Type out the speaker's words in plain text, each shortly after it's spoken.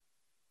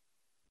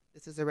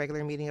This is a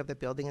regular meeting of the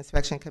Building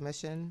Inspection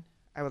Commission.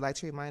 I would like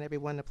to remind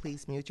everyone to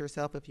please mute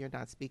yourself if you're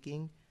not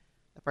speaking.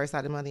 The first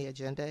item on the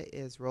agenda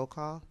is roll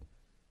call.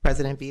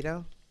 President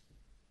Vito,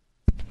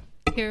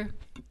 Here.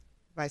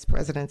 Vice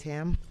President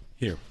Tam,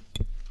 Here.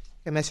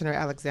 Commissioner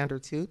Alexander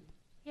Toot,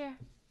 Here.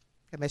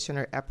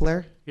 Commissioner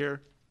Epler,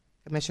 Here.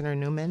 Commissioner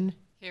Newman,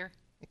 Here.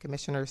 and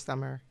Commissioner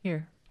Summer.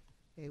 Here.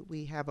 Okay,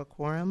 we have a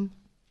quorum,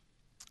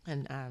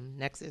 and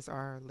next is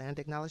our land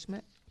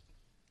acknowledgement.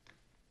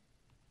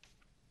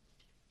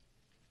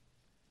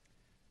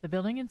 The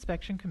Building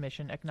Inspection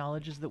Commission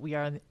acknowledges that we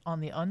are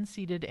on the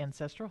unceded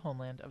ancestral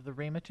homeland of the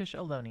Ramaytush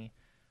Ohlone,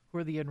 who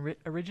are the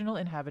original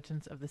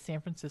inhabitants of the San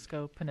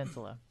Francisco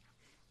Peninsula.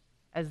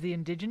 As the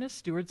indigenous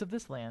stewards of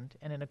this land,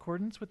 and in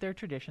accordance with their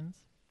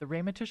traditions, the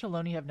Ramaytush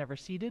Ohlone have never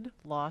ceded,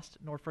 lost,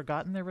 nor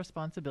forgotten their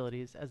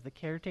responsibilities as the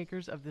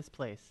caretakers of this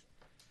place,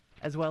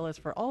 as well as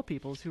for all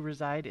peoples who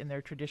reside in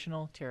their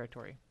traditional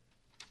territory.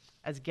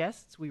 As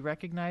guests, we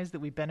recognize that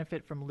we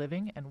benefit from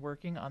living and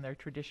working on their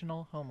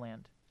traditional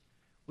homeland.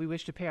 We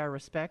wish to pay our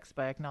respects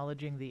by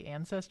acknowledging the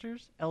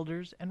ancestors,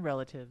 elders, and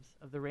relatives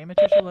of the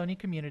Ramaytush Ohlone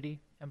community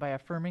and by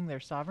affirming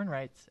their sovereign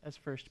rights as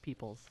First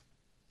Peoples.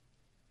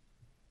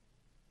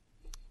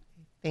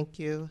 Thank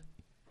you.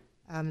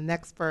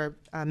 Next, for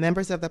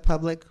members of the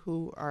public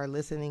who are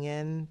listening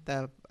in,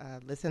 the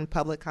Listen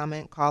Public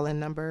Comment call-in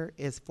number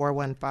is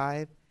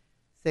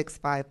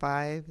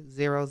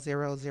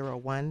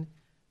 415-655-0001.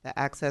 The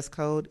access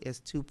code is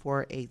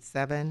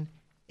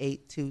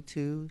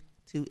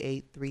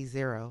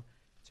 2487-822-2830.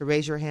 To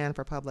raise your hand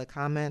for public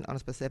comment on a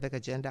specific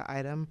agenda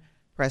item,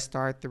 press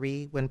star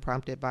 3 when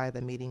prompted by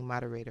the meeting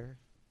moderator.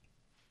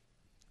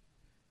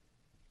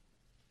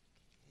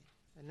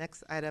 The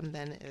next item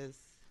then is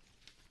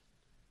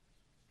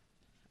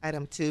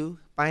item 2,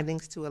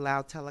 findings to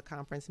allow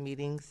teleconference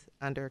meetings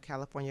under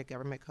California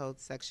Government Code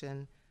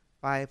Section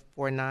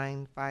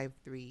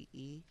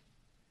 54953E.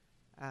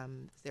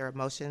 Is there a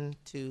motion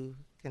to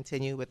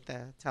continue with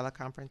the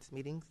teleconference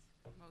meetings?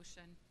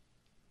 Motion.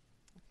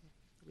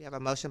 We have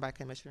a motion by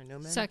Commissioner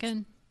Newman.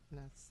 Second.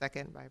 And a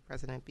second by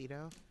President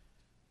Vito.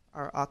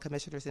 Are all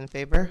commissioners in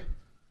favor?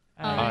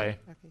 Aye.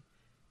 Okay.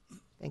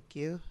 Thank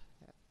you.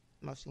 That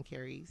motion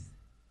carries.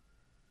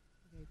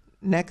 Okay.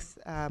 Next,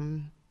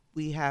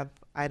 we have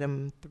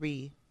item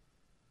 3,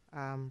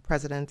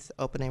 President's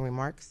opening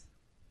remarks.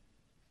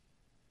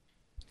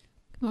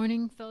 Good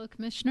morning, fellow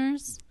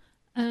commissioners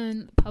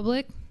and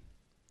public.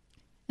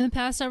 In the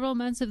past several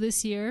months of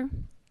this year,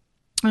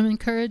 I'm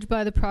encouraged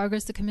by the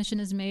progress the Commission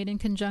has made in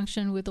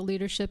conjunction with the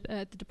leadership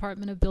at the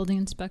Department of Building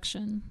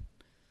Inspection.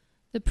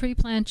 The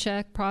pre-plan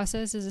check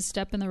process is a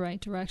step in the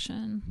right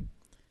direction.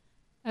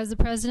 As the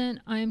President,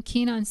 I am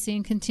keen on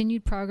seeing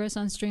continued progress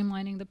on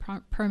streamlining the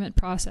permit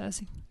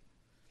process,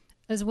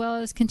 as well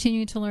as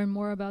continuing to learn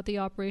more about the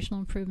operational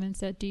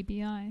improvements at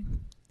DBI.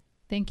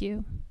 Thank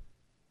you.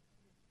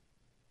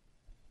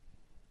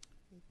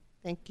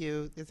 Thank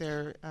you. Is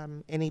there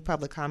any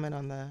public comment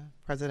on the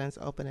President's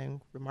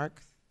opening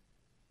remarks?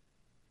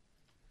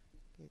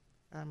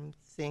 Okay.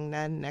 Seeing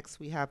none, next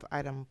we have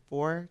item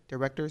 4,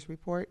 Director's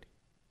Report.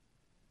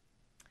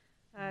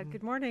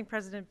 Good morning,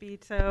 President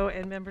Vito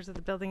and members of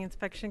the Building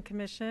Inspection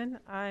Commission.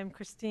 I'm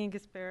Christine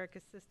Gasparic,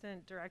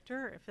 Assistant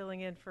Director,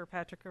 filling in for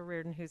Patrick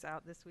O'Riordan, who's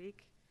out this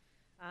week.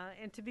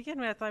 And to begin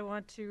with, I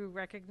want to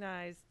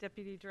recognize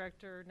Deputy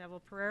Director Neville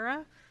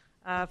Pereira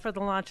for the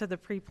launch of the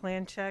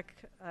pre-plan check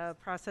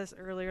process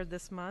earlier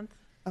this month.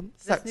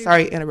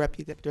 Sorry to interrupt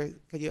you.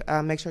 Could you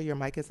make sure your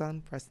mic is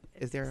on?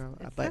 Is there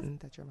a button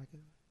that your mic is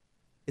on?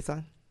 It's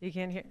on? You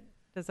can't hear?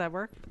 Does that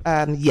work?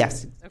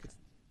 Yes. Okay.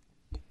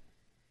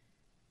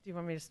 Do you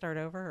want me to start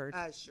over? Or?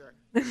 Sure.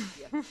 Yeah.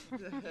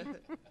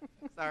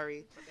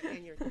 Sorry.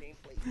 And your name,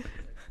 please.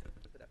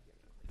 Put up your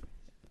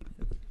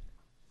name.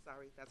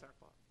 Sorry, that's our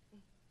fault.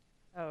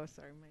 Oh,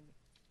 sorry.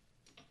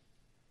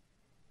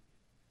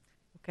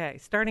 Okay,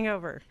 starting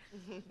over.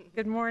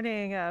 Good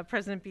morning,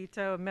 President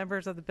Vito,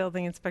 members of the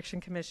Building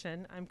Inspection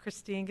Commission. I'm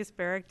Christine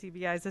Gasparic,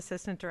 DBI's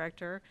Assistant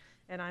Director,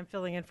 and I'm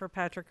filling in for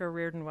Patrick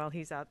O'Riordan while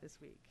he's out this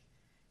week.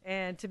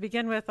 And to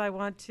begin with, I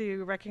want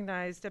to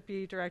recognize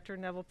Deputy Director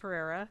Neville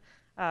Pereira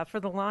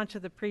for the launch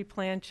of the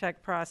pre-plan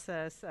check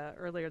process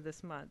earlier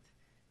this month.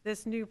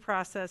 This new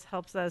process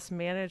helps us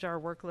manage our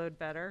workload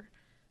better,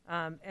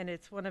 and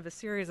it's one of a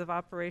series of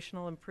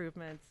operational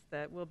improvements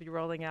that we'll be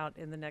rolling out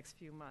in the next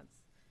few months.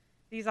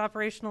 These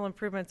operational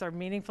improvements are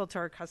meaningful to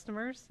our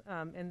customers,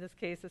 in this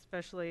case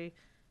especially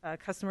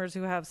customers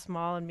who have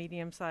small and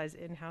medium-sized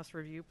in-house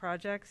review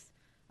projects,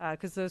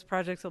 because those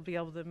projects will be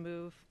able to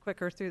move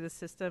quicker through the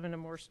system in a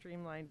more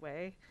streamlined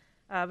way.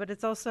 But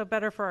it's also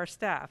better for our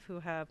staff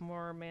who have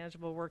more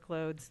manageable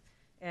workloads,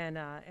 and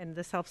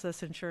this helps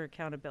us ensure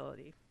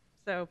accountability.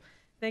 So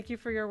thank you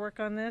for your work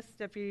on this,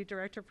 Deputy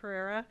Director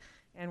Pereira,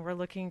 and we're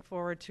looking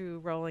forward to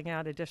rolling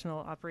out additional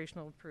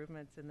operational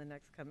improvements in the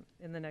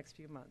next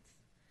few months.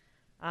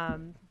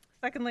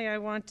 Secondly, I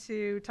want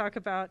to talk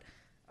about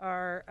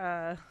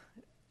our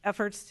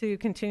efforts to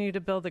continue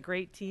to build a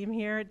great team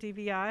here at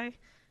DBI,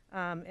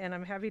 and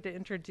I'm happy to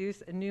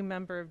introduce a new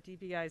member of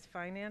DBI's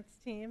finance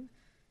team.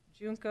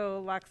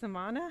 Junko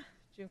Laksamana.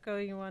 Junko,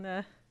 you want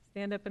to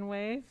stand up and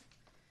wave?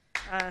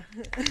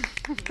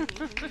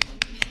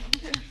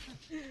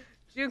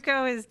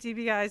 Junko is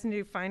DBI's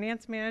new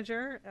finance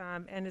manager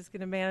and is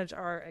going to manage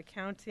our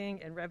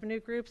accounting and revenue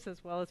groups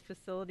as well as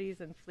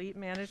facilities and fleet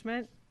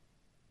management.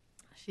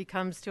 She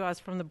comes to us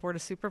from the Board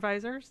of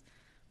Supervisors,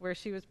 where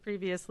she was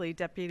previously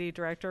Deputy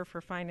Director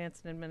for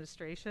Finance and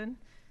Administration.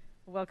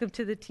 Welcome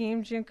to the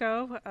team,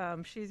 Junko.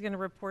 She's going to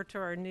report to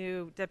our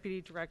new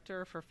Deputy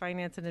Director for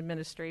Finance and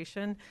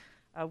Administration.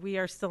 We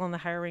are still in the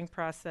hiring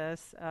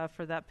process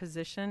for that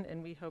position,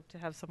 and we hope to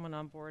have someone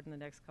on board in the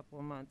next couple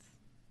of months.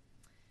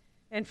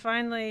 And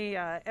finally,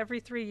 every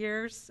 3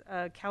 years,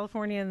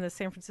 California and the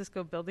San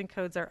Francisco building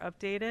codes are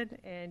updated,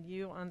 and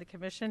you on the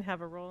commission have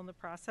a role in the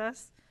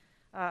process.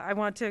 I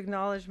want to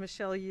acknowledge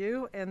Michelle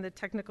Yu and the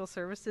technical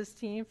services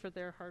team for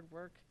their hard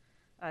work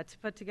to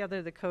put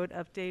together the code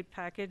update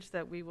package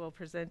that we will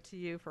present to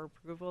you for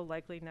approval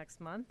likely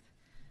next month.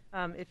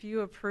 If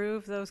you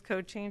approve those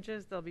code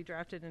changes, they'll be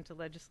drafted into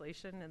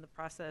legislation, and the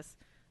process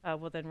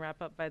will then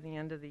wrap up by the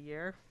end of the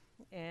year.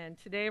 And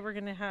today we're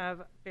going to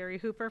have Barry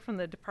Hooper from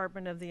the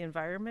Department of the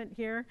Environment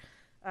here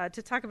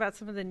to talk about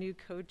some of the new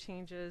code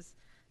changes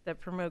that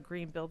promote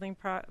green building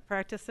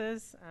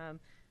practices.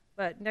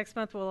 But next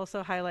month we'll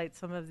also highlight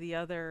some of the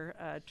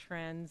other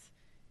trends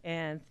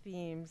and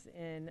themes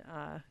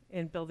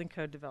in building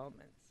code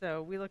development.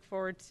 So we look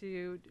forward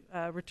to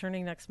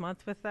returning next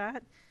month with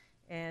that.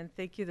 And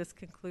thank you. This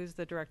concludes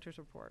the director's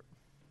report.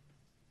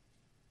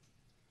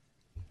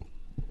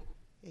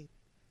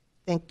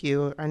 Thank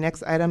you. Our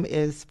next item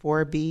is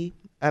 4B,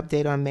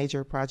 update on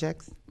major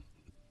projects.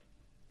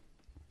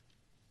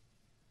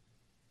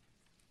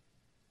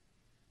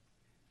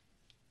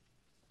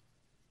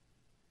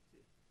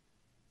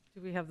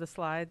 Do we have the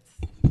slides?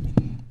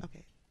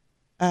 Okay.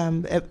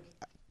 I'm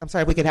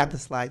sorry, we could have the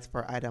slides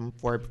for item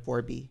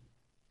 4B.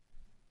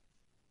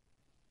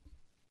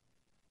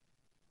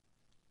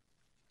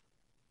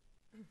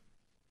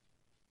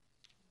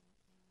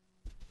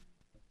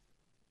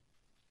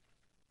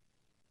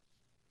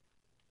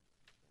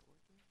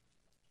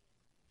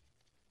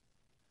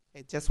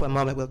 Okay, just one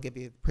moment, we'll give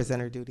you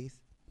presenter duties.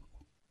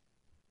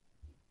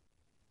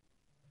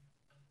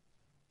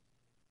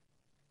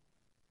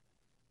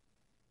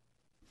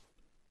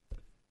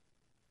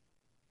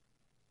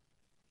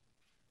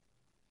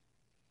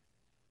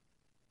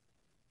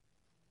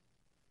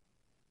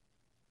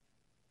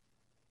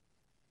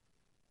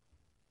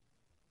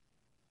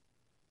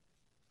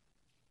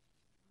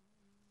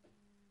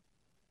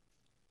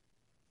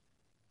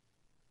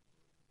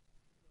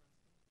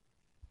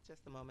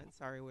 Just a moment,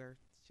 sorry, we're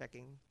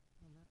checking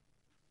on that.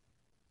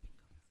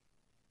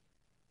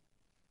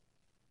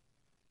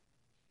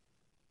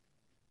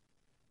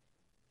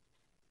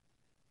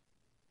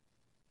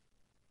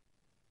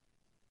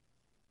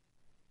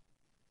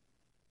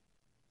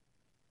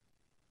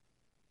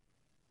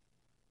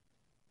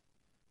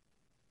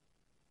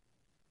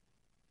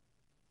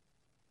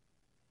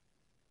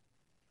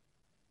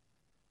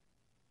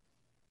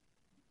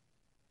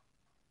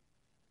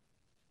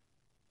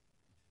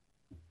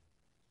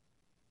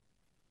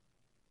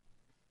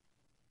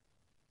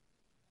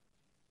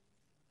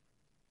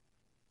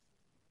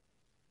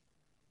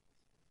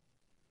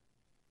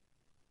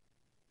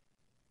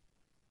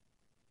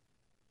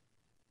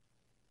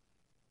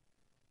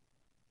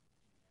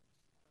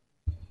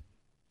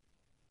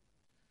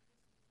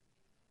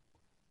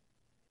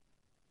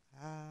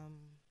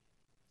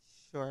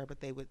 Sure, but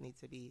they would need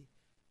to be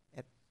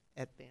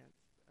advanced.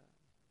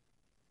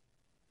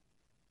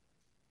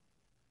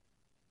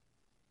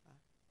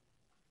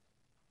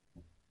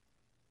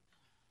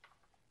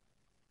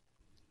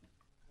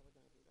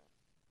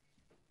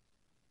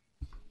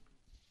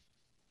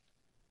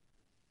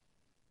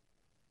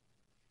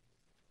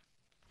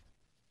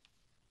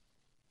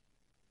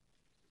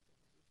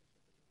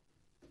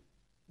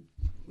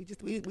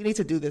 We need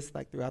to do this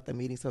like throughout the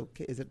meeting. So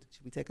should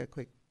we take a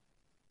quick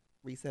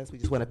recess? We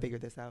just want to figure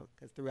this out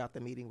because throughout the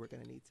meeting we're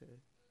going to need to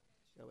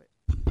show it.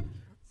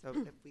 So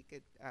if we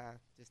could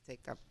just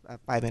take a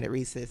 5-minute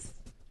recess.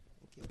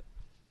 Thank you.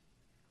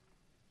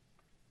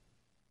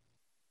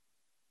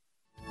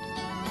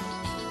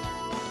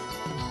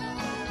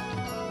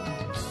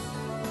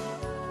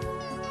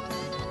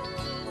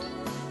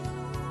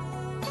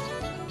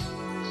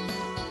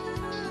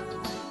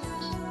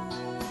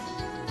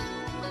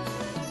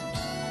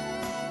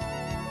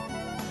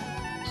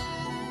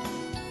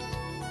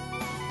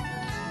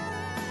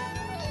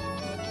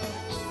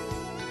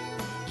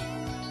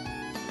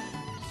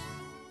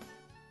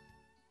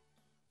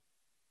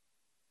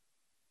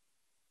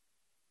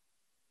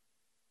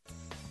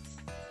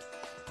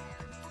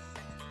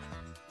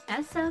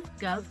 SF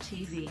Gov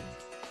TV,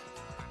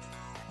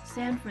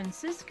 San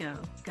Francisco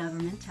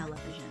Government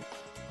Television.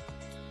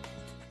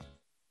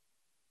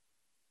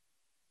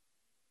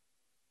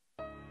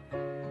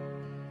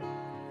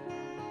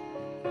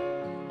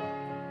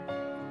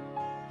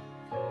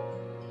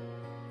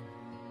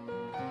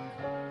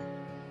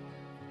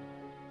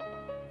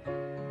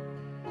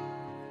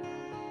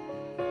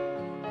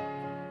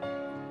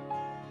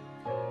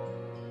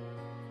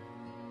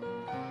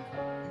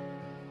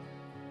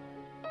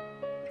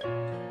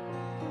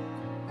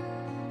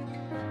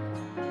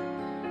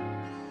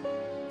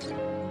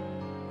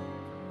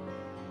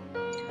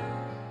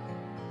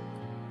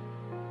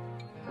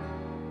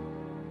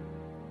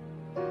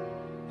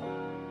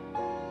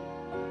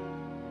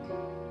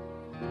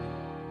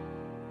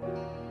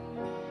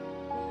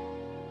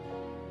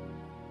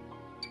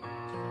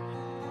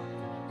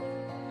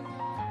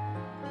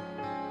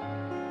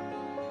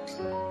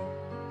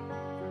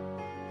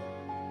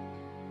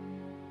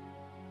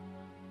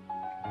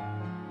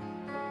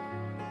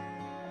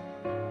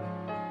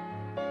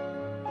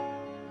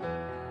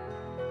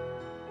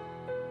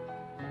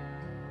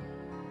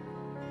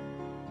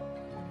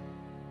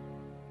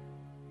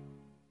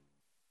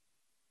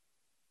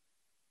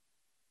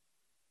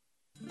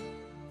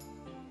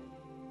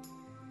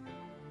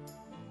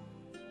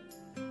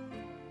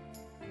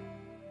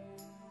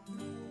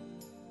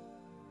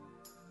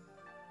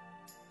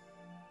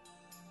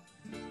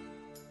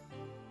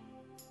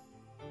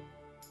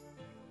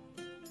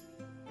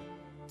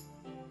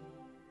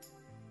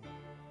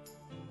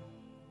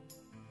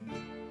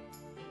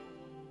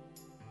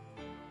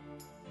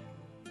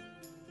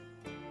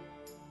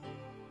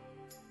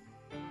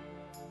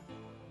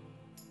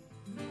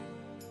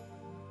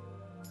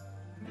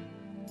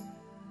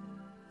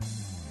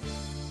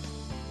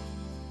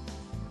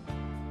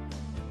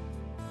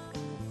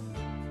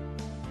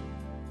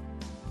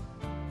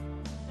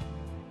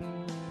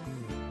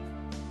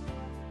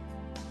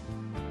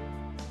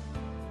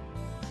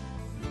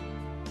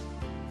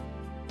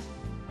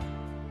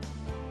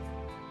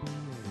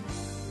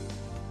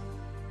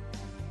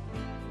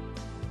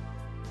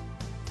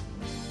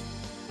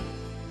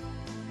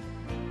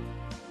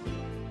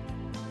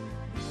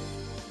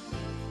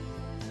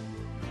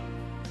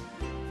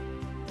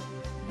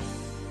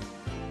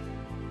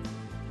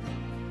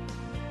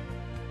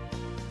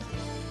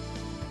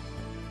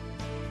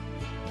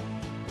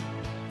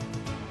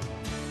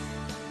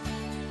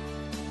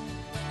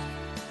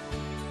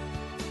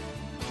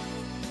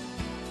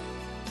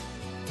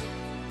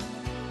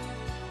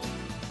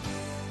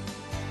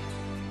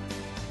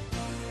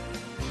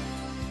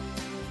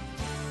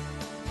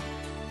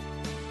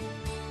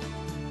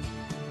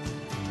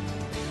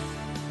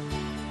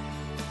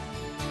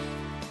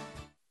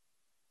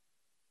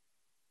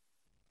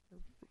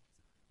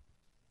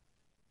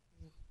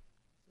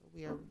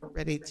 We are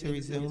ready to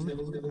resume.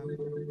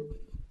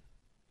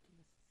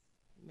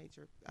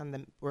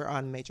 We're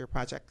on major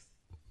projects.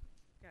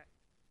 Okay.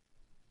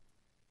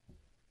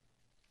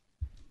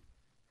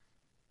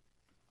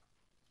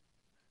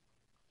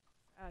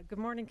 Good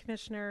morning,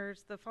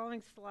 Commissioners. The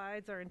following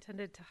slides are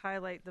intended to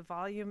highlight the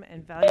volume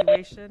and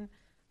valuation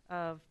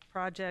of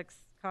projects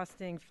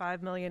costing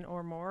 $5 million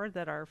or more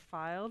that are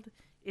filed,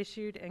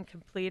 issued, and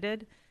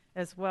completed,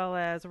 as well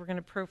as we're going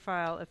to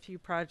profile a few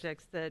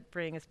projects that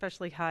bring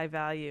especially high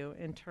value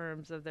in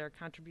terms of their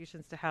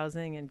contributions to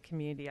housing and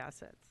community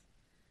assets.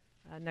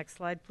 Next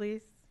slide,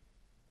 please.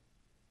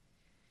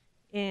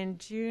 In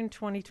June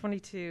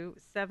 2022,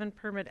 7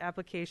 permit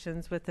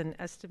applications with an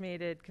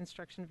estimated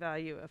construction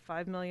value of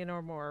 $5 million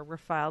or more were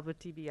filed with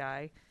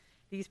DBI.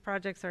 These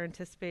projects are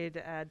anticipated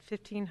to add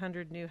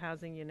 1,500 new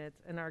housing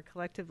units and are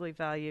collectively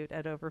valued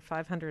at over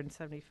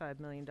 $575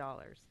 million.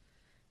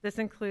 This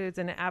includes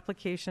an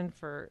application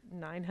for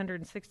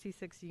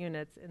 966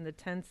 units in the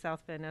 10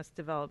 South Van Ness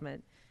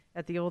development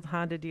at the old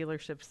Honda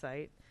dealership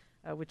site,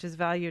 which is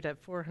valued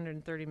at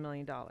 $430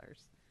 million.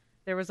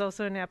 There was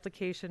also an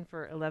application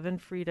for 11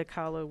 Frida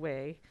Kahlo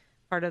Way,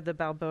 part of the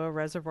Balboa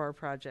Reservoir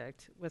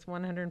project, with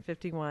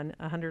 151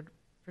 100%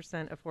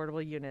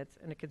 affordable units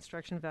and a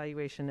construction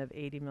valuation of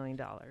 $80 million.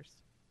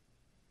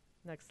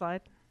 Next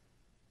slide.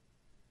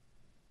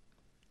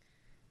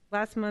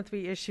 Last month,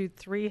 we issued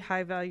 3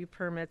 high-value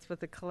permits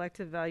with a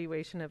collective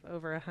valuation of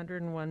over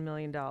 $101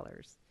 million.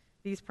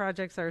 These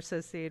projects are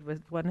associated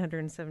with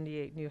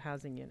 178 new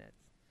housing units.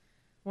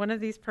 One of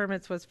these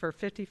permits was for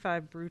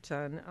 55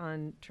 Bruton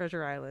on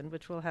Treasure Island,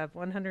 which will have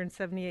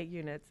 178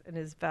 units and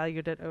is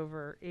valued at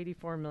over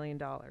 $84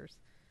 million.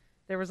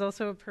 There was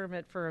also a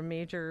permit for a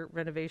major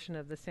renovation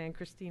of the San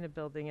Cristina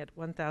building at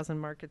 1000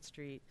 Market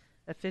Street,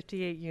 a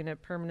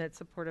 58-unit permanent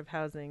supportive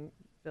housing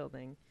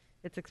building.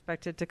 It's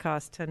expected to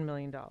cost $10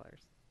 million.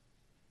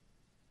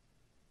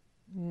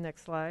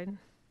 Next slide.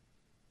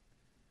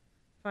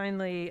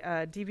 Finally,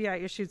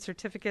 DBI issued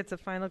certificates of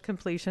final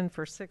completion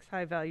for 6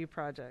 high-value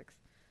projects.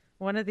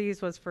 One of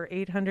these was for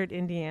 800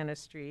 Indiana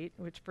Street,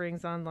 which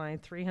brings online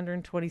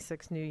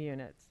 326 new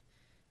units.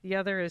 The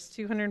other is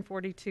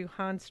 242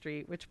 Hahn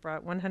Street, which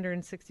brought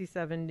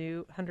 167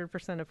 new 100%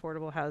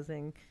 affordable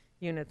housing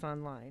units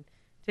online.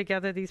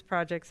 Together, these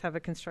projects have a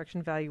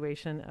construction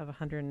valuation of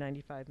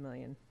 $195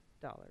 million.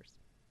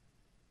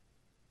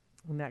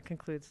 And that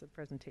concludes the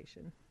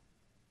presentation.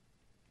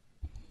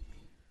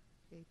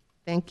 Okay,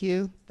 thank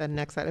you. The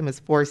next item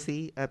is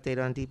 4C, update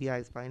on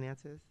DBI's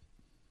finances.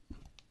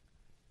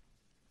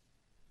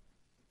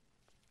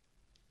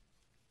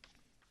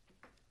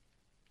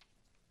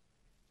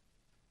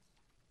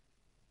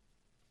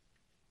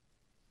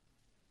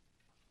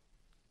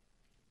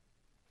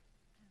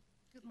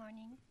 Good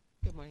morning.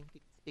 Good morning.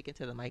 Speak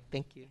into the mic.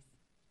 Thank you.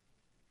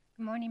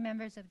 Good morning,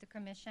 members of the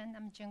Commission.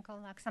 I'm Junko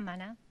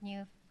Laksamana,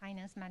 new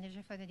Finance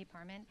Manager for the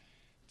department.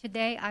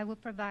 Today, I will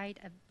provide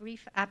a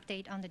brief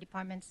update on the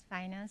department's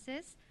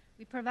finances.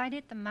 We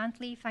provided the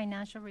monthly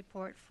financial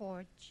report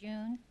for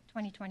June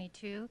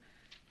 2022.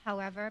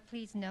 However,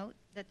 please note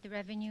that the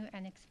revenue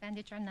and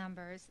expenditure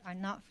numbers are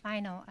not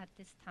final at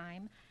this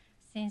time,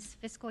 since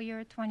fiscal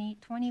year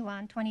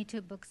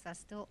 2021-22 books are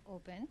still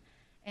open,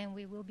 and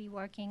we will be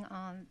working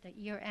on the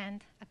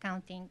year-end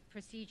accounting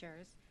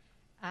procedures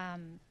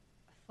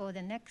for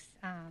the next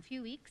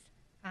few weeks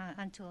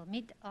until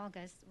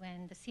mid-August,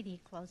 when the city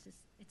closes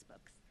its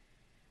books.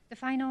 The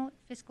final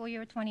fiscal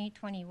year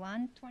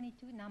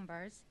 2021-22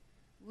 numbers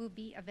will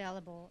be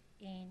available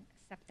in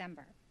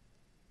September.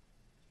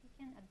 We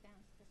can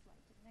advance the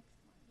slide to the next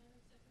one.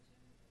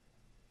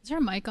 Is there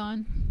a mic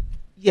on?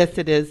 Yes,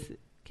 it is.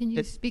 Can you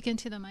It's- speak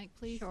into the mic,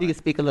 please? Sure. You can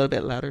speak a little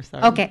bit louder,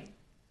 sorry. Okay,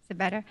 is it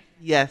better?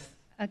 Yes.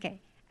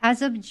 Okay.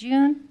 As of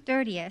June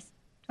 30th,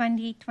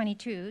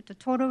 2022, the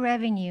total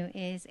revenue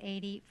is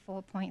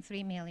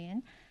 $84.3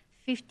 million.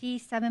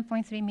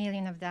 $57.3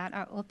 million of that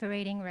are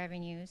operating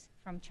revenues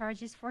from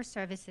charges for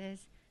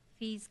services,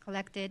 fees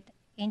collected,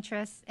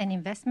 interest and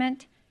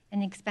investment,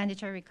 and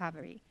expenditure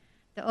recovery.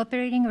 The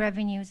operating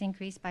revenues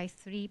increased by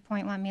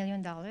 $3.1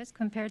 million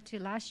compared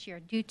to last year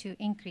due to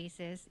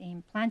increases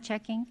in plan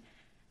checking,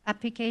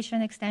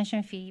 application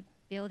extension fee,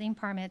 building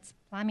permits,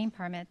 plumbing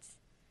permits,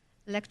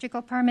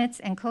 electrical permits,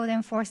 and code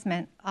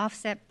enforcement,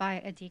 offset by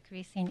a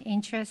decrease in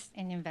interest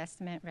and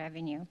investment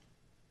revenue.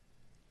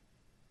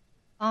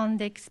 On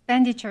the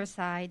expenditure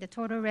side, the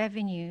total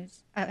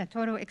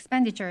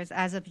expenditures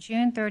as of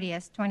June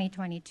 30th,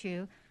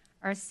 2022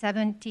 are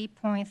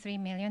 $70.3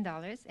 million,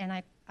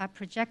 and are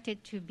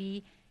projected to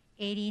be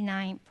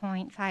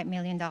 $89.5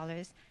 million.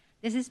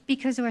 This is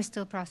because we're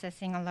still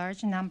processing a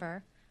large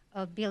number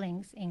of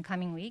billings in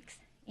coming weeks.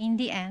 In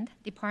the end,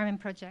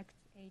 department projects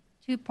a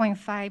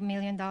 $2.5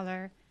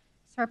 million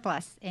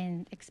surplus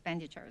in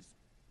expenditures.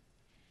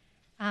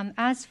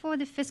 As for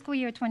the fiscal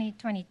year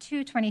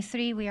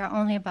 2022-23, we are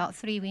only about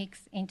 3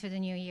 weeks into the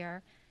new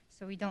year,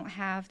 so we don't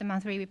have the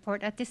monthly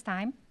report at this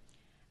time.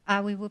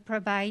 We will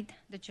provide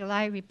the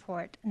July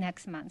report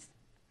next month.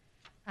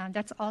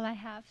 That's all I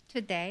have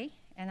today,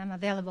 and I'm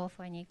available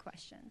for any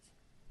questions.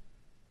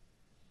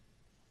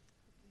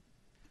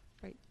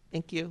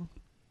 Thank you.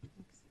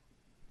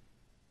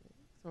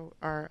 So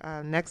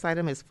our next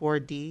item is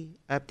 4D,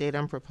 update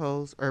on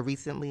proposed or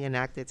recently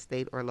enacted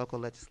state or local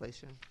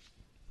legislation.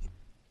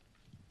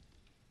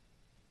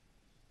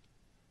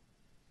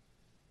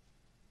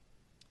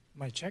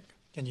 Mic check.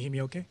 Can you hear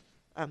me okay?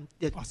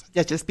 Awesome.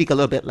 Just speak a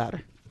little bit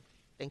louder.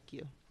 Thank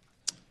you.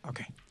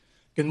 Okay.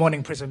 Good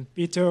morning, President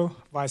Bito,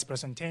 Vice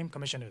President Tim,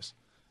 Commissioners.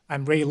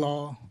 I'm Ray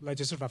Law,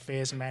 Legislative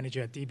Affairs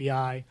Manager at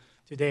DBI.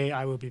 Today,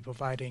 I will be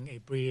providing a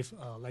brief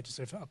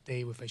legislative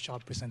update with a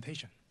short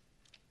presentation.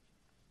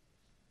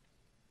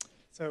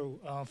 So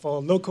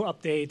for local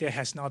update, there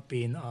has not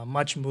been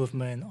much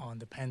movement on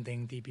the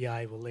pending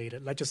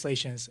DBI-related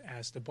legislations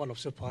as the Board of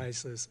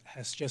Supervisors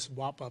has just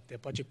wrapped up their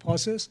budget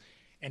process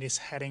and is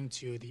heading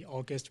to the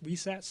August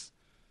recess.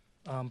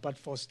 But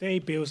for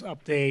state bills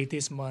update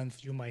this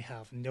month, you might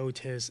have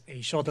noticed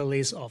a shorter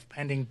list of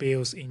pending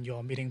bills in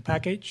your meeting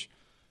package.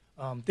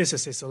 This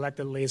is a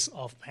selected list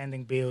of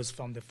pending bills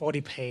from the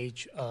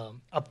 40-page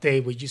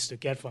update we used to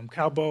get from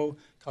CalBO,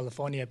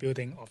 California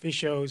building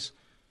officials.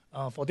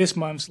 For this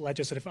month's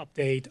legislative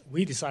update,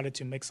 we decided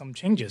to make some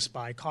changes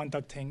by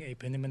conducting a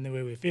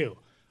preliminary review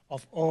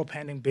of all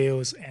pending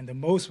bills, and the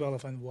most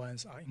relevant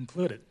ones are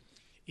included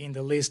in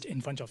the list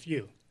in front of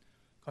you,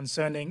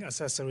 concerning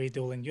accessory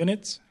dwelling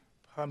units,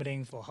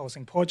 permitting for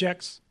housing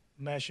projects,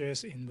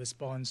 measures in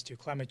response to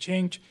climate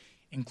change,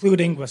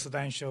 including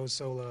residential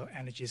solar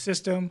energy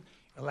system,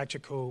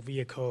 electrical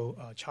vehicle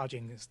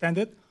charging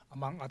standard,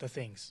 among other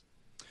things.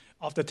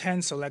 Of the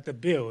 10 selected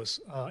bills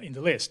in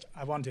the list,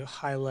 I want to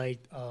highlight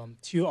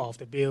 2 of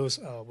the bills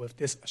with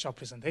this short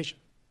presentation.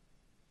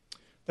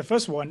 The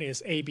first one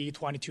is AB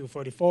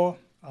 2234.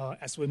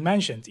 As we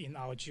mentioned in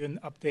our June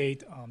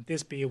update,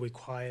 this bill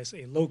requires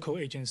a local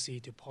agency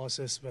to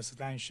process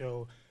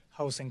residential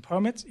housing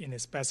permits in a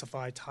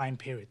specified time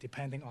period,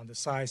 depending on the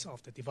size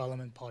of the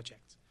development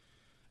project,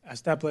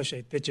 establish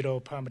a digital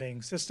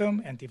permitting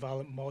system, and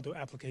develop model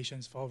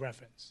applications for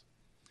reference.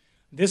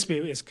 This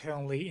bill is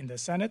currently in the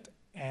Senate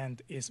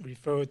and is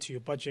referred to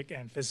Budget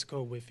and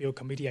Fiscal Review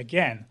Committee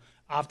again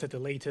after the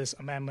latest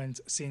amendments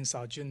since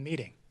our June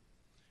meeting.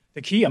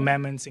 The key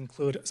amendments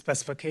include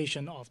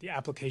specification of the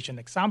application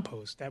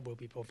examples that will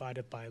be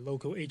provided by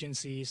local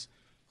agencies,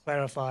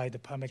 clarify the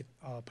permit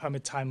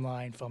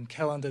timeline from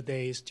calendar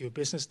days to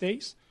business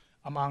days,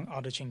 among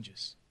other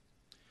changes.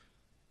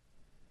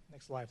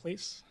 Next slide,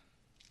 please.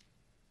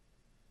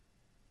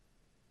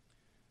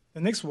 The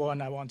next one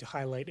I want to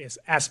highlight is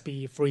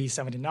SB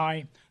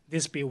 379.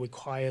 This bill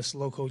requires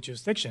local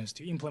jurisdictions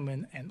to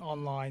implement an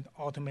online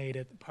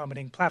automated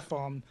permitting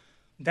platform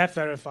that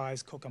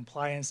verifies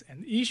co-compliance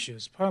and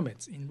issues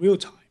permits in real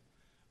time,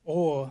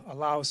 or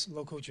allows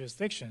local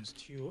jurisdictions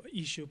to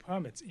issue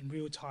permits in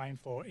real time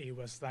for a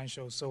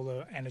residential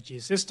solar energy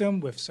system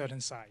with certain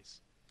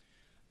size.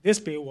 This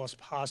bill was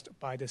passed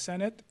by the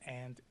Senate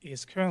and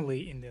is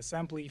currently in the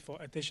Assembly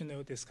for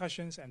additional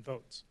discussions and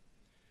votes.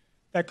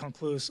 That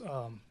concludes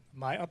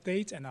my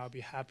update, and I'll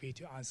be happy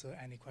to answer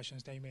any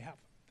questions that you may have.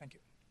 Thank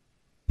you.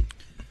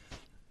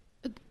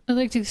 I'd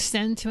like to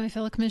extend to my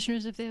fellow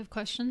commissioners if they have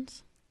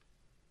questions.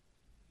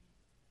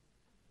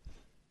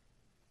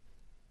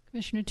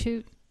 Commissioner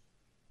Toot.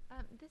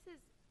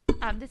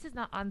 This is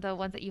not on the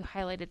ones that you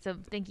highlighted, so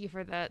thank you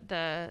for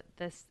the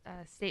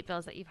state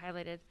bills that you've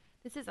highlighted.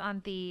 This is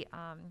on the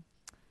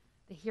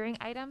hearing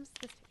items.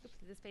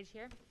 This page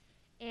here,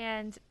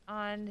 and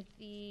on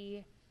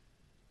the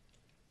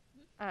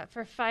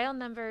for file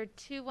number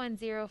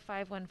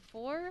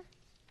 210514.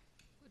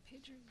 What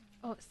page are you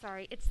on? Oh,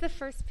 sorry, it's the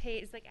first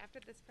page. It's like after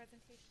this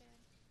presentation.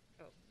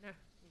 Oh no,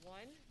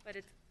 one, but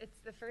it's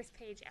the first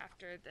page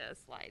after the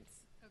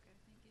slides. Okay,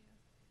 thank you.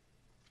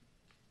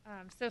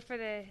 So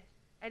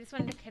I just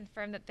wanted to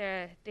confirm that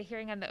the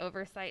hearing on the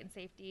oversight and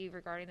safety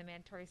regarding the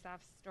mandatory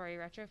soft story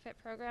retrofit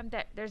program,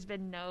 that there's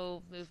been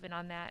no movement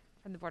on that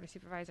from the Board of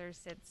Supervisors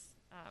since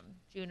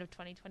June of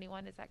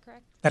 2021. Is that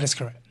correct? That is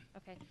correct.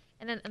 Okay.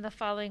 And then in the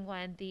following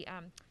one, the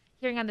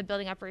hearing on the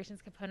building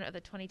operations component of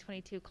the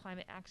 2022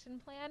 Climate Action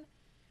Plan,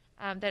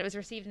 that it was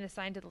received and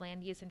assigned to the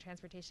Land Use and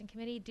Transportation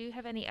Committee. Do you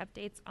have any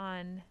updates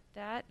on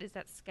that? Is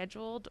that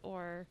scheduled,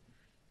 or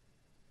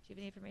do you have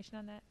any information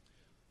on that?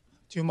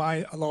 To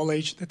my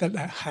knowledge, that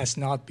has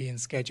not been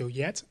scheduled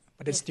yet,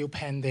 but it's still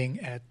pending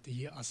at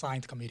the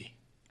assigned committee.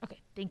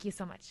 Okay, thank you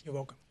so much. You're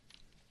welcome.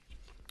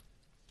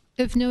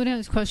 If no one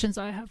has questions,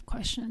 I have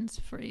questions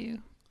for you.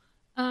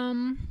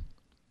 On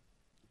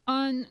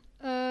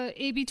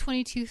AB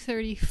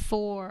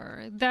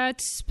 2234,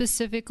 that's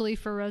specifically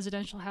for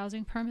residential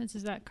housing permits,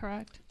 is that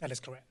correct? That is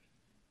correct.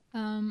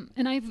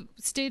 And I've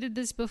stated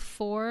this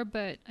before,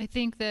 but I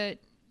think that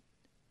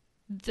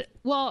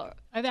well,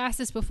 I've asked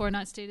this before,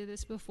 not stated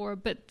this before,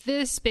 but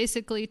this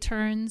basically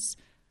turns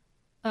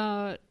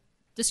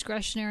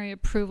discretionary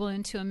approval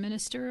into a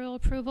ministerial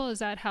approval. Is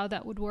that how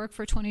that would work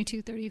for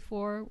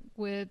 2234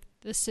 with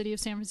the City of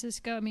San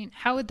Francisco? I mean,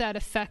 how would that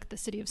affect the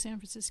City of San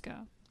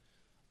Francisco?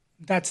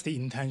 That's the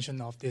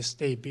intention of this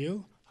state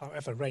bill.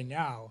 However, right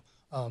now,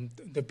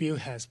 the bill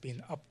has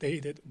been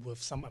updated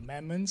with some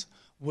amendments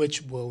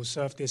which will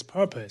serve this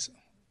purpose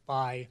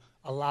by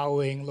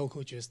allowing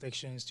local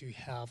jurisdictions to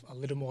have a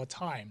little more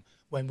time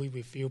when we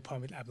review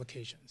permit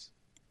applications.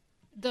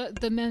 The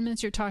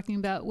amendments you're talking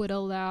about would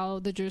allow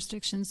the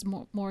jurisdictions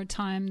more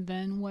time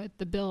than what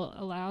the bill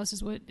allows.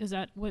 Is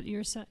that what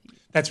you're saying?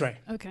 That's right.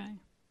 Okay.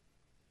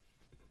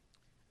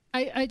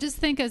 I just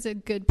think as a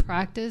good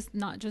practice,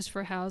 not just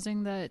for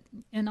housing, that,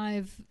 and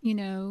I've,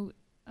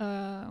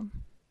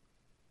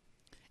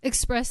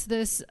 expressed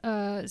this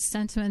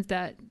sentiment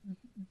that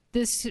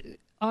this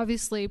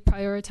obviously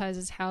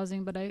prioritizes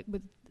housing, but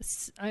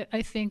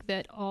I think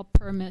that all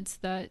permits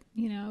that,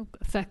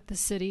 affect the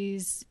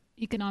city's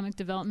economic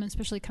development,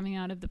 especially coming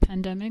out of the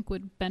pandemic,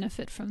 would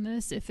benefit from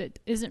this if it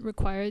isn't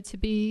required to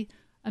be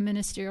a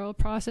ministerial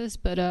process,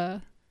 but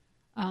it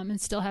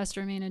still has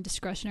to remain a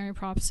discretionary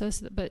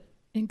process, but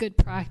in good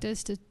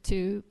practice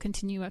to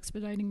continue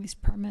expediting these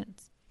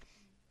permits.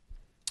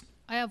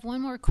 I have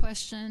one more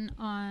question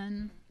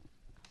on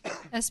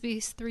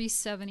SB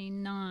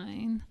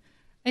 379.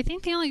 I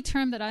think the only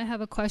term that I have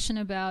a question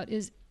about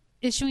is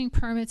issuing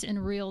permits in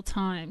real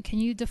time. Can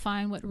you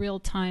define what real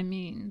time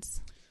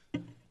means?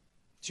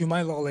 To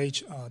my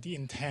knowledge, the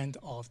intent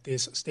of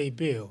this state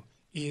bill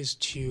is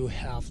to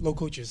have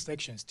local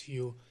jurisdictions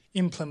to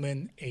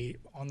implement an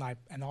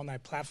online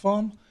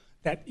platform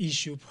that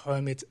issue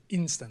permits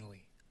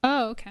instantly.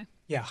 Oh, okay.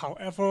 Yeah.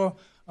 However,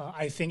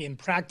 I think in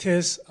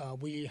practice,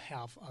 we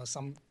have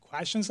some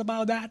questions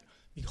about that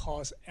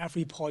because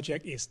every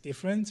project is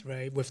different,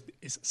 right? With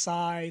its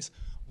size,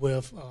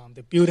 with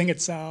the building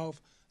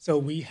itself. So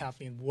we have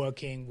been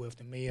working with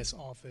the mayor's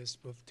office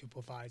to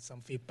provide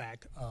some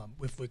feedback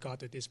with regard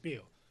to this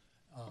bill.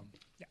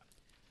 Yeah.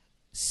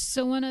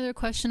 So one other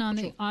question on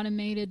the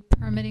automated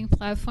permitting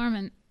platform,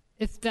 and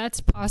if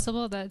that's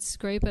possible, that's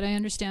great, but I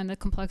understand the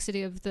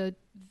complexity of the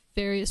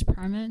various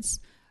permits.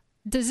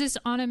 Does this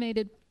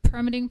automated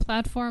permitting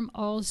platform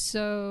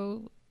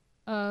also,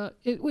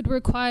 it would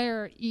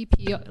require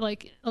EPO,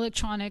 like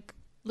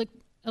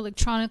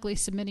electronically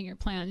submitting your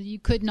plans. You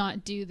could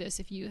not do this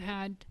if you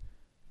had,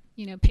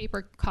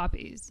 paper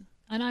copies.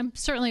 And I'm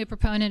certainly a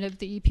proponent of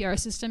the EPR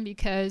system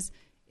because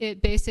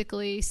it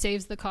basically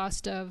saves the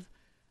cost of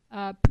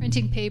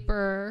printing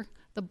paper,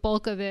 the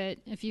bulk of it.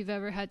 If you've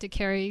ever had to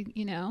carry,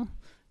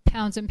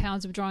 pounds and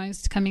pounds of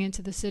drawings coming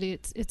into the city,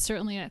 it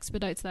certainly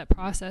expedites that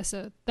process.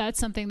 So that's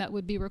something that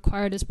would be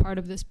required as part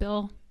of this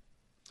bill.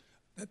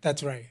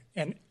 That's right.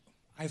 And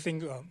I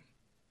think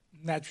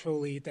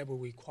naturally that will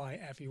require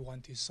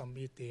everyone to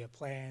submit their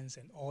plans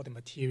and all the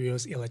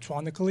materials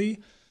electronically.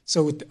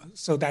 So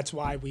that's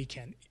why we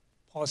can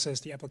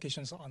process the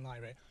applications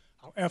online, right?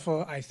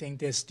 However, I think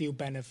there's still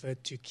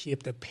benefit to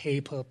keep the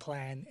paper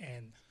plan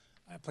and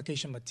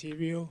application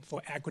material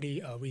for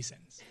equity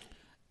reasons.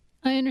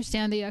 I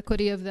understand the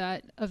equity of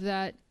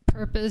that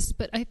purpose,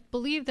 but I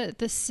believe that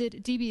the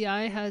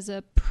DBI has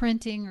a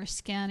printing or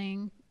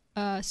scanning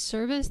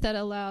service that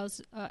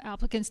allows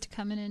applicants to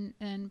come in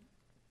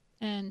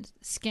and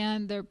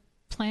scan their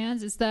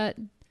plans. Is that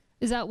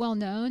well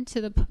known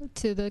to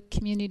the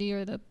community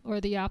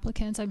or the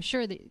applicants? I'm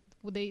sure that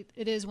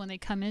it is when they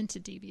come into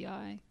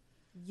DBI.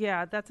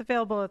 Yeah, that's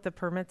available at the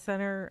permit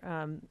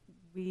center.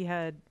 We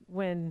had,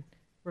 when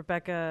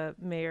Rebecca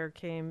Mayer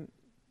came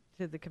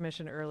to the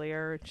commission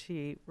earlier,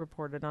 she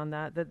reported on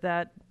that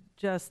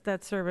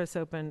service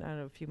opened, I don't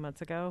know, a few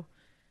months ago.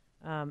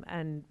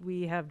 And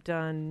we have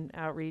done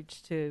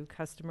outreach to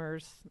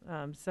customers.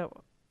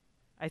 So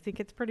I think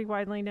it's pretty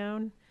widely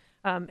known.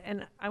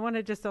 And I want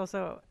to just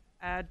also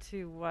add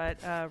to what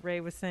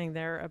Ray was saying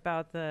there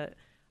about the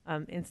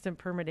instant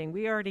permitting.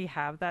 We already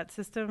have that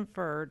system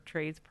for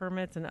trades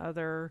permits and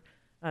other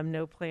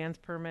no plans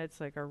permits,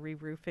 like our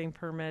re-roofing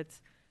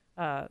permits.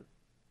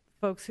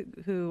 Folks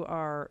who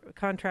are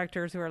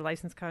contractors, who are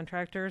licensed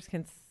contractors,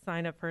 can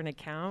sign up for an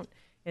account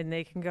and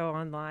they can go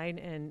online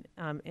and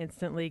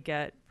instantly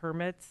get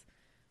permits.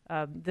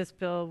 This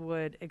bill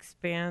would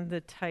expand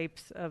the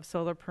types of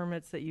solar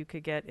permits that you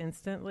could get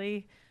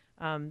instantly.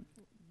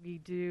 We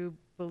do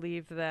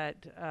believe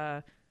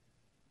that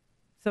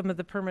some of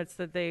the permits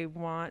that they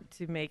want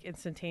to make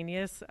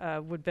instantaneous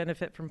would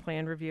benefit from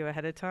plan review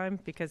ahead of time,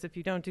 because if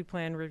you don't do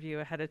plan review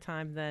ahead of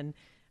time, then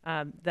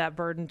that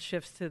burden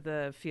shifts to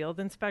the field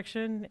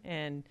inspection,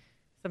 and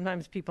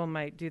sometimes people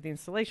might do the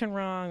installation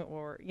wrong,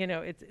 or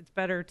it's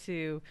better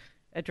to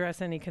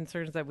address any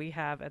concerns that we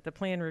have at the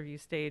plan review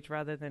stage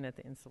rather than at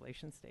the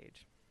installation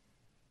stage.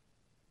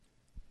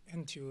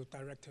 And to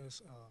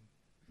directors,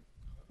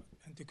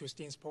 and to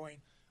Christine's point,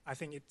 I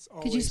think it's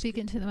always... Could you speak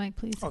into the mic,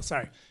 please? Oh,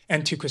 sorry.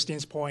 And to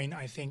Christine's point,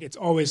 I think it's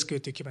always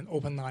good to keep an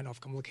open line of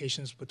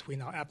communications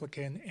between our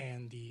applicant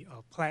and the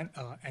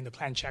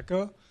plan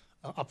checker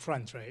up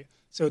front, right?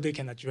 So they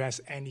can address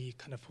any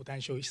kind of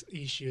potential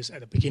issues at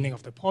the beginning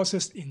of the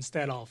process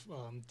instead of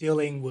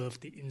dealing with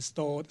the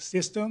installed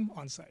system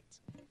on site.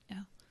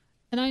 Yeah.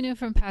 And I know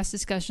from past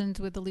discussions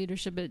with the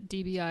leadership at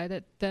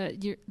DBI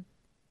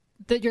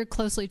that you're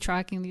closely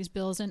tracking these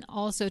bills and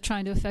also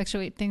trying to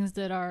effectuate things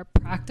that are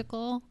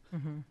practical.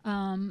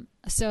 Mm-hmm.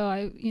 So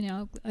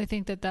I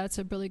think that that's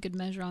a really good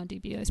measure on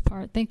DBI's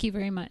part. Thank you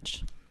very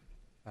much.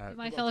 Do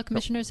my fellow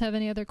commissioners have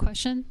any other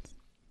questions?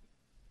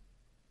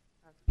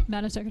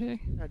 Madam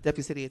Secretary.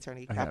 Deputy City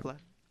Attorney I have. Kapla.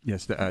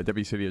 Yes,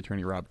 Deputy City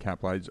Attorney Rob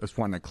Kaplan. I just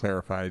want to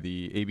clarify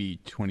the AB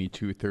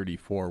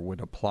 2234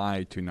 would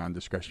apply to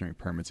non-discretionary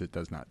permits. It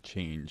does not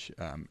change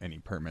any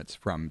permits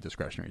from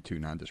discretionary to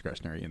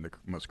non-discretionary in the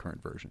most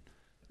current version.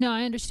 No,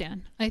 I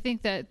understand. I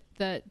think that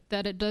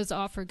it does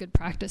offer good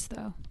practice,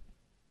 though.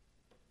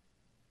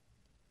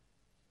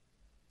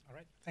 All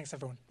right. Thanks,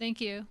 everyone.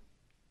 Thank you.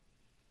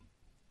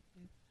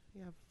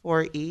 We have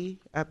 4E,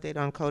 update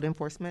on code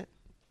enforcement.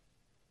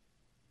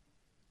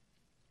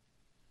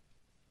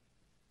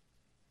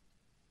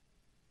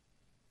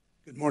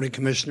 Good morning,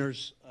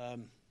 Commissioners.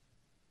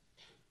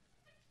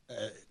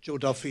 Joe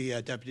Duffy,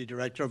 Deputy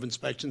Director of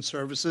Inspection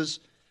Services.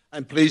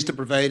 I'm pleased to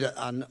provide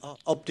an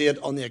update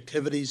on the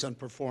activities and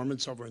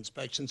performance of our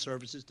Inspection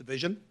Services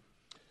Division.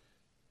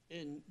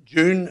 In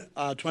June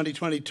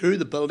 2022,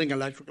 the Building,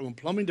 Electrical and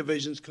Plumbing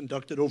Divisions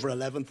conducted over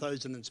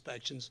 11,000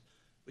 inspections,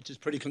 which is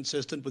pretty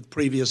consistent with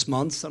previous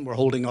months, and we're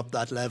holding up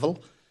that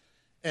level.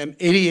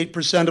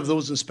 88% of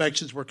those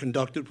inspections were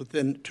conducted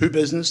within 2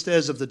 business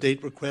days of the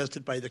date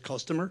requested by the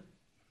customer,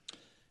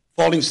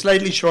 falling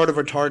slightly short of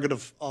our target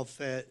of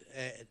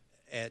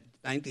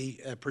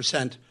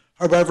 90%.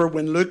 However,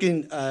 when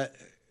looking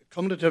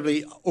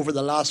cumulatively over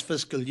the last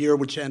fiscal year,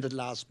 which ended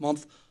last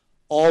month,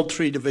 all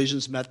 3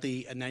 divisions met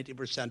the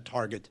 90%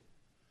 target.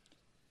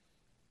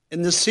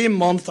 In the same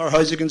month, our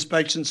Housing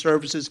Inspection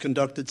Services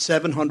conducted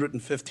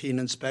 715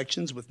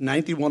 inspections, with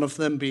 91 of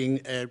them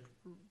being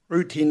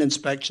routine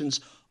inspections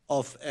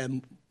of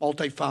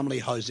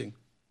multifamily housing.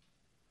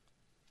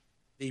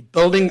 The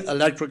Building,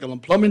 Electrical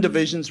and Plumbing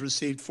Divisions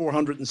received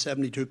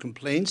 472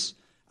 complaints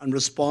and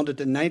responded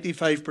to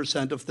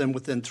 95% of them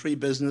within 3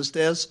 business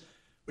days,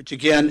 which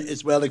again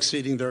is well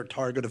exceeding their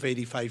target of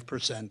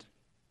 85%.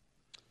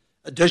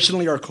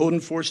 Additionally, our Code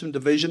Enforcement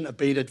Division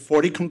abated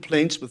 40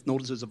 complaints with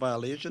notices of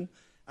violation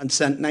and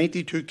sent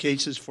 92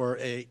 cases for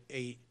a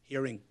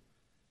hearing.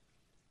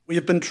 We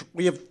have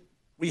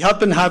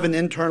been having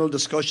internal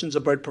discussions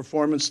about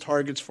performance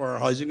targets for our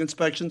Housing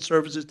Inspection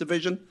Services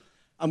Division,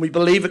 and we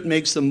believe it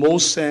makes the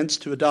most sense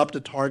to adopt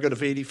a target of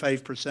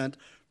 85%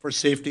 for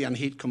safety and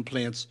heat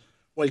complaints,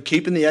 while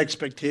keeping the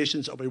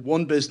expectations of a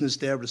 1 business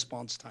day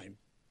response time.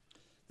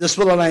 This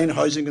will align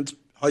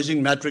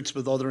housing metrics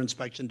with other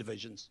inspection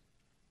divisions.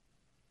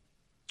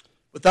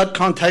 With that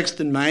context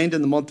in mind,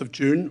 in the month of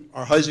June,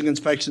 our Housing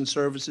Inspection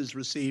Services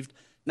received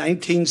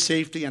 19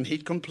 safety and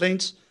heat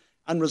complaints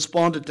and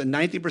responded to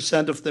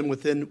 90% of them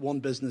within 1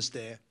 business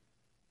day.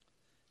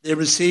 They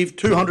received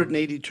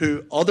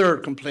 282 other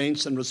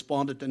complaints and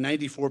responded to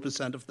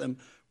 94% of them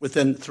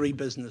within 3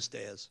 business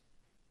days.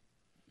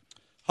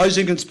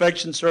 Housing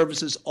Inspection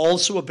Services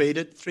also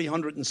abated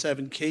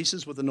 307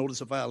 cases with a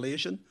notice of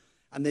violation,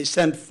 and they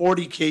sent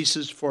 40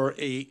 cases for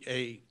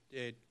a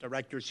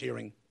director's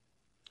hearing.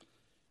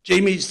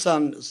 Jamie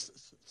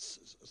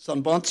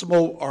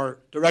Sanbonsimo, our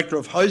Director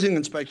of Housing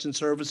Inspection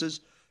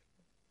Services,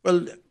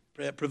 will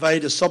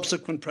provide a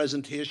subsequent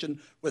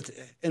presentation with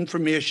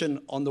information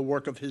on the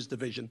work of his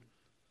division.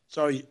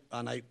 Sorry,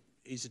 and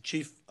he's a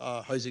Chief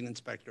Housing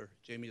Inspector.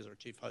 Jamie is our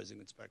Chief Housing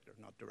Inspector,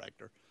 not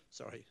Director.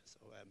 Sorry.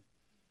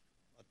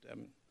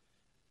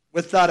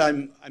 With that,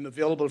 I'm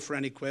available for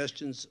any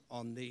questions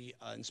on the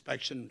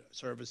Inspection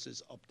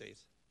Services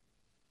update.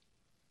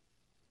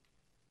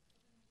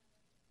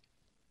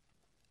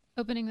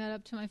 Opening that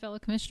up to my fellow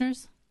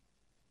commissioners.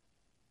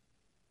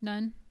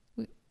 None.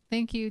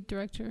 Thank you,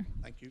 Director.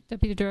 Thank you.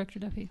 Deputy Director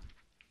Duffy.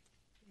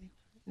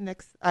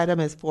 Next item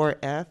is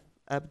 4F,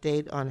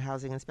 update on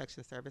Housing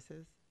Inspection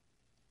Services.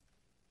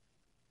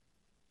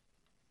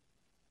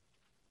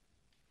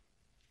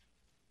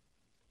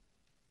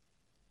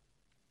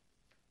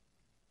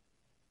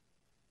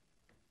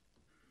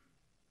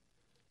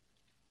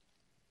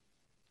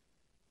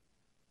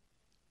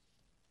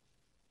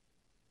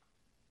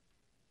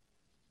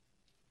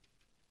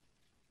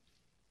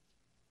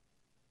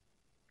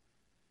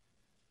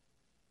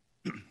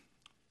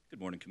 Good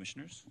morning,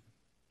 Commissioners.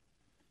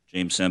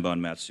 James Sambon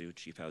Matsu,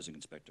 Chief Housing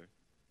Inspector.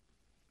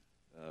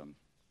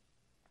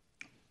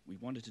 We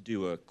wanted to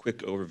do a quick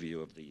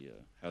overview of the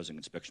Housing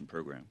Inspection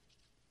Program.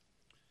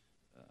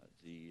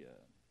 The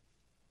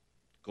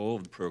goal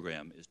of the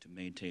program is to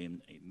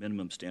maintain a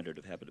minimum standard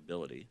of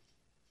habitability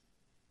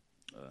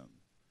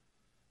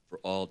for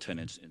all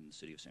tenants in the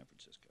city of San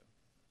Francisco.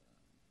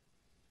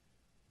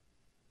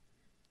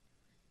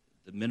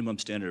 The minimum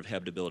standard of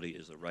habitability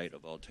is the right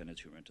of all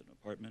tenants who rent an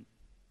apartment.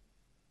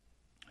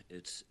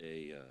 It's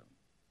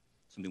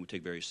something we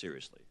take very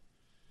seriously.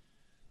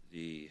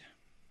 The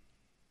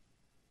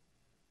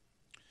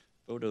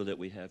photo that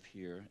we have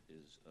here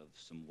is of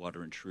some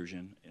water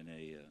intrusion in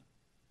a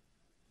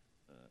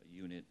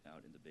unit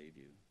out in the Bayview.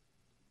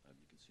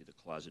 You can see the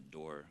closet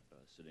door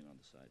sitting on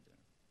the side there.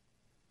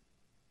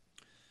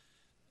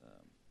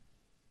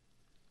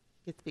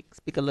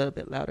 Speak a little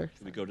bit louder.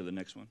 Can we go to the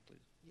next one, please?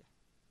 Yeah.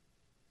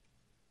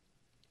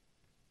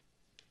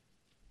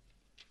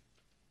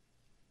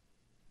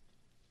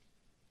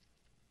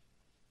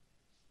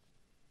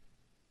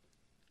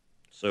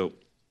 So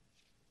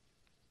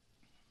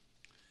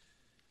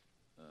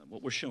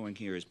what we're showing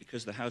here is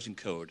because the housing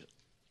code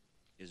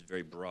is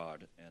very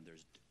broad and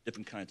there's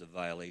different kinds of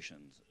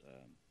violations,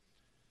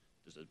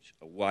 there's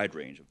a wide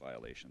range of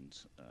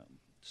violations.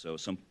 So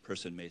some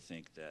person may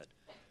think that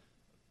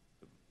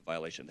a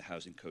violation of the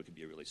housing code could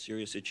be a really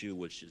serious issue,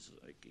 which is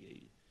like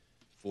a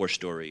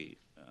 4-story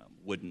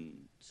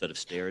wooden set of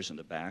stairs in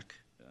the back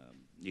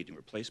needing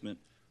replacement,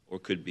 or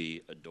could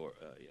be a door,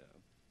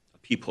 a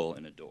peephole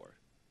in a door.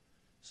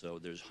 So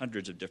there's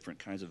hundreds of different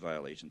kinds of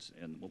violations,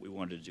 and what we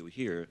wanted to do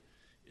here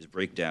is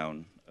break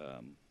down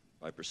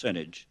by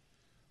percentage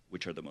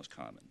which are the most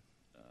common.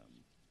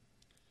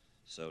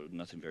 So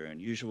nothing very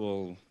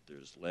unusual.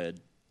 There's lead,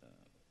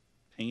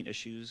 paint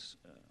issues,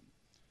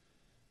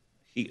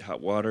 heat,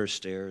 hot water,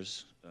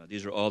 stairs.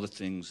 These are all the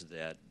things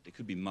that they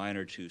could be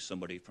minor to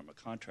somebody from a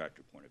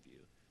contractor point of view,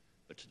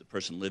 but to the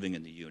person living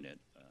in the unit,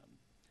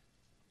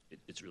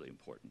 it's really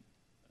important.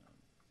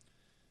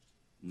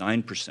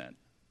 9%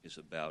 is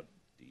about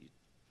the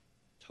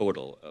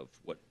total of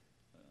what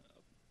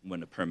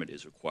when a permit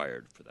is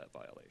required for that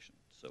violation.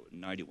 So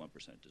 91%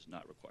 does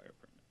not require a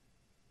permit.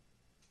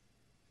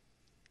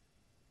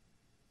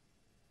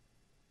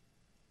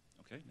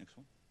 Okay, next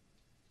one.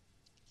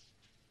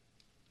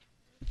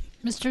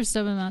 Mr.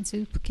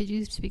 Stabamatsu, could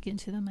you speak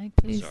into the mic,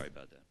 please? Sorry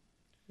about that.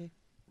 I'm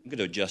going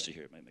to adjust it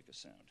here. It might make a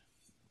sound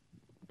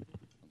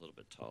a little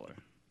bit taller.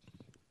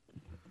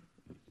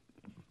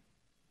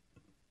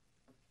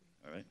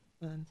 All right.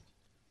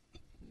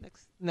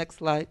 Next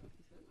slide.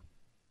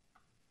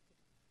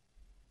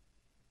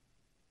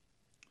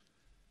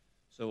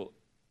 So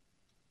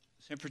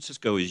San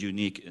Francisco is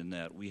unique in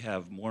that we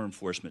have more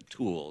enforcement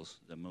tools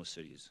than most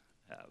cities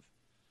have.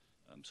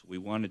 So we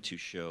wanted to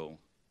show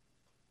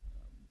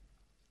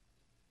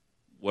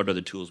what are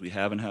the tools we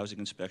have in housing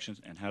inspections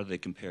and how do they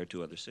compare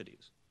to other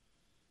cities.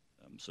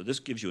 So this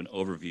gives you an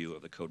overview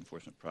of the code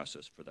enforcement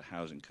process for the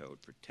housing code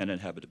for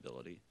tenant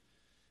habitability.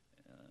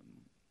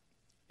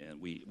 And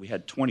we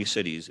had 20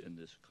 cities in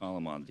this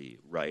column on the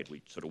right.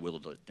 We sort of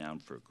whittled it down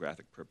for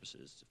graphic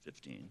purposes to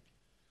 15.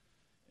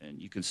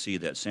 And you can see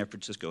that San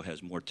Francisco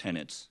has more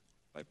tenants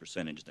by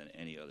percentage than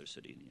any other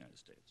city in the United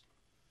States.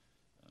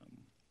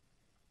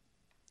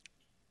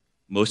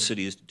 Most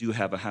cities do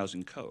have a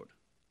housing code.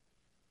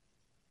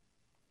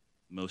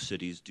 Most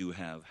cities do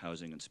have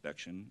housing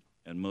inspection,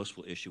 and most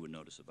will issue a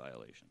notice of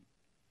violation.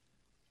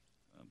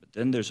 But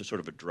then there's a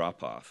sort of a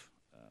drop-off.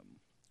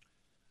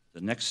 The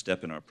next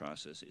step in our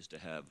process is to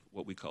have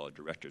what we call a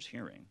director's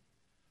hearing,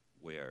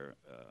 where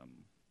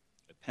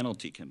a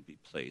penalty can be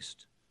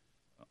placed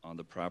on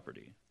the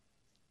property.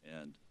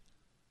 And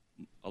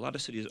a lot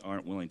of cities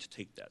aren't willing to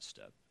take that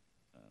step.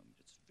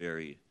 It's a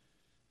very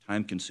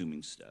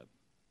time-consuming step,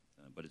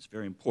 but it's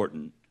very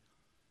important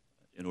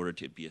in order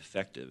to be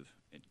effective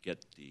and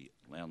get the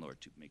landlord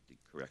to make the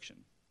correction.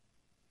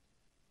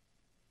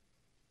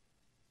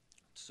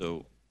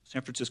 So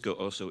San Francisco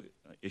also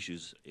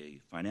issues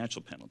a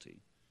financial penalty,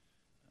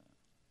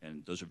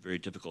 and those are very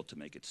difficult to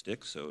make it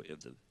stick. So if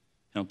the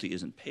penalty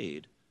isn't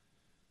paid,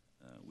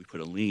 we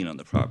put a lien on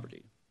the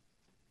property.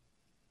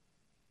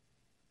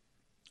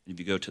 And if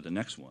you go to the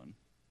next one,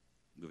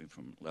 moving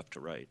from left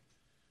to right,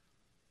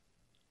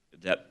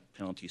 if that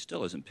penalty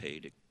still isn't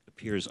paid, it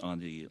appears on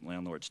the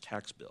landlord's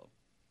tax bill.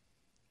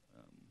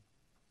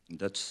 And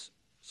that's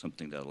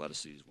something that a lot of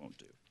cities won't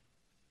do.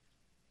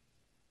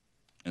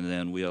 And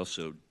then we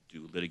also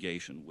do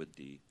litigation with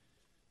the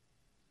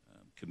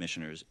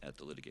commissioners at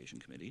the litigation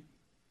committee.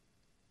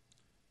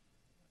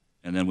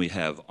 And then we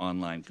have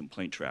online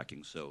complaint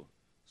tracking. So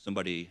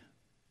somebody,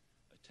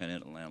 a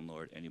tenant, a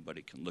landlord,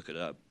 anybody can look it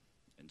up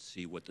and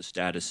see what the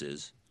status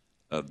is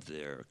of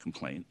their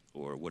complaint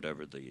or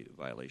whatever the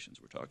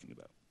violations we're talking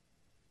about.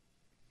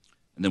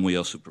 And then we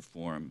also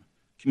perform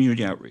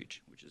community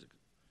outreach, which is an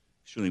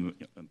extremely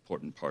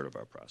important part of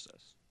our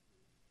process.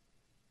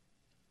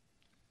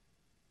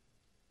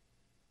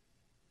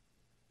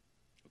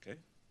 Okay.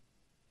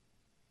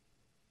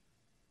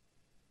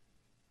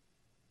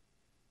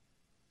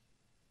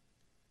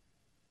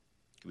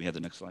 Can we have the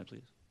next slide,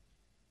 please?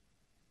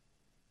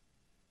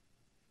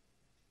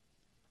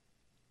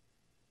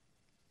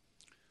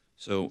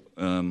 So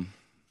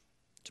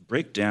to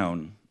break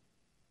down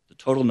the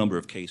total number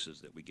of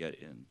cases that we get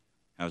in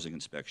housing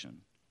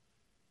inspection,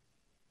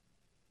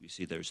 you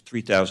see there's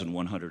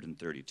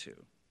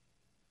 3,132.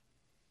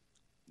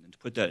 And to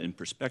put that in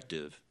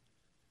perspective,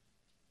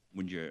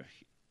 when you're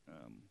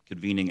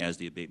convening as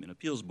the Abatement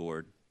Appeals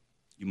Board,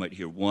 you might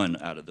hear one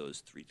out of those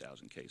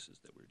 3,000 cases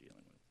that we're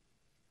dealing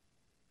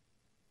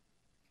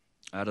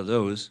with. Out of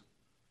those,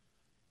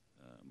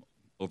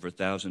 over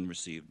 1,000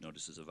 received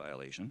notices of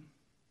violation.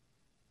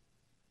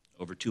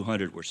 Over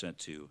 200 were sent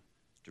to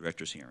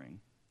director's hearing.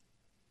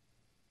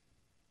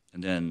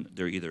 And then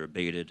they're either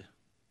abated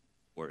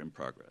or in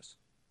progress.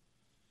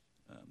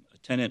 A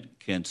tenant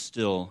can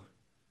still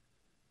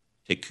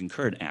take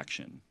concurrent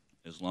action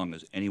as long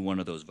as any one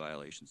of those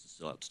violations is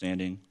still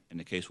outstanding, and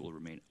the case will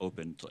remain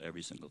open until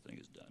every single thing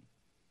is done.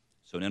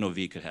 So an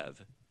NOV could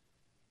have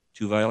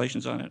 2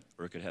 violations on it,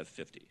 or it could have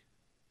 50.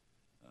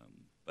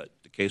 But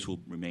the case will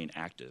remain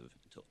active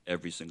until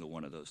every single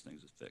one of those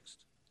things is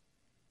fixed.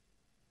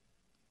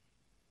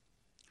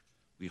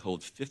 We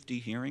hold 50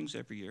 hearings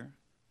every year.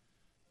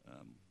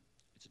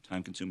 It's a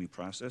time-consuming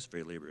process,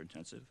 very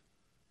labor-intensive,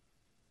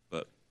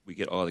 but we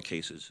get all the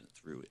cases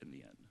through in the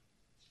end.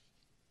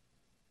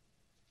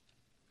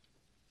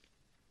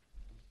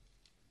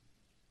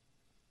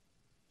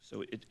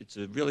 So it's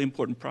a really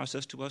important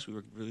process to us. We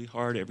work really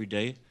hard every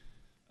day.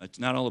 It's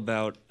not all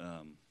about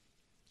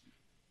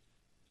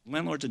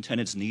landlords and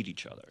tenants need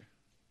each other.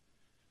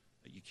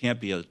 You can't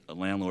be a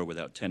landlord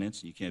without tenants,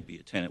 and you can't be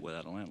a tenant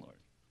without a landlord.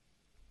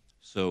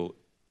 So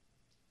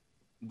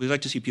we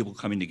like to see people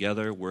coming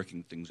together,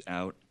 working things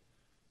out,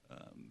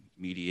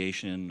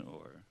 mediation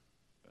or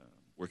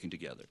working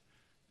together.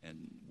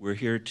 And we're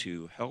here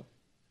to help.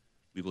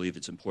 We believe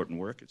it's important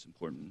work. It's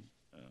important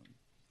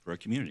for our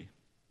community.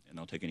 And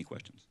I'll take any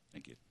questions.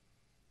 Thank you.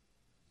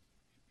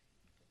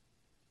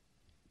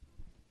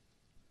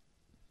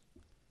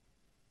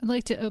 I'd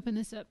like to open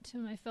this up to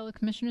my fellow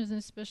commissioners, and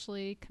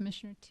especially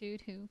Commissioner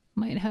Toot, who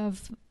might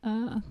have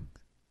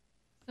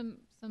some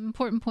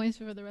important points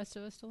for the rest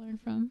of us to learn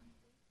from.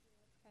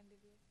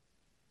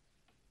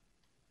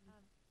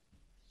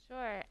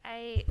 Sure.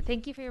 I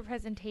thank you for your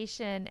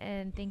presentation,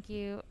 and thank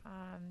you,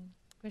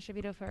 Commissioner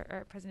Vito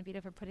or President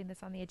Vito, for putting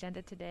this on the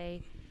agenda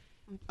today.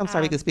 I'm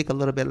sorry, you can speak a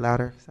little bit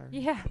louder. Sorry.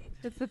 Yeah,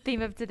 that's the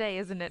theme of today,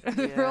 isn't it?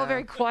 Yeah. We're all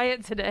very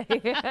quiet today.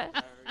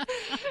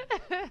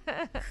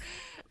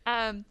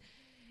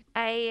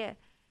 I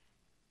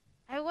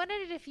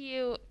wondered if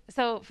you,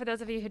 so for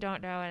those of you who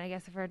don't know, and I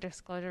guess for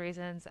disclosure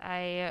reasons,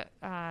 I,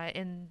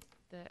 in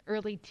the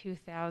early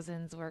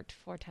 2000s, worked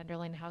for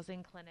Tenderloin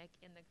Housing Clinic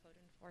in the code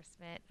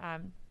enforcement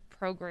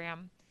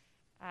program.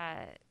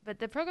 But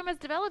the program has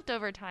developed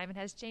over time and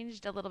has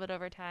changed a little bit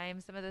over time.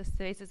 Some of the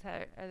spaces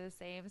are the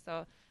same,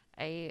 so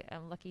I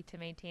am lucky to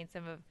maintain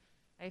some of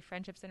my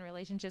friendships and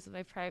relationships with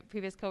my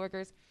previous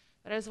coworkers.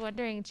 But I was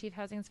wondering, Chief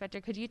Housing Inspector,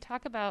 could you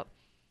talk about,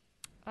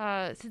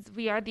 since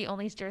we are the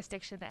only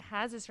jurisdiction that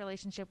has this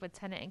relationship with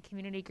tenant and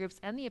community groups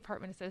and the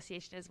apartment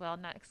association as well,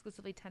 not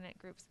exclusively tenant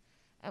groups,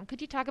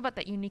 could you talk about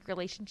that unique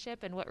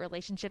relationship and what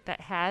relationship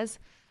that has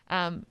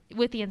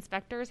with the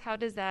inspectors? How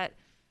does that,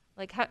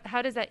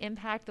 how does that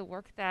impact the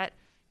work that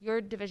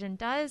your division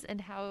does,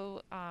 and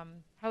how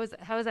is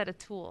that a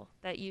tool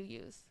that you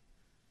use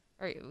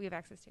or we have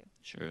access to?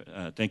 Sure.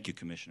 Thank you,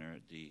 Commissioner.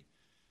 The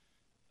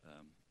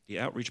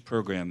outreach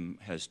program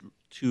has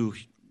two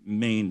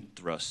main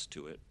thrusts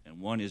to it, and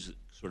one is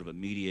sort of a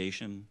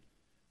mediation,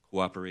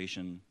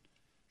 cooperation,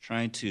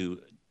 trying to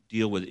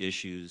deal with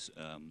issues.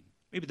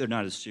 Maybe they're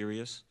not as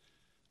serious.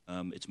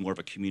 It's more of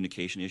a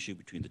communication issue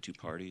between the two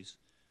parties,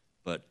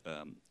 but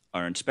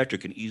our inspector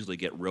can easily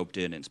get roped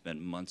in and spend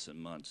months and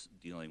months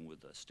dealing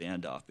with a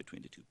standoff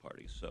between the two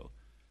parties. So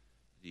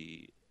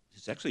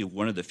it's actually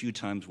one of the few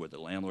times where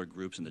the landlord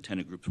groups and the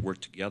tenant groups work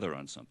together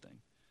on something.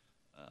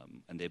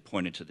 And they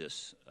pointed to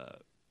this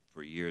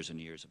for years and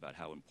years about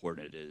how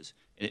important it is.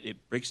 And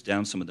it breaks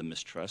down some of the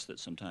mistrust that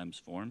sometimes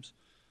forms.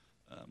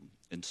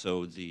 And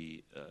so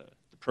the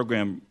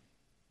program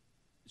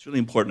is really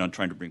important on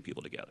trying to bring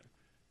people together.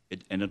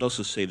 And it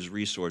also saves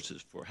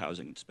resources for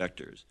housing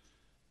inspectors.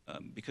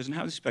 Because an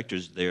housing inspector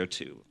is there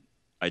to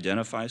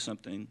identify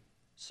something,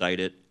 cite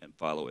it, and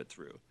follow it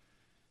through.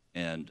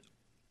 And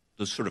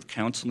those sort of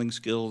counseling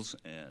skills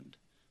and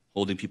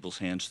holding people's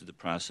hands through the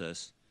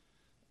process,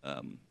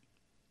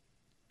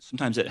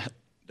 sometimes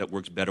that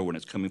works better when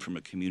it's coming from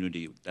a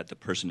community that the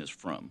person is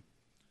from.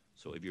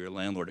 So if you're a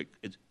landlord,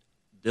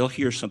 they'll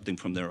hear something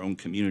from their own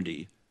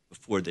community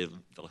before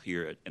they'll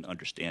hear it and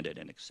understand it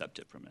and accept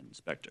it from an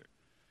inspector.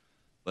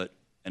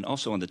 And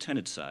also on the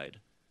tenant side,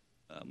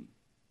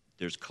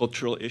 there's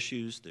cultural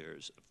issues,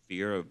 there's a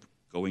fear of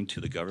going to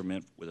the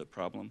government with a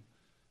problem.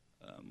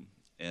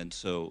 And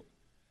so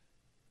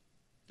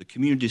the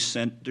community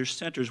there's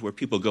centers where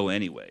people go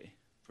anyway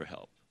for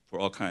help, for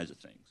all kinds of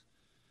things.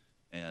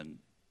 And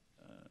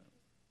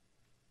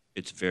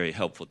it's very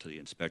helpful to the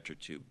inspector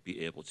to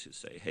be able to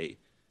say, hey,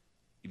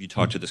 if you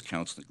talk to this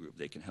counseling group,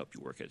 they can help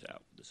you work it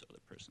out with this other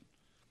person.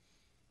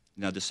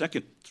 Now, the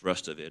second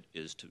thrust of it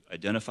is to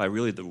identify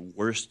really the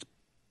worst,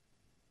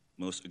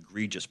 most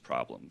egregious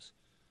problems.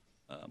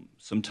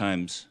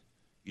 Sometimes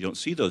you don't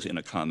see those in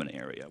a common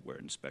area where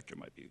an inspector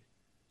might be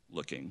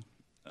looking,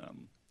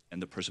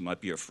 and the person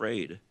might be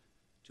afraid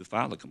to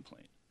file a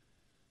complaint.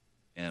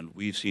 And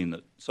we've seen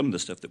that some of the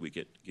stuff that we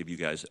give you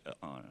guys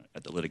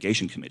at the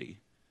litigation committee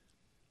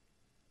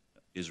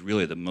is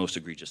really the most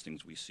egregious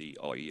things we see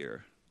all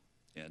year.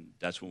 And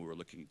that's when we're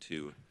looking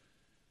to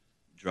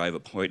drive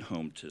a point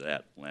home to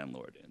that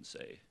landlord and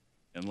say,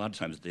 and a lot of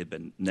times they've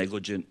been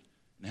negligent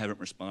and haven't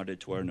responded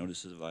to our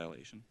notices of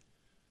violation.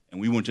 And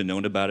we wouldn't have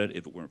known about it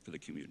if it weren't for the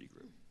community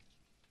group.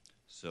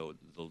 So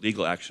the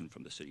legal action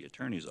from the city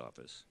attorney's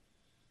office,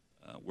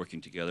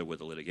 working together with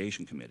the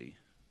litigation committee,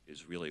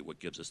 is really what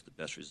gives us the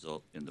best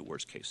result in the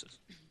worst cases.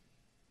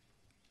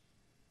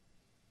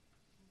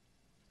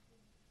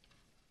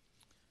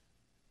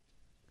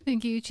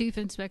 Thank you, Chief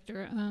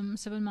Inspector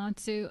Seven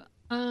Matsu.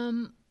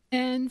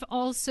 And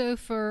also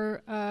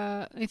for,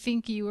 I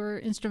think you were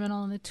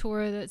instrumental in the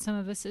tour that some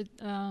of us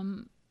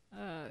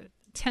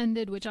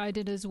attended, which I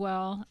did as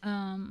well.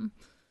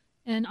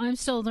 And I'm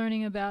still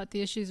learning about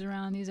the issues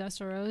around these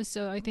SROs.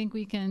 So I think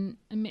we can,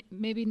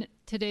 maybe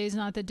today's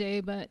not the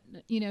day, but,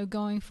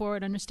 going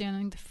forward,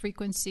 understanding the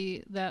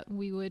frequency that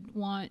we would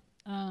want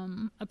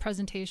a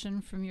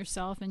presentation from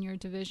yourself and your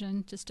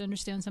division, just to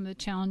understand some of the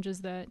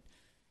challenges that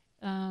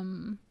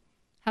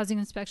housing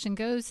inspection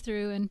goes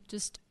through, and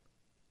just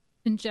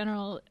in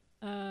general,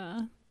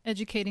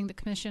 educating the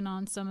commission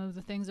on some of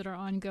the things that are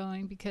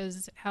ongoing,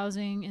 because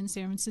housing in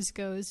San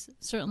Francisco is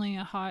certainly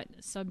a hot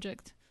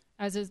subject,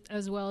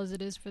 as well as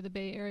it is for the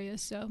Bay Area.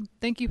 So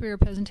thank you for your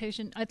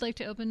presentation. I'd like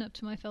to open up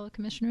to my fellow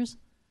commissioners.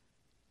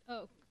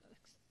 Oh,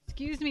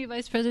 excuse me,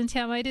 Vice President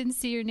Tam, I didn't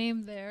see your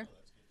name there.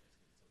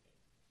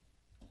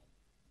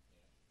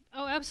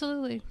 Oh,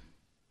 absolutely.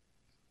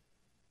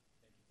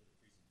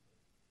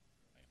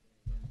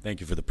 Thank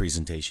you for the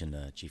presentation,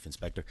 Chief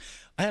Inspector.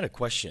 I had a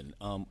question.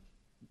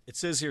 It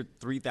says here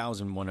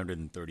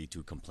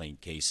 3,132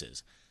 complaint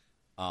cases.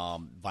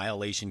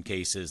 Violation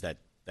cases that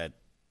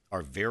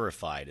are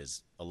verified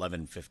is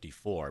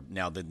 1,154.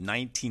 Now, the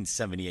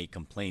 1978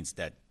 complaints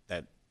that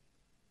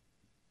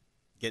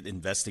get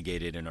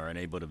investigated and are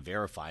unable to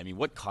verify, I mean,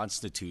 what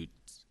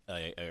constitutes,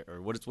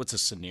 or what's a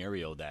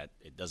scenario that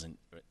it doesn't,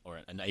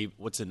 or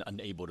what's an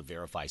unable to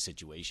verify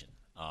situation?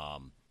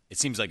 It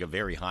seems like a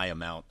very high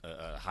amount,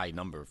 a high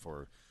number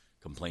for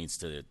complaints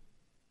to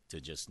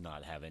just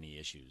not have any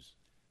issues.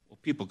 Well,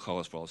 people call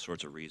us for all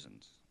sorts of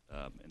reasons,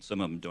 and some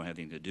of them don't have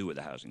anything to do with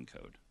the housing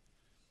code.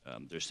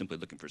 They're simply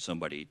looking for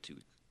somebody to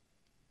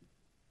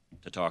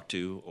talk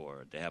to,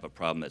 or they have a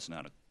problem that's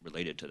not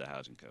related to the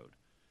housing code.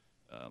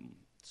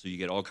 So you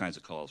get all kinds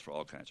of calls for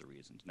all kinds of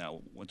reasons.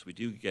 Now, once we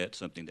do get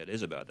something that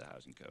is about the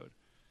housing code,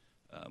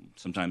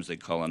 sometimes they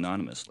call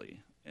anonymously,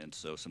 and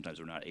so sometimes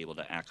we're not able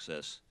to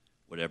access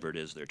whatever it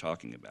is they're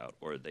talking about,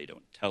 or they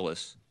don't tell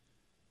us,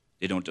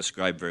 they don't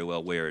describe very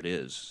well where it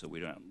is, so we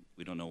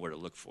don't know where to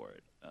look for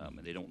it, and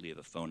they don't leave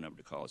a phone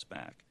number to call us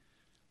back.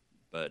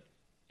 But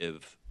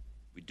if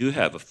we do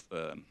have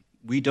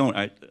we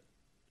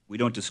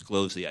don't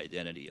disclose the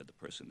identity of the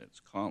person that's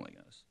calling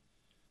us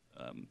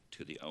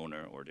to the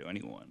owner or to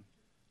anyone,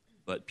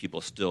 but people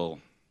still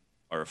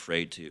are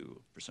afraid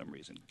to, for some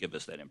reason, give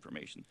us that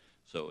information.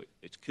 So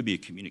it could be a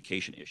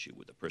communication issue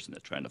with the person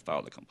that's trying to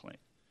file the complaint.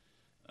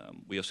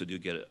 We also do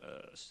get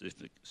a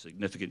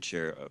significant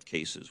share of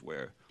cases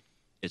where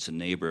it's a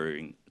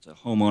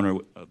homeowner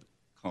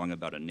calling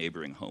about a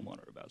neighboring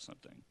homeowner about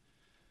something.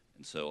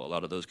 And so a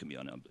lot of those can be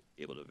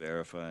unable to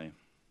verify.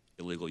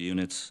 Illegal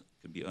units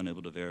could be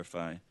unable to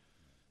verify.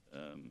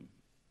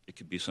 It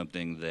could be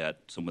something that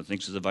someone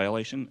thinks is a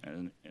violation,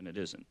 and it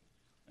isn't.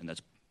 And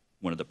that's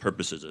one of the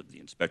purposes of the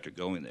inspector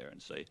going there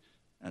and say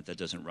that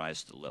doesn't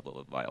rise to the level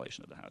of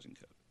violation of the housing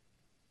code.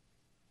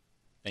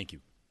 Thank you.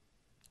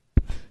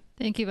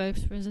 Thank you,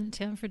 Vice President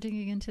Tam, for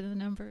digging into the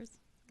numbers.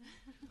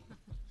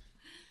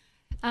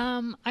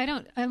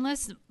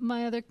 Unless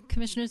my other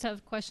commissioners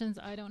have questions,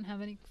 I don't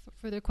have any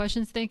further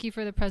questions. Thank you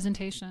for the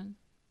presentation.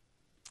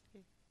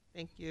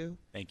 Thank you.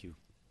 Thank you.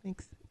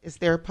 Thanks. Is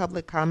there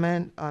public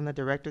comment on the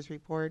director's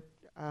report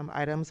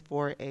items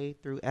 4A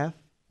through F?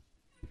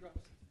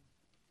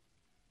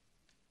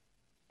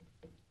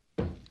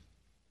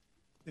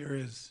 There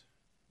is.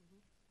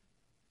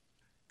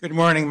 Good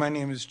morning. My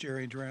name is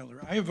Jerry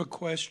Dratler. I have a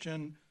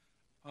question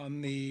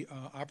on the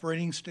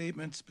operating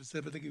statement,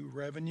 specifically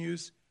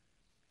revenues.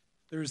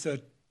 There's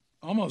it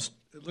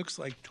looks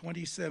like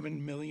 $27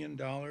 million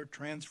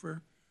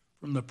transfer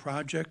from the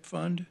project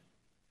fund.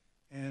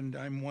 And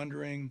I'm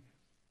wondering,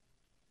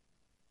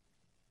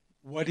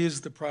 what is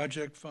the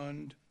project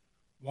fund,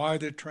 why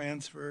the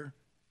transfer,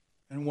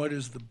 and what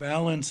is the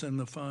balance in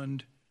the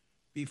fund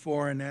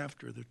before and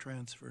after the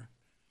transfer?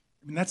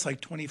 I mean, that's like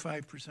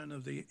 25%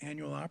 of the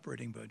annual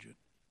operating budget,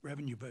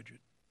 revenue budget.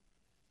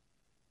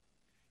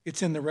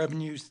 It's in the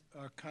revenues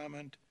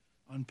comment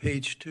on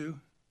page 2.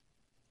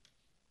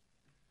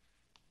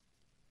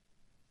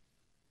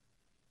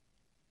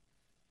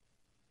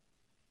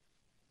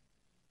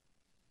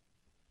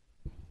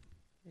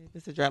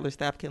 Mr. Dratler,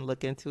 staff can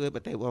look into it,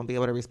 but they won't be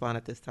able to respond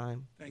at this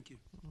time. Thank you.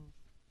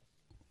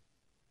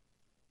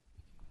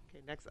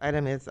 Okay, next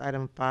item is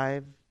item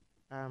 5,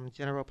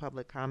 general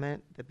public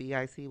comment. The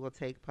BIC will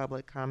take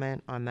public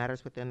comment on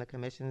matters within the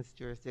commission's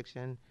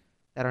jurisdiction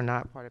that are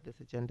not part of this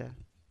agenda.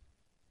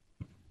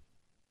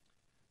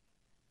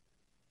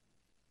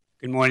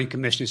 Good morning,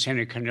 Commissioners.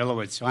 Henry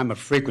Kornilowicz. I'm a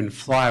frequent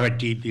flyer at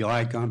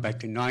DBI going back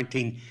to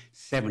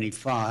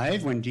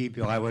 1975 when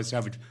DBI was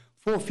over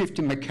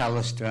 450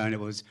 McAllister and it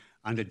was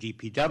under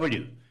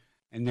DPW.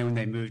 And then when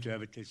they moved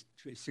over to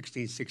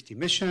 1660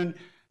 Mission,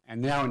 and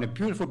now in a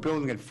beautiful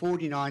building at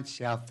 49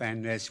 South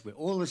Van Ness, where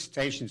all the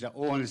stations are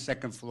all on the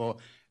second floor,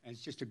 and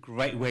it's just a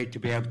great way to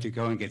be able to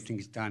go and get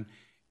things done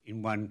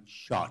in one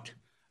shot,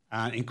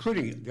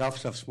 including the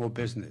Office of Small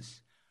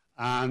Business.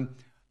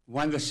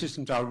 One of the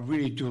systems I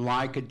really do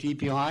like at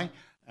DBI,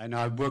 and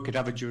I work at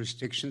other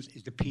jurisdictions,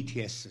 is the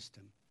PTS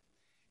system.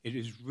 It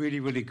is really,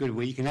 really good,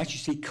 where you can actually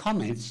see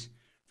comments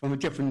from the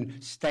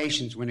different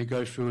stations when they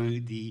go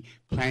through the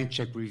plan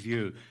check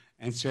review.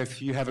 And so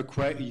if you have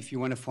if you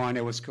want to find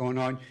out what's going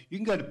on, you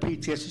can go to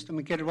PTS system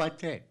and get it right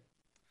there.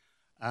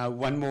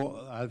 One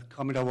more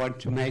comment I want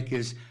to make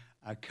is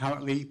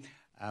currently,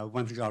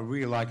 one thing I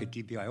really like at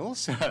DBI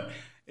also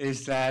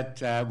is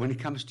that when it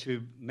comes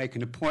to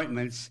making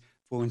appointments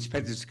for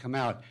inspectors to come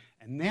out,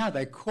 and now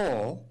they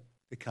call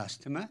the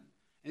customer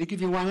and they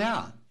give you 1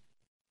 hour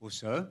or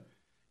so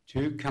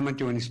to come and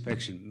do an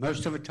inspection.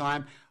 Most of the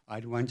time, I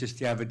had one just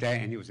the other day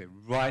and it was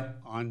right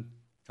on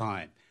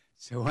time.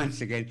 So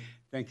once again,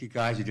 thank you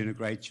guys, you're doing a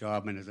great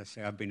job. And as I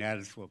say, I've been at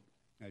it for,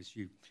 as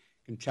you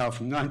can tell,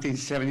 from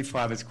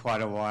 1975, it's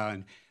quite a while,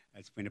 and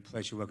it's been a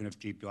pleasure working with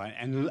DBI.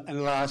 And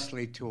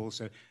lastly, too,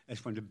 also,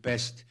 it's one of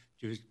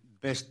the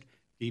best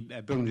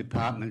building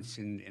departments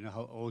in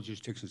all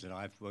jurisdictions that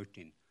I've worked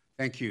in.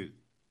 Thank you.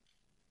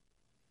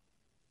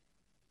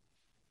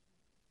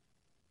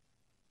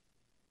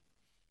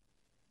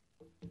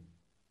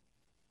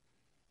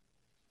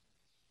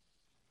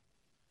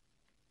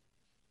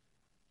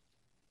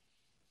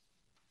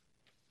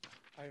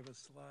 I have a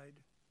slide.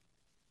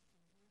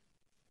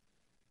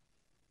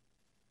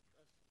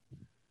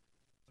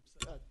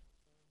 Okay, go ahead.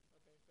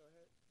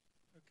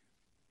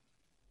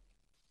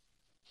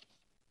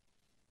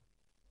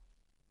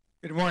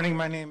 Good morning.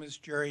 My name is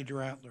Jerry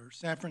Dratler.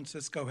 San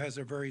Francisco has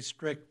a very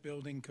strict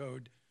building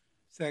code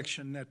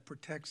section that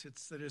protects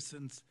its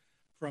citizens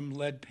from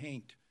lead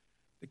paint.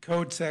 The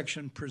code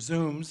section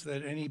presumes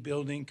that any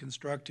building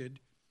constructed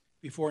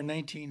before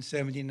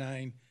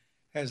 1979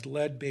 has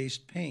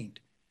lead-based paint,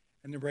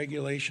 and the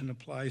regulation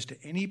applies to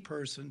any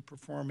person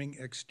performing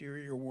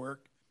exterior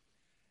work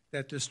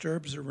that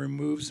disturbs or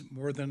removes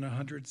more than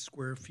 100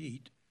 square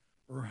feet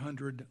or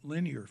 100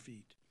 linear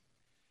feet.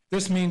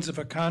 This means if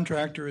a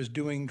contractor is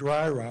doing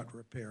dry rot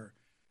repair,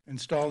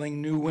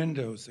 installing new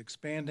windows,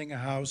 expanding a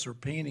house, or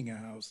painting a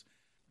house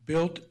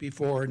built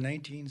before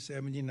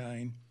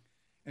 1979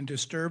 and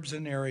disturbs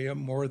an area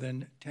more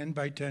than 10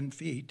 by 10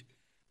 feet,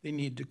 they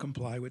need to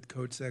comply with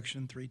Code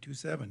Section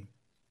 327.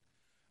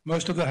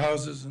 Most of the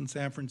houses in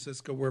San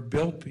Francisco were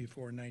built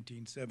before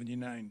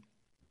 1979.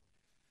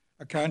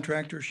 A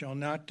contractor shall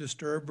not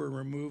disturb or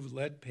remove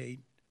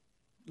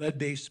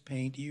lead-based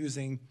paint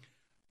using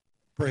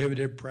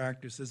prohibited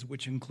practices,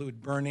 which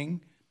include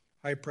burning,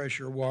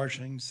 high-pressure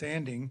washing,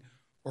 sanding,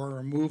 or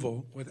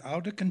removal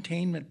without a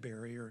containment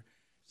barrier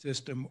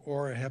system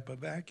or a HEPA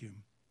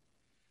vacuum.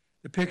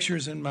 The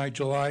pictures in my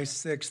July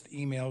 6th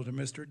email to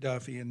Mr.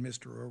 Duffy and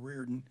Mr.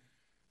 O'Riordan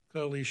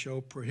clearly show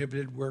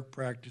prohibited work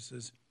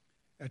practices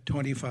at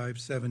 25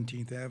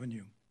 17th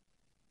Avenue.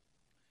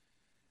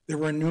 There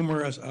were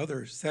numerous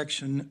other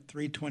Section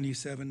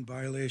 327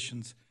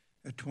 violations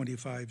at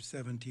 25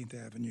 17th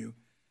Avenue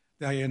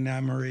that I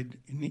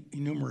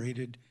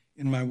enumerated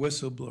in my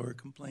whistleblower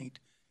complaint,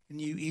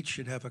 and you each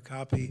should have a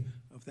copy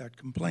of that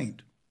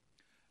complaint.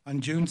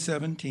 On June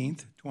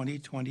 17th,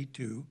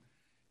 2022,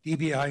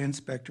 DBI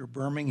Inspector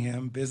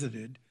Birmingham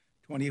visited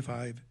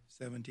 25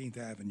 17th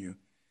Avenue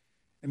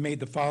and made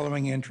the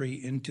following entry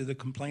into the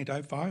complaint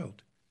I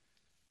filed.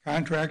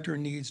 Contractor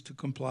needs to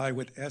comply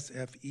with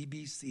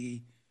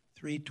SFEBC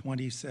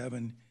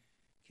 327.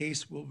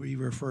 Case will be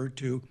referred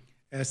to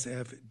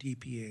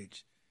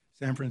SFDPH,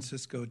 San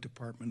Francisco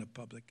Department of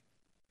Public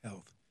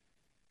Health.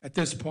 At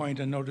this point,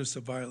 a notice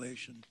of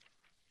violation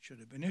should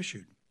have been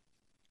issued.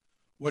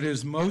 What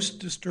is most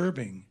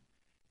disturbing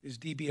is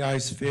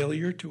DBI's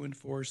failure to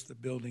enforce the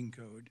building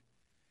code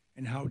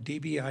and how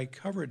DBI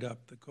covered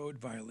up the code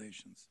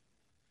violations.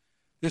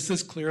 This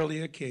is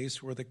clearly a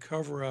case where the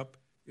cover-up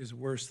is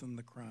worse than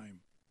the crime.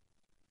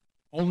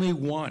 Only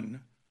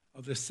one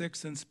of the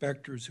 6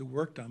 inspectors who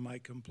worked on my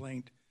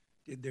complaint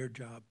did their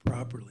job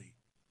properly.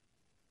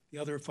 The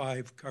other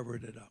 5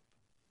 covered it up.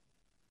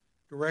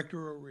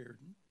 Director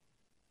O'Riordan,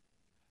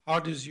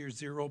 how does your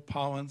zero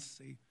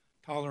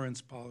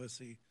tolerance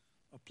policy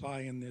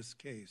apply in this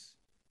case?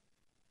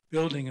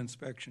 Building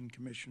inspection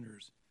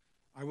commissioners,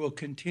 I will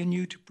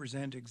continue to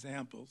present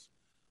examples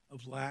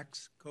of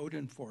lax code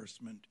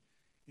enforcement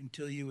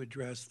until you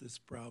address this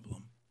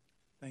problem.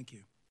 Thank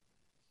you.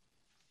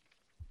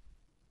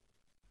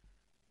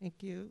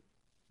 Thank you.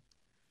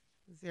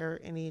 Is there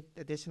any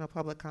additional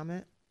public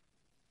comment?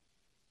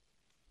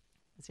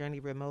 Is there any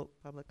remote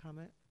public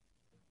comment?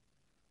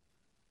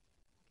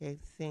 Okay,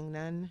 seeing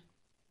none.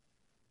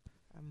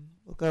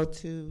 We'll go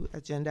to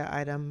agenda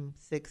item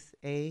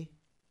 6A,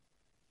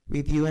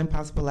 review and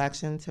possible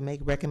action to make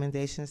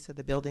recommendations to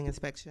the Building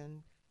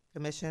Inspection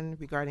Commission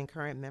regarding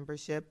current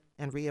membership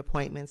and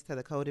reappointments to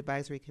the Code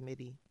Advisory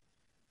Committee.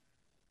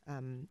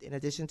 In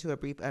addition to a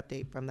brief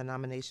update from the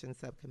Nomination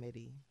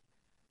Subcommittee.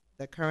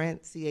 The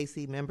current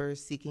CAC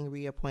members seeking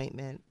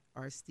reappointment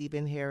are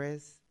Stephen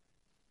Harris,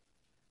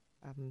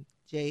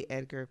 J.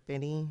 Edgar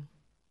Finney,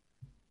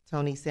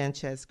 Tony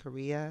Sanchez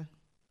Correa,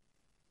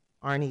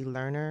 Arnie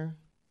Lerner,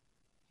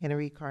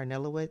 Henry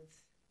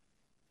Karnilowicz,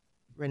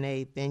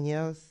 Renee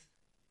Benyos,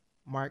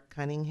 Mark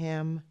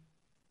Cunningham,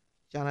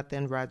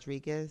 Jonathan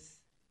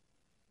Rodriguez,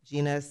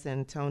 Gina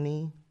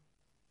Santoni,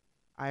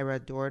 Ira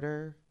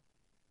Dorter,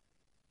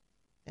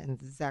 and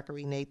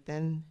Zachary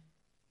Nathan,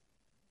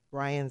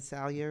 Brian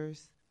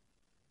Salyers,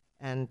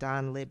 and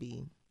Don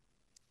Libby,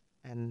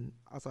 and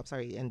also, I'm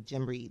sorry, and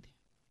Jim Reed.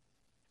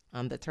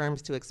 The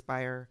terms to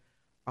expire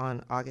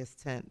on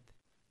August 10th.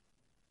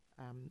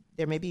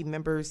 There may be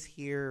members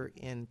here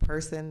in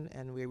person,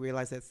 and we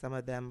realize that some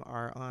of them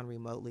are on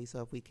remotely,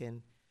 so if we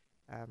can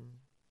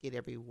get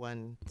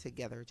everyone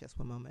together, just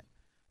one moment.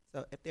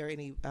 So if there are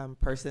any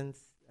persons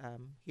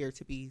here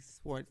to be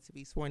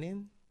sworn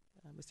in,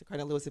 Mr.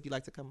 Cardinal Lewis, if you'd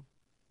like to come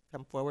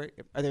forward.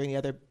 Are there any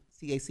other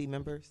CAC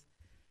members?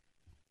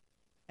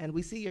 And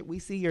we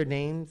see your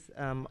names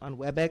on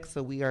WebEx,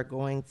 so we are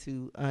going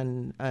to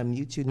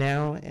unmute you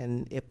now.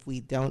 And if we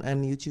don't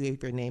unmute you,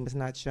 if your name is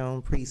not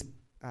shown, please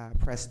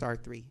press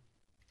 *3.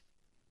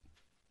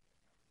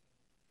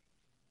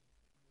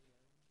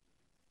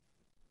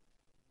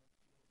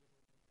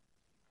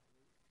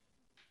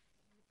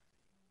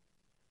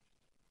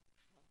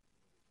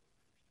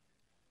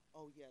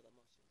 Oh yeah, the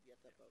motion. You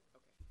have to vote.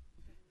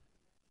 Okay.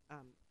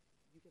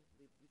 You can.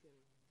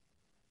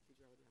 Did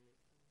you already unmute?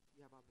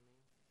 You have all the names.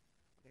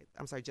 Okay,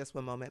 I'm sorry, just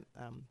one moment.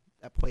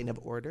 A point of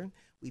order.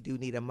 We do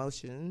need a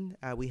motion.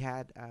 We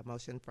had a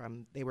motion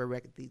from,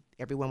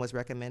 everyone was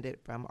recommended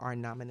from our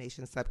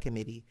nomination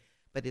subcommittee,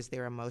 but is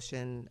there a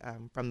motion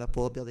from the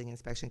full Building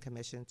Inspection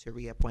Commission to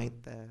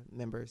reappoint the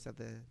members of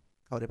the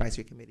Code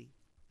Advisory Committee?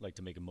 I'd like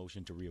to make a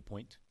motion to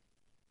reappoint.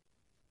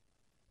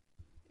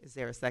 Is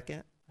there a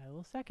second? I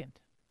will second.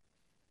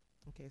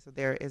 Okay, so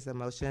there is a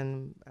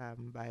motion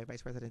by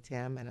Vice President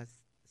Tam and a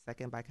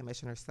second by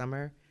Commissioner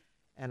Summer.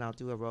 And I'll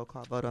do a roll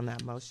call vote on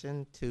that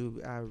motion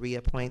to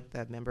reappoint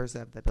the members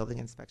of the of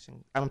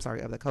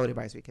the Code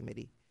Advisory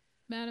Committee.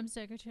 Madam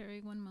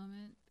Secretary, one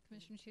moment.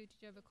 Commissioner Chu, did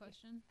you have a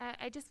question?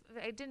 I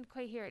didn't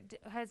quite hear it.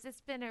 Has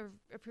this been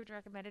approved or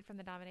recommended from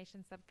the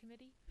nomination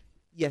subcommittee?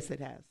 Yes,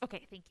 it has.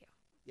 Okay, thank you.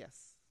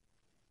 Yes.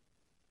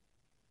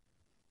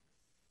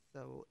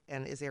 So,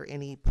 and is there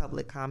any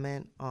public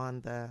comment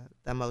on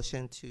the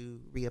motion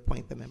to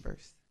reappoint the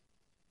members?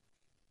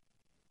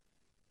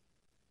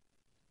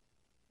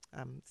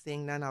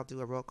 Seeing none, I'll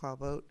do a roll call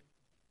vote.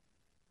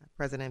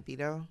 President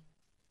Vito?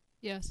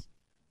 Yes.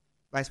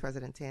 Vice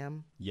President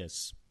Tam?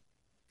 Yes.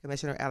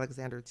 Commissioner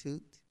Alexander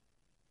Toot?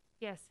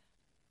 Yes.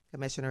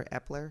 Commissioner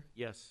Epler?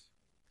 Yes.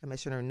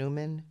 Commissioner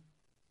Newman?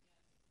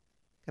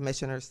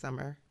 Commissioner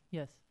Summer?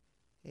 Yes.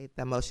 Okay,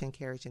 the motion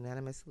carries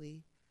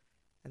unanimously.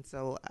 And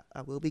so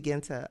we'll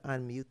begin to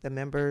unmute the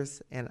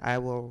members, and I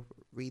will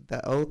read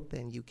the oath,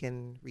 and you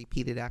can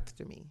repeat it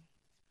after me.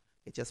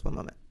 Okay, just one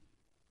moment.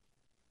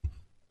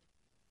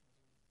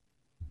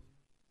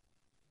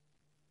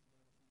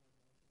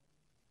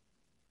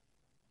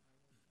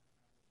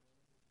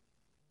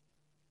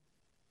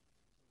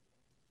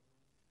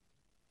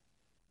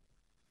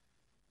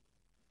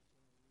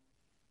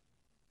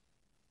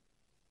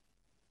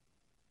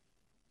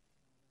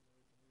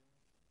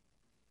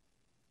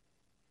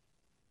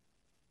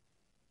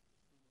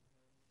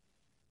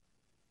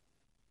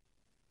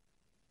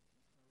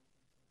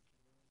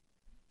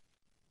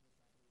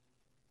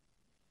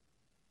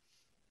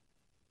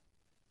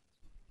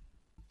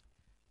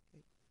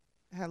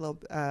 Hello,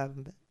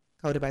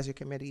 Code Advisory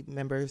Committee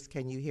members.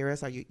 Can you hear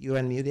us? Are you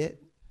unmuted?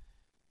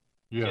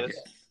 Yes.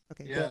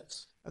 Okay.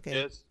 Yes. Good. Okay.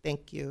 Yes.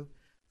 Thank you.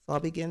 So I'll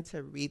begin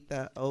to read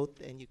the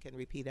oath, and you can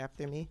repeat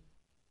after me.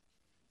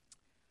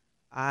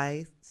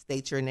 I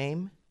state your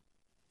name.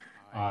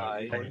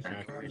 I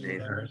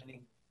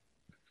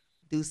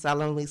Do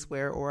solemnly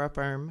swear or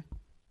affirm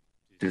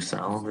do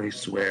solemnly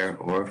swear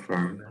or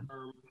affirm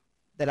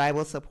that I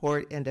will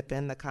support and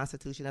defend the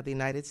Constitution of the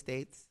United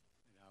States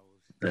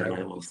that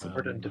I will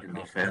support and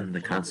defend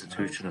the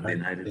Constitution of the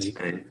United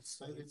States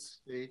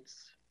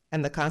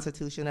and the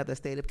Constitution of the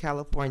State of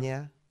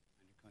California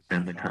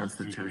and the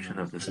Constitution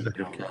of the State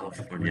of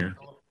California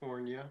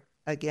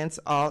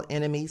against all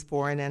enemies,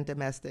 foreign and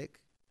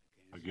domestic,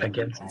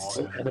 against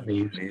all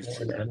enemies,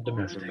 foreign and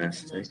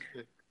domestic,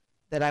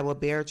 that I will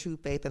bear true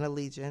faith and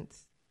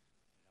allegiance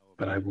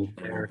but I will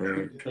bear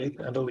true faith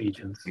and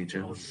allegiance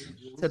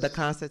to the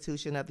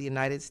Constitution of the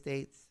United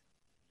States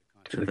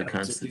to the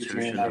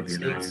Constitution of the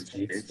United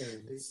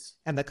States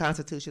and the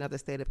Constitution of the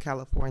State of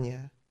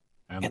California,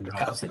 and the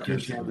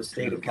Constitution of the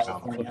State of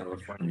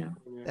California,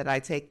 that I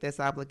take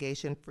this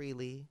obligation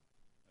freely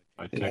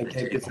I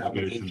take this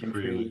obligation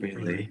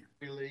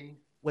freely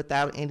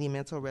without any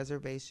mental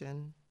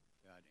reservation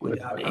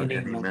without any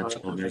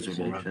mental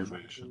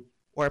reservation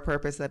or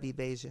purpose of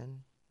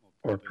evasion,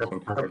 or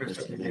purpose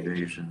of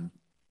evasion,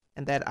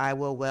 and that I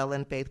will well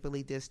and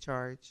faithfully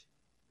discharge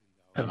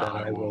and that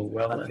I will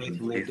well and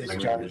faithfully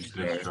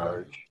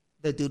discharge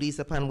the duties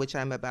upon which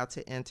I'm about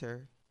to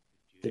enter.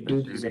 the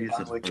duties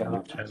upon which I'm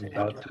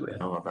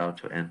about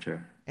to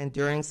enter. And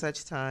during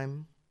such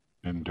time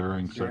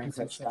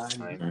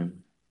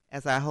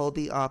as I hold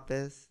the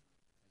office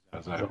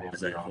As I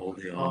hold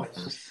the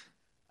office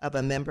of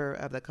a member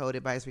of the Code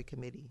Advisory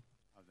Committee.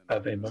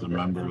 of a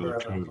member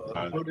of the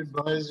Code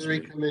Advisory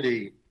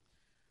Committee.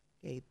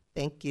 Okay,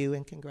 thank you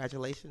and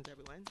congratulations,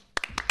 everyone.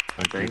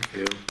 Thank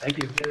you. Thank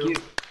you. Thank you.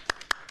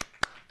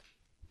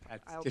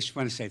 I just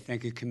want to say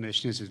thank you,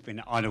 Commissioners. It's been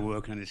an honor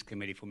working on this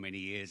committee for many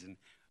years, and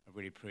I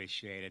really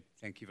appreciate it.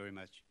 Thank you very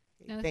much.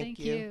 No, thank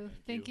you.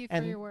 Thank you for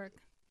And your work.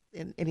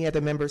 Any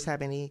other members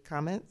have any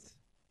comments?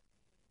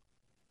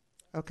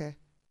 Okay.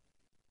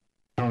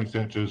 Tony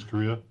Sanchez,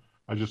 Korea.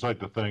 I'd just like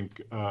to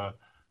thank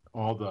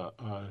all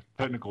the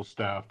technical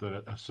staff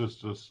that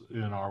assist us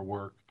in our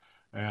work,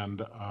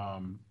 and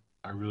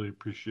I really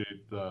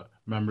appreciate the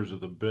members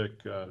of the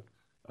BIC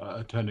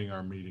attending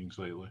our meetings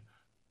lately.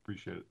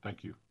 Appreciate it.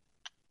 Thank you.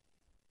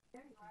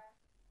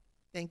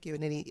 Thank you.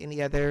 And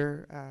any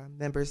other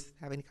members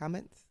have any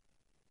comments?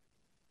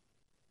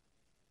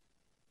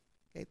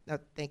 Okay. No,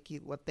 thank you.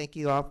 Well, thank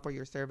you all for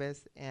your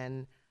service,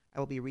 and I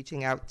will be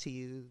reaching out to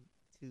you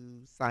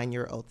to sign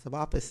your oaths of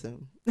office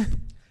soon.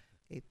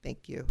 Okay.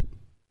 Thank you.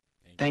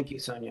 Thank you,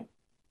 Sonia.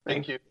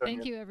 Thank you.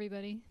 Thank you,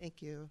 everybody.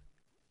 Thank you.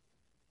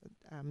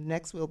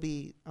 Next, we'll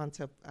be on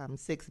to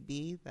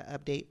 6B, the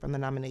update from the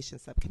nomination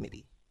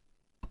subcommittee.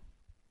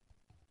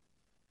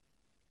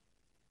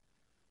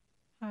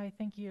 Hi,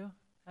 thank you.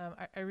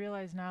 I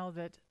realize now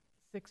that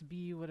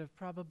 6B would have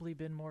probably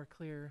been more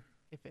clear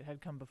if it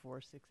had come before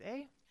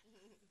 6A.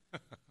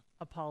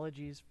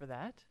 Apologies for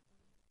that.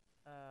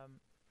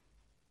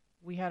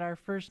 We had our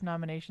first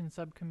nomination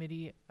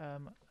subcommittee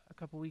a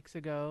couple weeks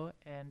ago,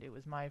 and it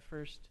was my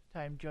first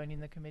time joining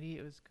the committee.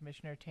 It was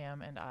Commissioner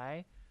Tam and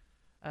I.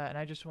 And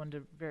I just wanted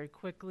to very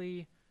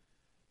quickly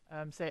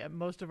say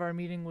most of our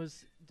meeting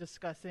was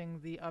discussing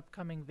the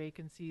upcoming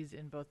vacancies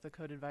in both the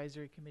Code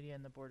Advisory Committee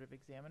and the Board of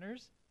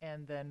Examiners,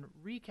 and then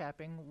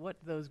recapping what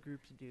those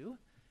groups do,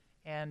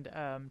 and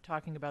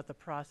talking about the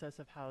process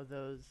of how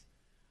those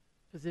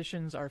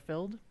positions are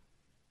filled.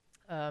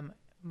 One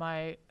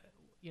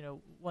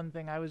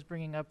thing I was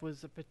bringing up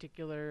was a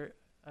particular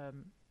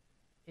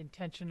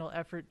intentional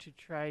effort to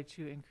try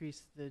to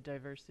increase the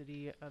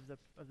diversity of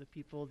the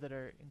people that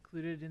are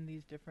included in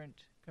these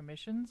different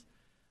commissions,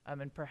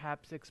 and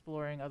perhaps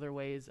exploring other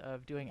ways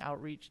of doing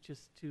outreach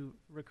just to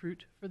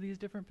recruit for these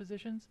different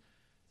positions.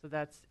 So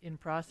that's in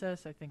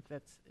process. I think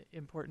that's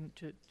important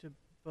to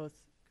both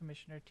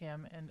Commissioner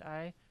Tam and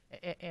I,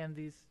 and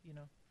these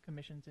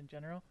commissions in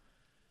general.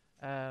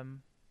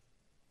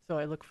 So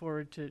I look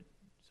forward to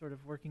sort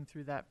of working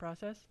through that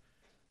process.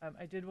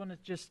 I did want to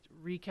just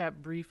recap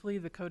briefly.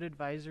 The Code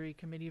Advisory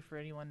Committee, for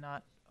anyone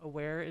not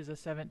aware, is a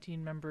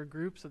 17-member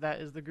group. So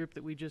that is the group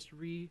that we just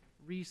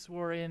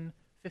re-swore in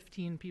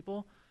 15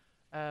 people.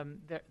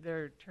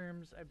 Their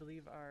terms, I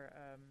believe, are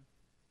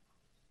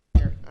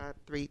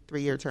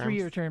three-year terms.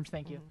 3-year terms.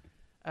 Thank you.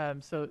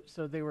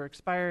 So they were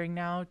expiring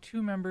now.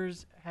 2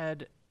 members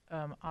had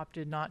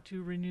opted not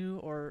to renew,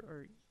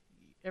 or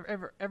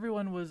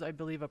everyone was, I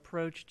believe,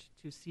 approached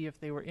to see if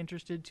they were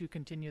interested to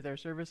continue their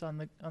service on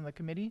the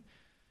committee.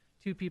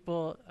 2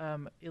 people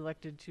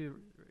elected to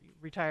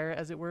retire,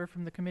 as it were,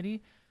 from the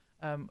committee,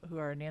 who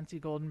are Nancy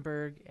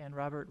Goldenberg and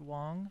Robert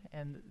Wong.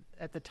 And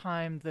at the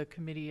time, the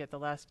committee, at the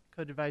last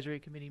Code Advisory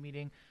Committee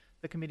meeting,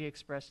 the committee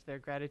expressed their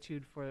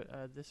gratitude for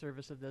the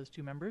service of those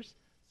 2 members.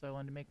 So I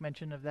wanted to make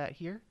mention of that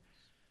here.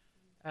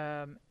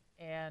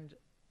 And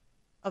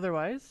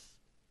otherwise,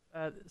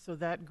 so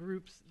that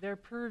group's, their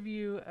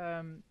purview,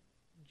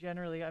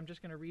 generally, I'm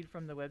just going to read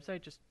from the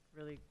website, just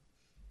really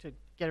to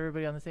get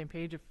everybody on the same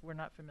page if we're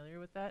not familiar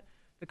with that.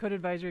 The Code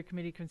Advisory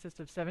Committee consists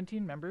of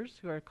 17 members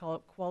who are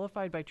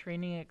qualified by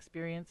training and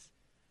experience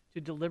to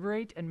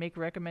deliberate and make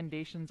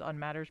recommendations on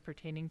matters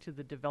pertaining to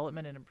the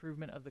development and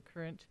improvement of the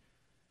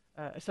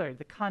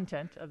the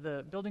content of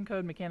the building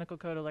code, mechanical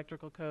code,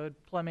 electrical code,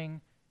 plumbing,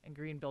 and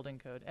green building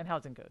code, and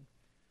housing code.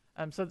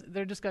 So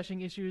they're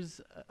discussing issues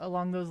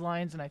along those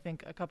lines, and I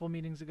think a couple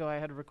meetings ago I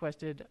had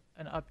requested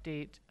an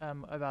update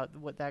about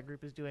what that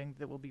group is doing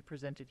that will be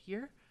presented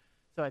here.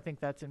 So I think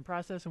that's in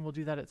process, and we'll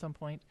do that at some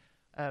point.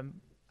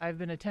 I've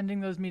been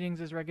attending those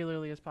meetings as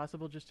regularly as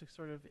possible just to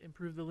sort of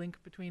improve the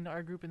link between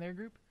our group and their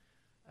group.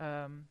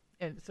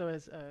 And so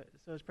as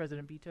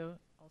President Bito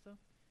also.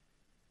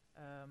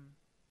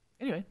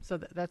 Anyway, so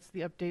that's the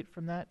update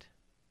from that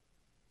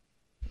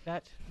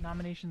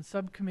nomination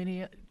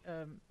subcommittee.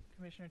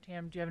 Commissioner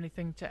Tam, do you have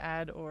anything to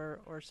add,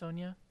 or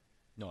Sonia?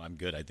 No, I'm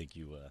good. I think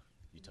you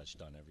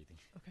touched on everything.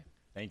 Okay.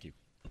 Thank you.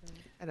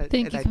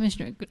 Thank you,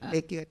 Commissioner.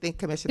 Thank you. I think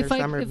Commissioner If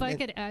Summer. If I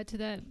could add to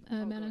that,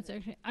 Madam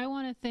Secretary, I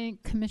want to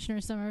thank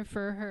Commissioner Summer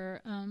for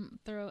her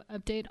thorough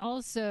update.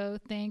 Also,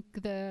 thank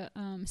the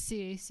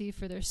CAC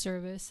for their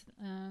service.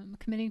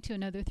 Committing to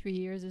another 3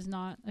 years is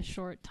not a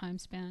short time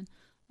span.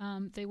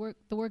 The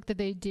work that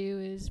they do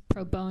is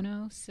pro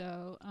bono,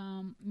 so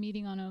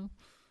meeting on a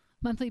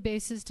monthly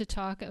basis to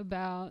talk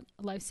about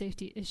life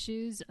safety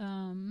issues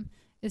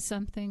is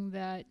something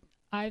that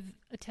I've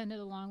attended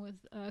along with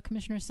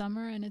Commissioner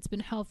Summer, and it's been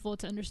helpful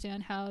to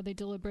understand how they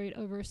deliberate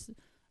over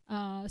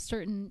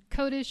certain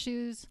code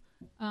issues,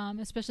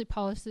 especially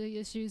policy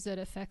issues that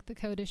affect the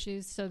code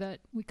issues, so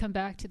that we come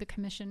back to the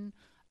Commission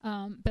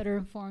better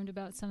informed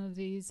about some of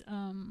these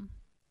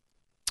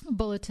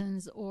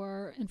bulletins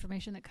or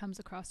information that comes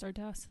across our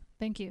desk.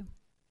 Thank you.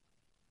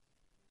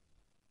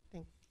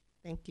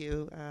 Thank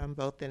you,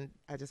 both. And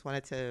I just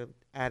wanted to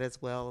add as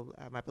well,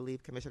 I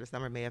believe Commissioner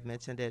Summer may have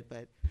mentioned it,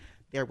 but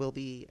there will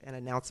be an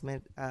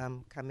announcement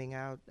coming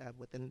out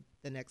within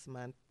the next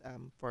month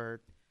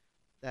for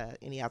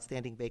any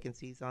outstanding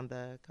vacancies on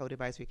the Code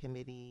Advisory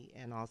Committee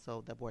and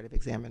also the Board of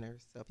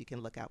Examiners. So if you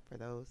can look out for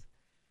those.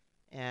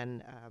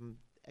 And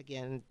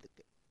again,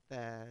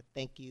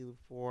 thank you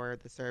for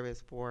the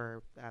service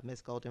for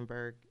Ms.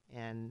 Goldenberg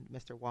and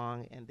Mr.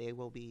 Wong, and they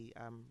will be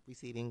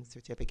receiving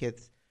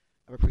certificates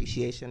of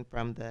appreciation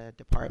from the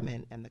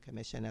department and the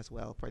commission as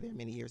well for their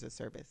many years of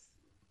service.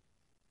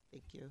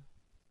 Thank you.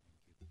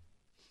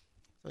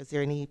 So is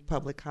there any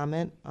public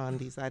comment on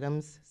these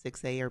items,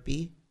 6A or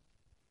B?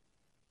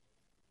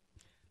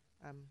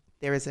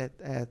 There is a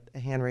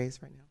hand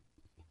raised right now.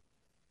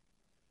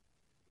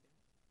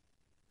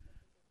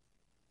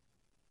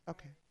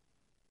 Okay.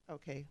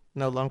 Okay,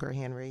 no longer a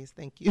hand raised,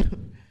 thank you.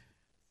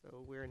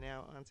 So we're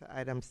now on to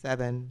item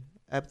 7,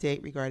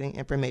 update regarding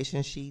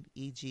information sheet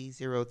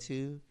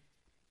EG02,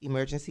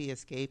 emergency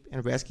escape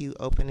and rescue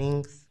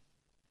openings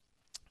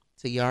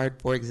to yard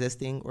for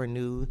existing or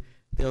new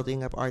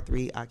building of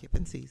R3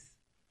 occupancies.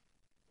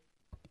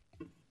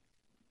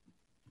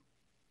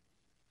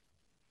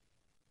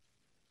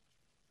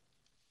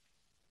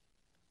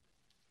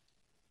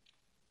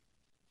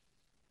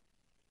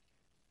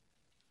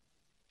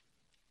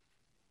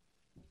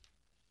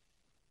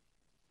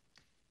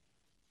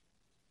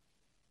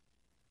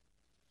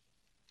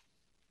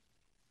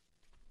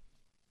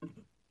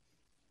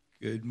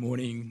 Good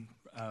morning,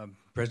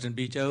 President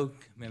Beto,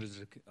 members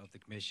of the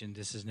commission.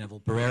 This is Neville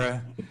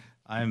Pereira.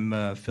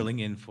 I'm filling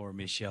in for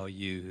Michelle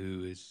Yu,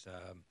 who is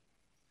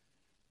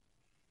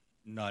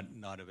not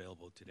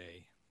available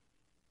today.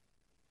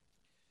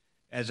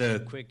 As a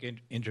quick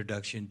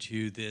introduction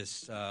to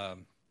this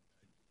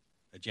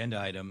agenda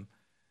item,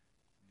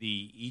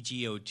 the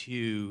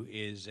EG02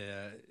 is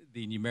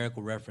the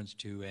numerical reference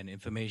to an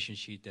information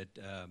sheet that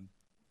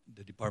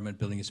the Department of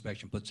Building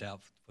Inspection puts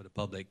out for the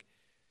public.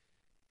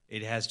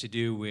 It has to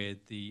do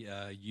with the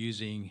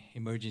using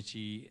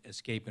emergency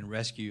escape and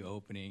rescue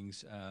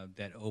openings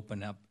that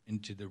open up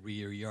into the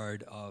rear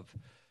yard of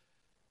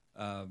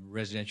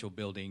residential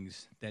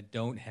buildings that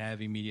don't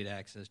have immediate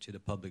access to the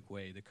public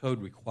way. The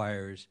code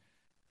requires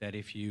that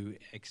if you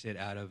exit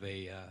out of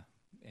an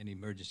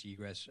emergency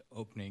egress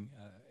opening,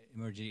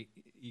 emergency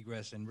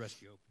egress and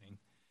rescue opening,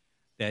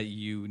 that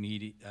you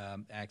need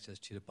access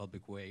to the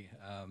public way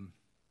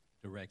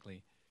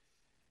directly.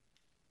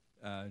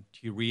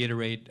 To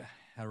reiterate,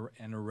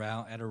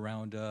 at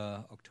around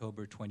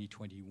October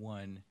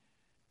 2021,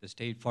 the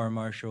State Fire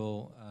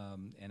Marshal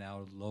and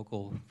our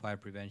local fire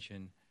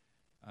prevention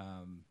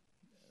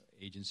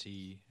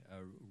agency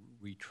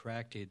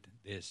retracted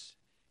this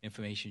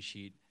information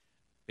sheet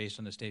based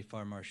on the State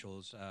Fire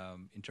Marshal's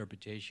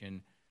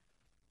interpretation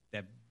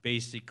that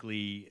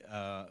basically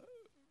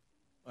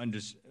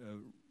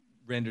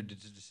rendered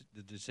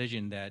the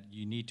decision that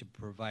you need to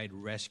provide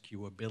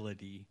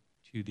rescuability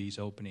to these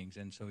openings.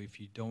 And so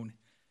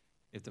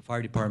if the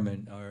fire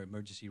department or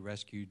emergency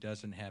rescue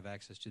doesn't have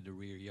access to the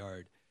rear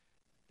yard,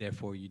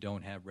 therefore you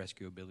don't have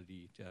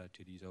rescuability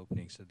to these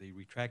openings. So they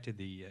retracted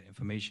the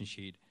information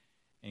sheet,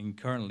 and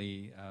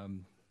currently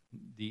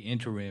the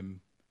interim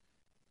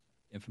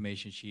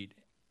information sheet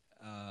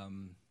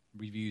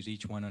reviews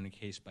each one on a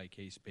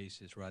case-by-case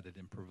basis rather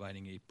than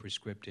providing a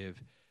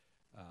prescriptive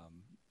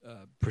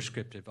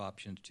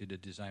options to the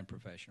design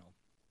professional.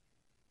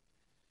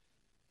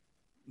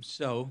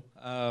 So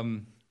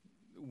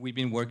we have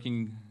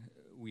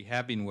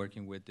been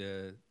working with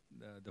the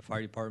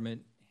fire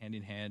department hand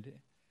in hand,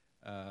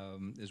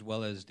 as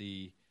well as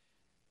the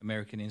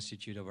American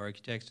Institute of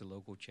Architects, the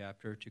local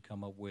chapter, to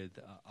come up with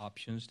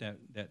options that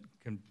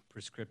can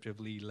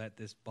prescriptively let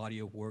this body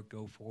of work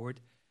go forward.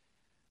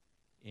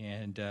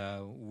 And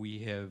we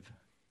have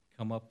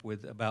come up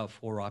with about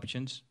 4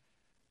 options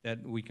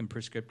that we can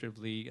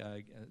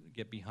prescriptively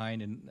get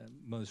behind. And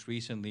most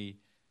recently,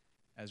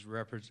 as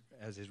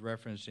is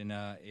referenced in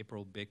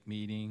April BIC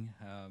meeting,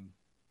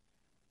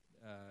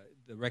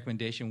 the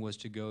recommendation was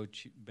to go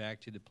back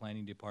to the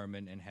planning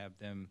department and have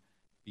them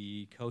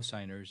be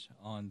co-signers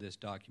on this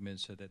document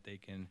so that they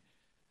can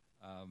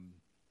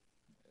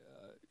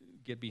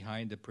get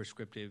behind the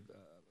prescriptive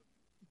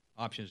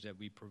options that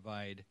we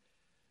provide.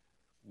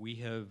 We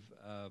have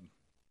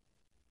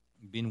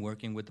been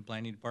working with the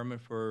planning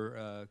department for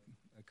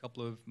a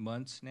couple of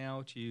months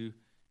now to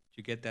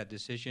get that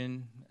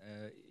decision.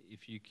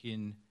 If you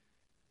can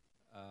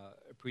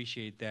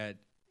appreciate that,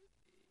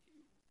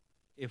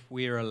 if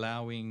we're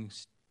allowing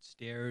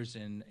stairs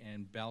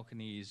and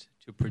balconies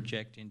to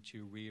project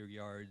into rear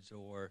yards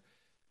or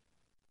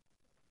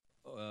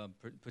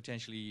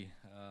potentially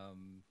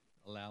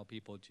allow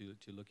people to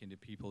look into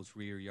people's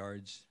rear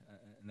yards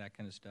and that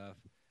kind of stuff,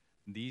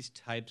 these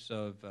types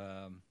of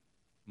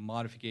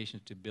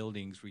modifications to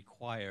buildings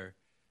require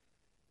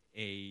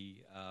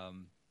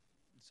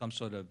some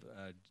sort of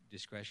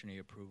discretionary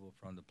approval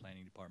from the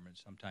planning department.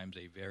 Sometimes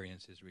a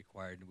variance is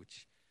required,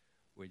 which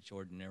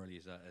ordinarily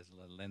is a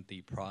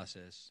lengthy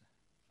process.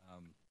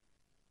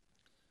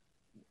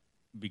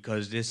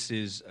 because this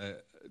is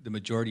the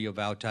majority of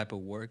our type of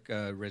work,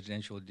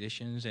 residential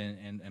additions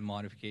and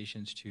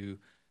modifications to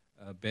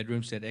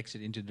bedrooms that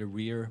exit into the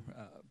rear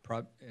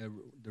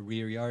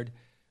yard,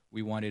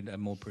 we wanted a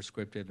more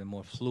prescriptive and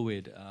more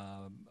fluid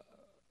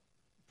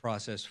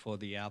process for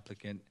the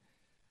applicant.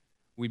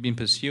 We've been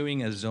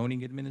pursuing a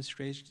zoning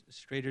administrator's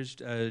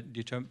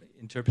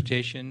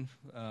interpretation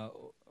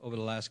over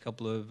the last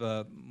couple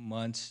of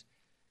months.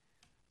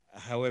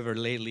 However,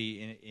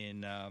 lately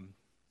in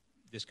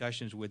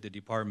discussions with the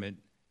department,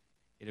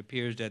 it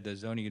appears that the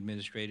zoning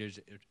administrator's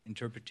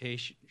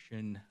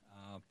interpretation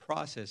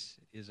process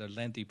is a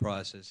lengthy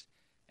process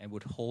and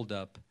would hold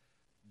up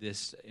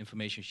this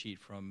information sheet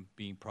from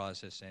being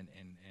processed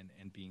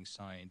and being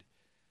signed.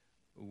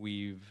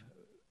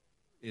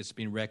 It's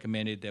been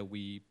recommended that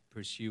we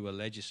pursue a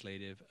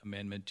legislative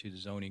amendment to the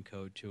zoning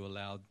code to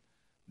allow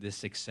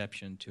this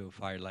exception to a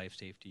fire life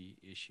safety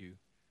issue.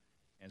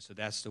 And so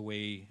that's the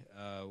way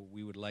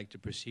we would like to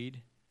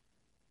proceed.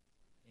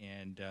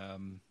 And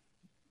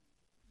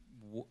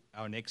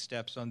our next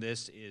steps on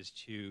this is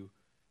to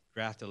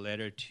draft a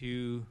letter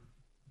to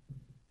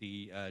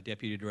the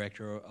Deputy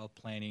Director of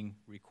Planning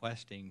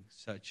requesting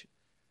such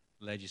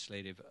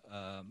legislative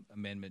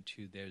amendment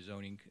to their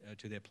zoning,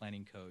 to their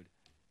planning code,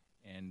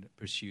 and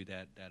pursue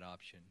that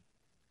option.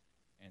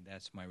 And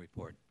that's my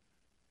report.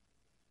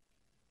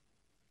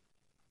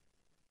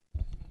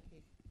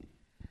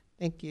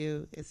 Thank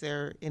you. Is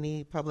there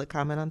any public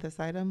comment on this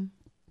item?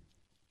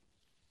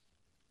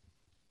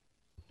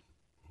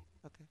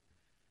 Okay.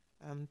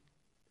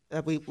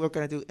 We're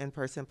going to do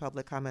in-person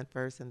public comment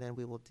first, and then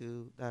we will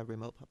do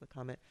remote public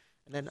comment.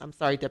 And then, I'm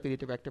sorry, Deputy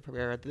Director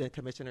Pereira, the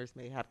commissioners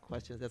may have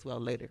questions as well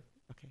later.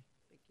 Okay.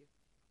 Thank you.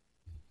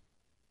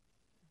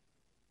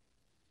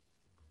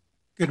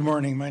 Good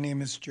morning. My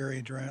name is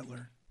Jerry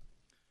Dratler.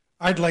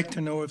 I'd like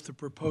to know if the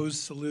proposed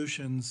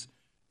solutions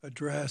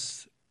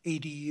address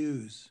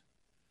ADUs.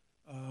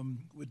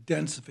 With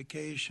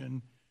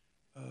densification,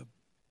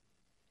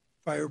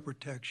 fire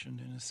protection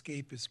and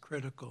escape is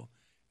critical.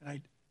 And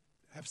I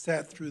have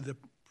sat through the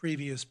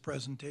previous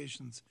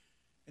presentations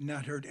and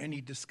not heard any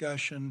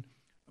discussion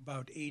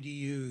about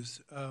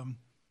ADUs.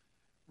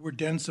 We're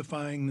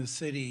densifying the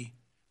city.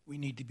 We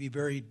need to be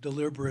very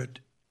deliberate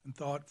and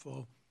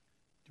thoughtful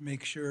to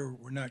make sure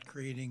we're not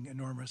creating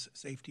enormous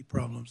safety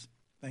problems.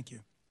 Thank you.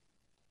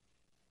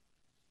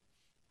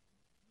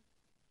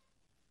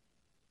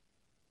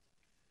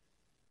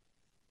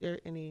 Is there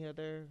any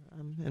other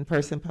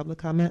in-person public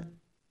comment?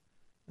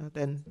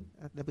 Then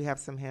we have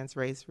some hands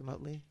raised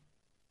remotely.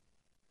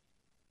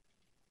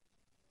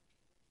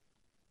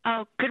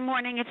 Oh, good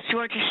morning. It's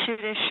Georgia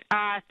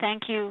Shudish.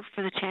 Thank you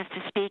for the chance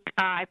to speak.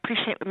 I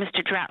appreciate what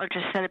Mr. Dratler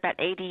just said about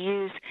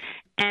ADUs,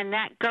 and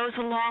that goes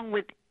along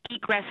with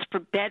egress for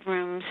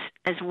bedrooms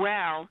as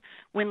well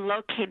when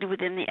located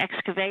within the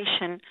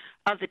excavation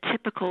of the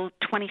typical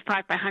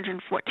 25 by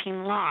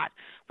 114 lot,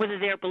 whether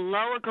they're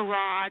below a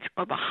garage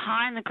or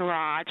behind the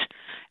garage,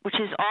 which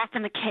is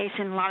often the case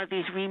in a lot of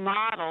these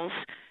remodels,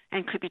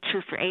 and could be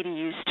true for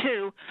ADUs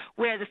too,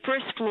 where the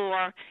first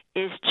floor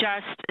is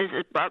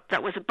above,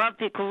 that was above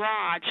the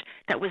garage,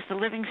 that was the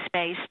living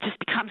space, just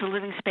becomes a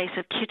living space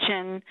of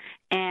kitchen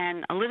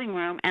and a living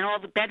room, and all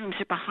the bedrooms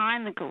are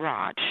behind the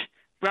garage,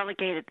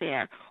 relegated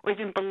there, or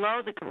even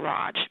below the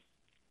garage.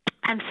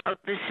 And so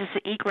this is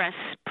the egress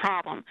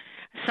problem.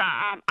 So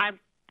I'm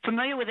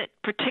familiar with a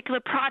particular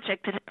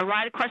project that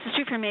right across the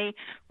street from me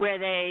where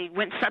they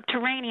went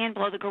subterranean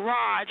below the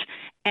garage,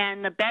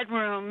 and the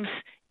bedrooms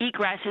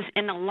egress is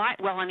in the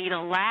light well and need a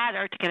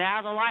ladder to get out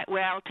of the light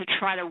well to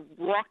try to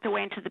walk their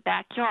way into the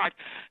backyard.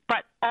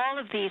 But all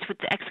of these with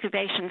the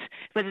excavations,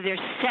 whether they're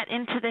set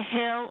into the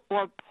hill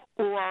or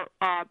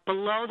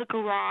below the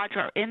garage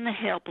or in the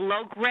hill,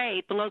 below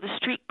grade, below the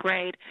street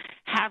grade,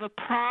 have a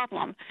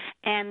problem.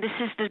 And this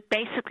is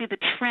basically the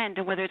trend,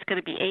 and whether it's going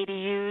to be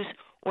ADUs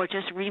or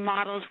just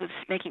remodels with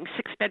making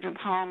 6-bedroom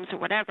homes or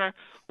whatever,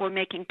 or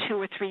making 2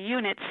 or 3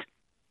 units,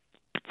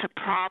 it's a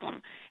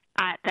problem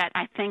that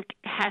I think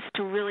has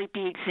to really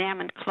be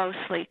examined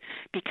closely,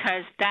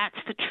 because that's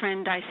the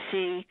trend I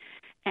see,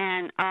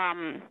 and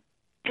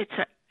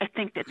I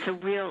think it's a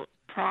real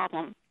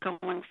problem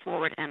going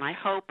forward. And I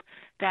hope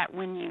that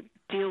when you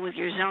deal with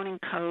your zoning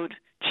code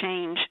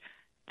change,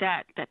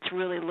 that's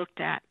really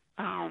looked at.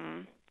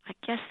 I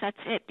guess that's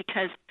it,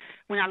 because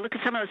when I look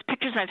at some of those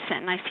pictures I've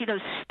sent and I see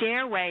those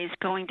stairways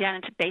going down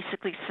into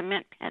basically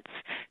cement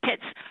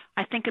pits,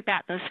 I think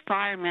about those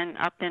firemen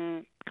up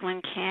in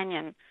Glen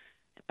Canyon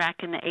back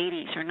in the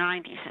 80s or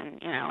 90s,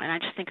 and I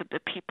just think of the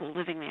people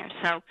living there.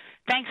 So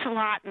thanks a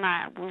lot, and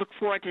I will look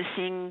forward to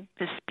seeing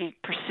this be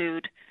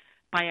pursued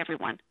by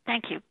everyone.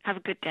 Thank you. Have a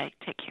good day.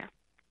 Take care.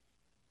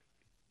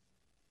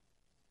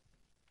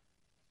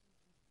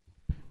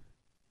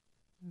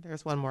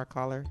 There's one more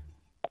caller.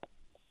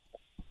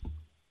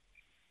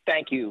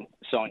 Thank you,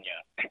 Sonia.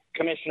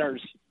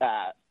 Commissioners,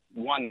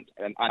 on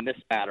this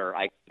matter,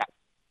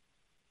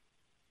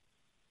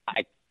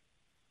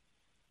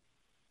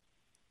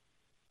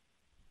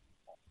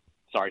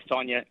 sorry,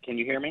 Sonia, can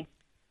you hear me?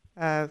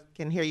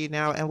 Can hear you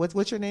now. And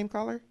what's your name,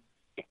 caller?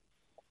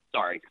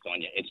 Sorry,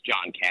 Sonia. It's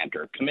John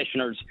Cantor.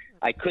 Commissioners,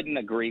 I couldn't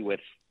agree with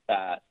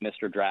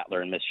Mr.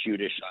 Dratler and Ms.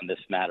 Shudish on this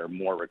matter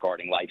more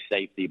regarding life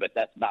safety, but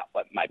that's not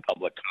what my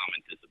public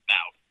comment is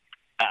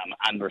about.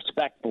 I'm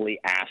respectfully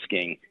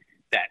asking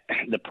that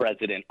the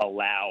president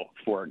allow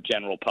for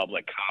general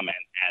public comment,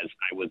 as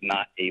I was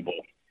not able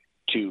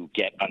to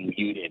get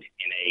unmuted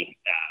in a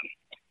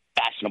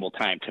fashionable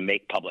time to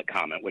make public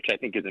comment, which I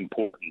think is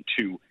important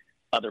to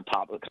other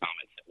public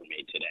comments that were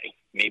made today.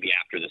 Maybe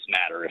after this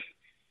matter, if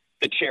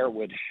the chair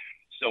would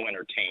so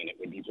entertain, it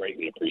would be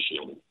greatly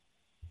appreciated.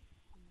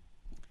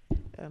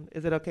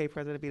 Is it okay,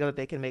 President Vito, that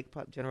they can make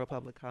general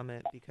public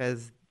comment,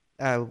 because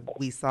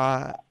we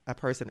saw a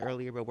person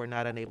earlier, but we're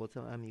not unable to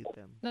unmute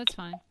them? That's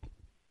fine.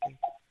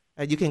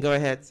 You can go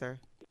ahead, sir.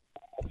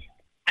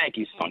 Thank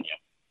you, Sonia.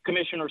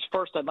 Commissioners,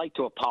 first I'd like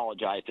to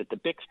apologize that the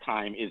BIC's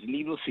time is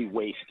needlessly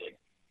wasted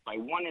by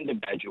one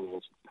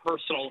individual's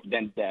personal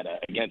vendetta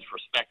against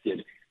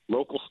respected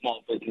local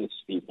small business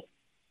people.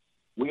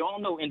 We all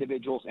know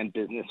individuals and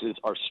businesses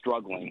are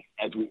struggling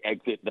as we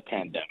exit the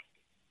pandemic.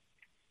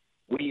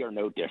 We are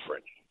no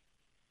different.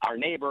 Our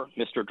neighbor,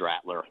 Mr.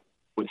 Dratler,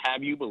 would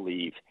have you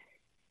believe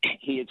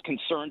he is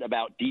concerned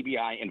about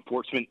DBI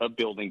enforcement of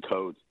building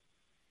codes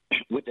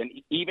with an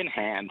even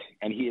hand,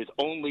 and he is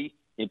only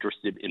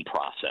interested in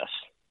process.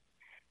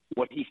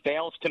 What he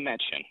fails to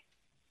mention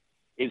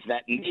is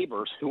that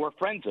neighbors who are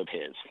friends of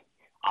his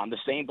on the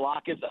same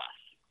block as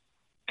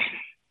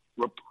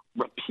us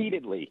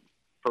repeatedly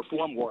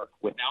perform work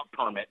without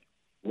permit,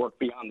 work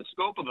beyond the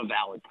scope of a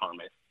valid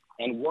permit,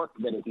 and work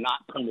that is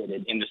not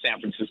permitted in the San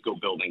Francisco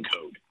Building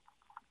Code.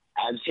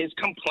 As his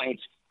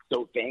complaints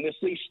so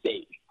famously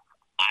state,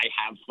 I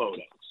have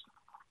photos.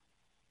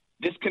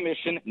 This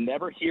commission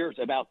never hears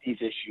about these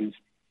issues,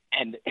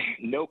 and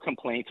no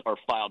complaints are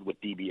filed with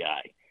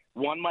DBI.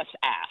 One must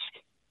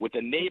ask, with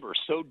a neighbor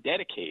so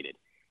dedicated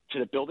to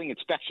the Building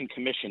Inspection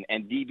Commission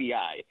and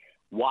DBI,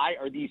 why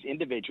are these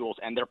individuals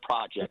and their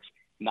projects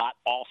not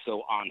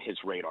also on his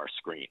radar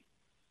screen?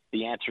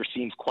 The answer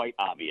seems quite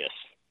obvious.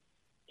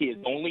 He is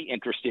only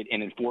interested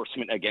in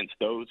enforcement against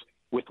those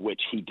with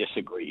which he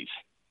disagrees.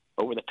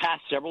 Over the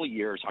past several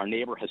years, our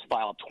neighbor has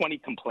filed 20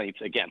 complaints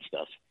against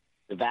us,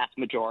 the vast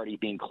majority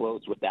being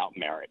closed without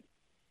merit.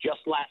 Just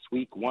last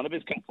week, one of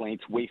his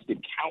complaints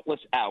wasted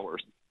countless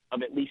hours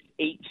of at least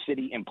 8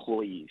 city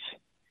employees.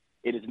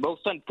 It is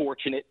most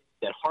unfortunate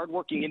that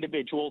hardworking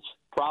individuals,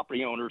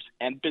 property owners,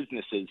 and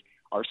businesses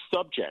are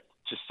subject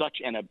to such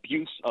an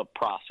abuse of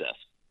process.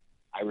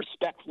 I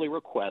respectfully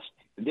request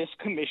this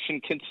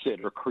commission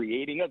consider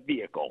creating a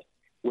vehicle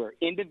where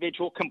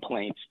individual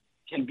complaints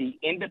can be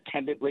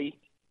independently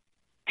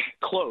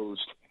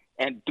closed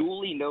and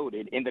duly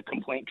noted in the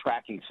complaint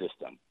tracking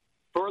system.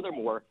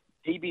 Furthermore,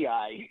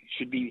 DBI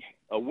should be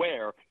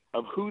aware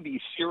of who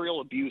these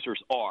serial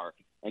abusers are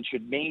and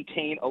should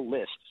maintain a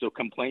list so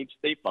complaints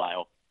they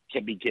file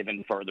can be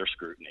given further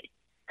scrutiny.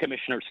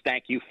 Commissioners,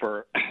 thank you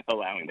for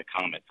allowing the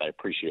comments. I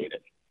appreciate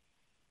it.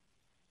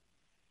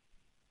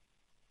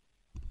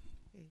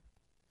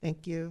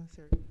 Thank you. Is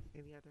there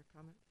any other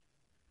comments?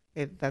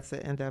 Okay, that's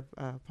the end of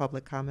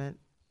public comment.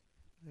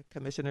 The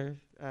commissioner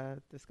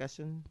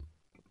discussion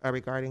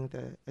regarding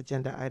the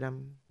agenda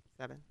item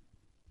 7.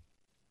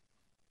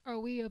 Are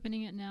we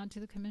opening it now to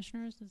the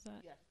commissioners? Is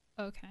that? Yes.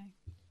 Okay.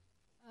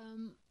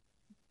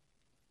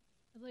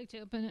 I'd like to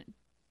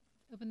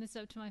open this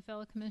up to my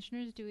fellow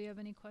commissioners. Do we have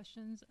any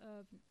questions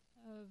of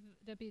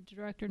Deputy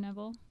Director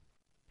Neville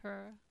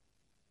Pereira?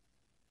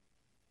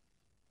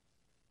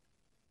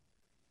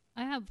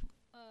 I have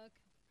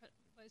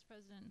Vice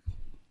President.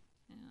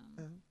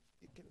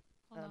 You can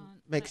Hold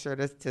on. make sure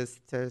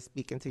to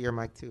speak into your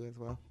mic too as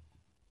well.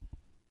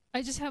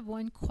 I just have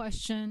one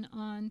question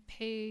on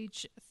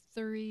page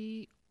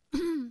 3.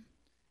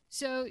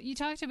 So you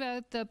talked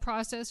about the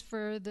process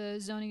for the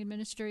zoning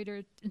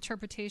administrator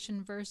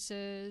interpretation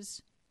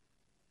versus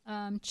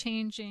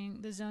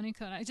changing the zoning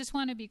code. I just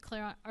want to be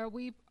clear.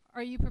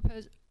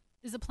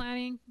 Is the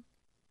planning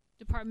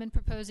department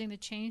proposing to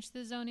change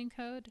the zoning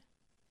code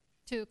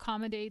to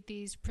accommodate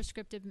these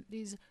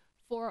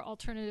 4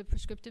 alternative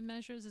prescriptive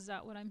measures? Is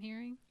that what I'm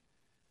hearing?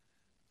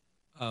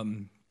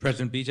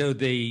 President Beto,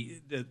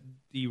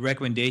 the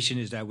recommendation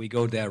is that we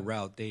go that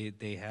route.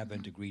 They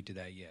haven't agreed to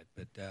that yet,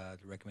 but the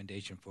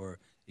recommendation for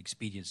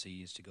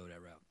expediency is to go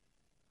that route.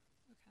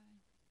 Okay.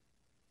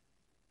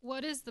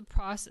 What is the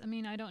process? I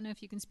mean, I don't know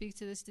if you can speak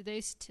to this. Did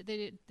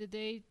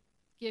they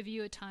give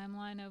you a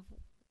timeline of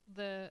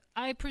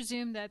I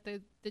presume that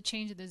the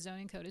change of the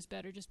zoning code is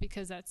better just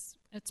because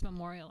it's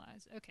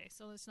memorialized. Okay,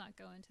 so let's not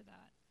go into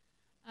that.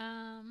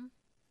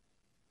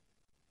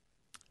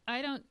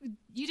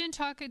 You didn't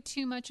talk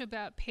too much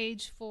about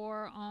page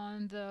 4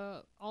 on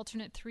the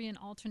alternate 3 and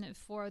alternate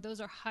 4. Those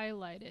are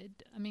highlighted.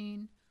 I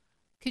mean,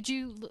 could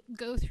you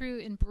go through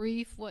in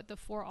brief what the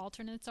 4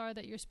 alternates are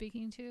that you're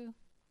speaking to?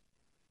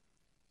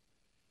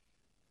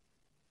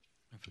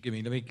 Forgive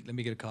me. Let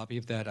me get a copy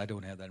of that. I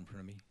don't have that in front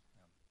of me.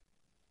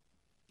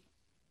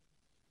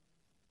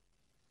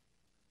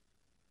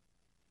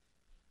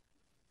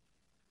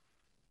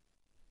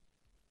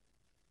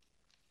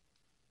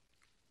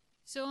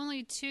 So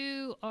only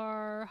two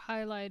are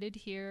highlighted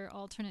here,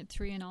 alternate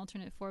 3 and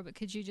alternate 4, but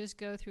could you just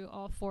go through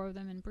all 4 of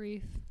them in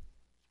brief?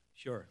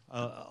 Sure.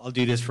 I'll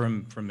do this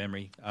from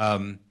memory.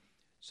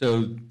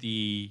 So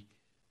the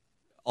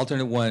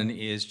alternate 1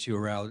 is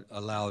to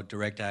allow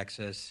direct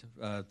access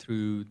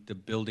through the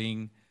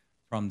building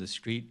from the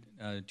street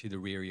to the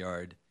rear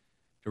yard.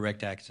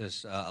 Direct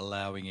access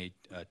allowing a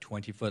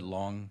 20-foot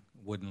long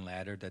wooden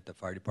ladder that the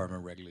fire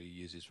department regularly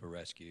uses for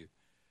rescue.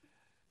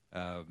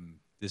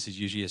 This is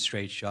usually a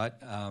straight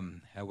shot.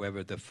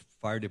 However, the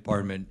fire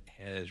department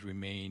has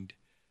remained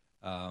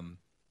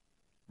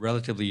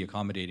relatively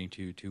accommodating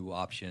to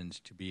options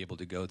to be able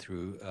to go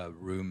through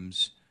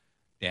rooms,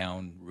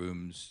 down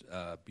rooms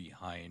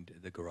behind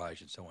the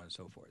garage, and so on and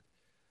so forth.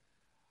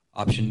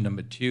 Option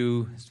number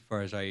 2, as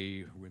far as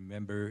I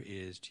remember,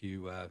 is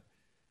to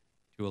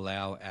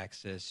allow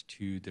access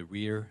to the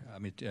rear,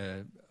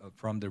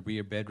 from the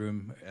rear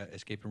bedroom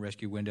escape and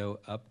rescue window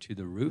up to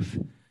the roof,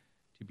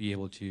 to be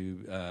able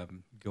to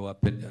go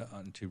up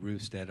onto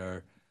roofs that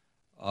are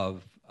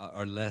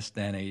less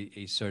than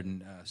a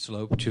certain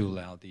slope, to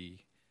allow the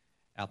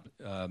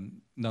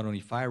not only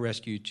fire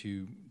rescue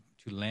to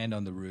land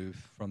on the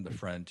roof from the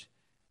front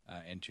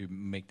and to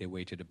make their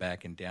way to the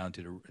back and down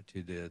to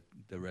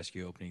the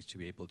rescue openings to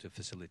be able to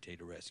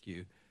facilitate a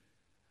rescue.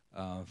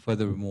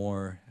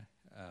 Furthermore,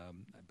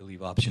 I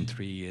believe option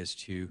 3 is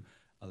to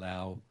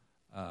allow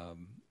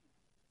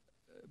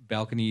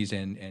balconies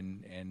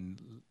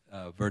and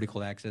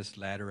vertical access,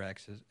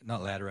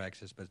 not ladder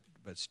access, but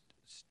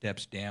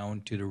steps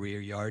down to the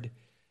rear yard,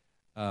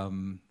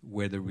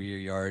 where the rear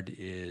yard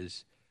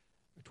is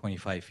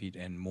 25 feet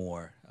and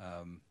more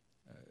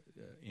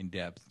in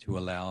depth, to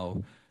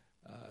allow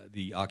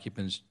the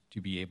occupants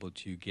to be able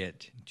to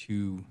get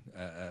to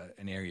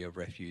an area of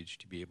refuge,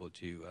 to be able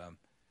to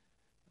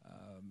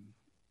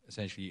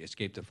essentially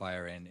escape the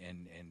fire and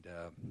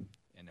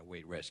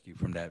await rescue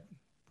from that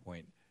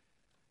point.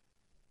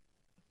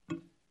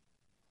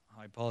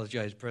 I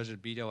apologize,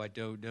 President Beto, I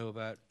don't know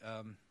about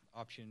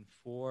option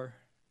 4.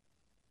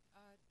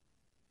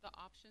 The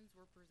options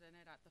were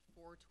presented at the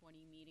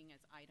 420 meeting as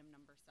item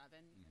number 7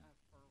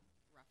 for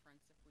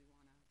reference if we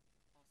want to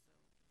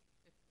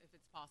also, if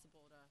it's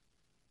possible to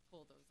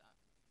pull those up.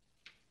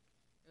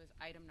 It was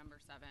item number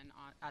 7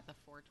 at the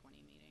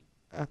 420 meeting.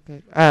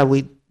 Okay.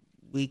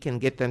 We can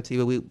get them to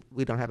you.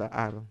 We don't have an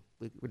item.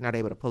 We're not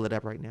able to pull it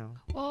up right now.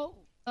 Well,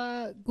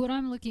 what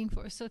I'm looking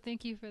for, so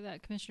thank you for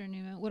that, Commissioner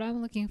Newman. What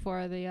I'm looking for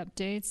are the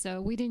updates.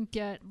 So we didn't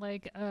get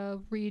like a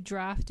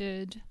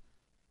redrafted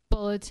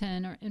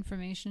bulletin or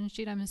information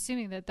sheet. I'm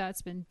assuming that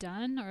that's been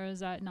done, or has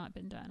that not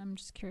been done? I'm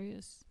just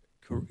curious.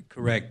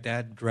 Correct.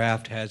 That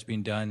draft has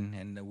been done,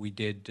 and we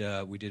did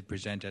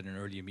present at an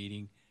earlier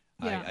meeting.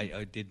 Yeah.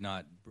 I did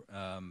not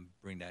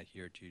bring that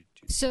here to.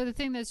 So the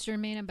thing that's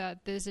germane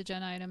about this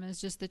agenda item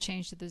is just the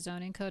change to the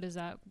zoning code. Is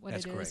that what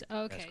That's it correct. is?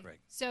 Okay. That's correct.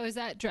 So is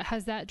that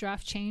has that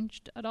draft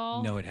changed at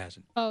all? No, it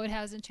hasn't. Oh, it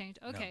hasn't changed.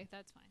 Okay, No.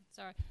 that's fine.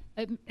 Sorry.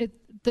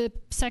 The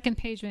second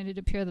page made it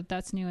appear that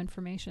that's new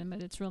information,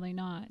 but it's really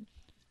not.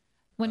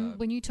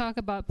 When you talk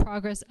about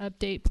progress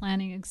update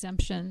planning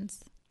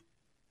exemptions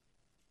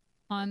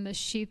on the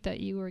sheet that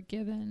you were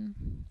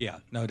given. Yeah,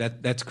 no,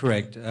 that's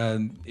correct.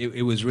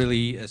 It was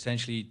really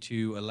essentially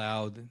to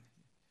allow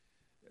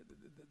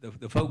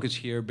the focus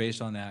here,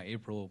 based on our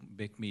April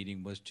BIC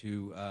meeting, was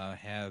to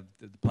have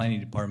the planning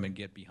department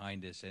get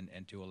behind this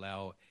and to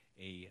allow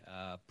a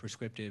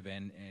prescriptive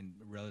and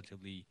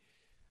relatively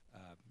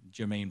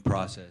germane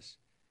process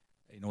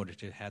in order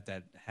to have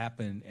that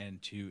happen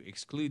and to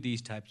exclude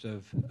these types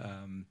of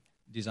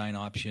design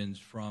options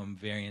from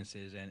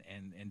variances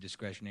and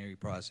discretionary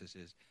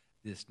processes.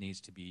 This needs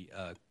to be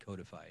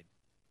codified.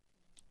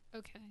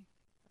 Okay.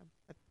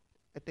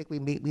 I think we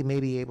may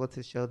be able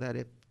to show that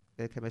if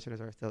the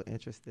commissioners are still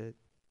interested.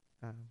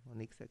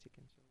 Monique said you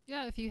can show.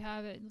 Yeah, if you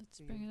have it, let's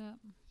bring it up.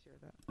 Share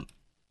that.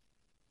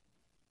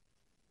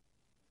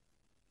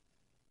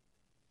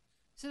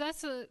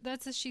 So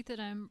that's a sheet that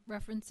I'm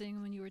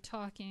referencing when you were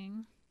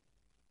talking.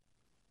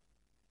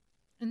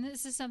 And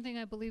this is something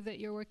I believe that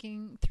you're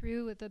working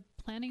through with the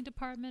planning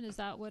department. Is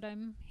that what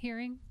I'm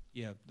hearing?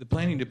 Yeah, the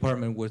planning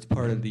department was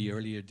part of the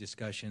earlier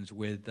discussions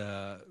with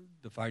the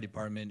fire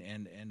department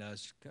and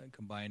us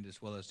combined, as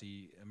well as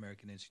the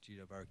American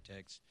Institute of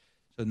Architects.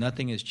 So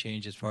nothing has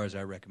changed as far as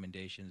our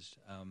recommendations,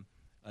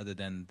 other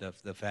than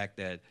the fact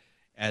that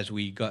as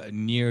we got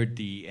neared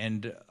the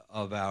end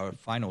of our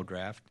final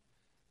draft,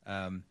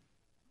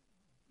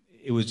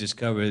 it was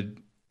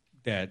discovered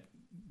that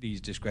these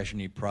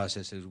discretionary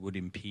processes would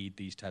impede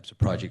these types of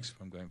projects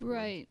from going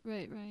forward.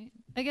 Right.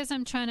 I guess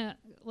I'm trying to,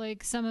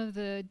 like, some of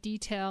the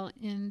detail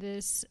in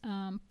this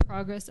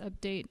progress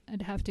update,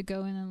 I'd have to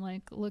go in and,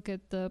 like, look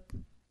at the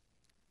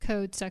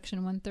code section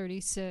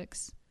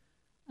 136.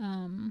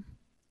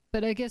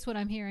 But I guess what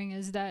I'm hearing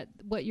is that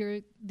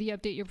the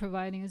update you're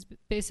providing is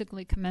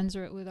basically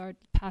commensurate with our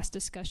past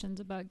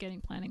discussions about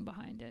getting planning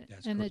behind it.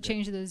 That's and correct. the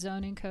change of the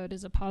zoning code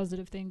is a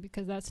positive thing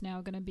because that's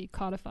now going to be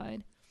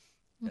codified.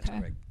 That's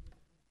Okay.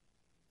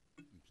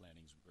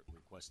 Planning's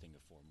requesting a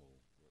formal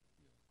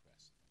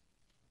request.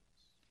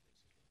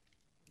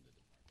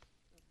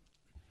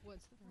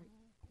 What's the formal?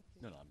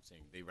 No, I'm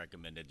saying they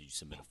recommended you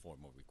submit a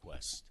formal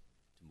request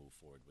to move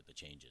forward with the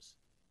changes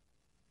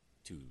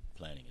to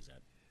planning. Is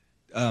that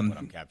what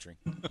I'm capturing?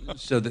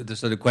 So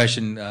the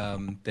question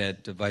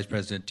that Vice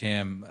President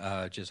Tam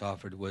just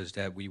offered was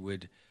that we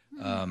would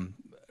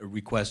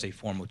request a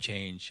formal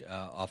change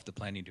off the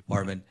planning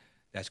department.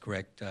 That's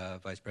correct,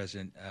 Vice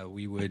President.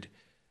 We would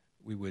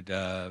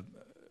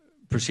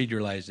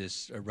proceduralize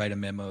this, write a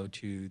memo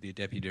to the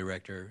deputy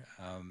director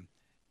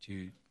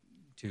to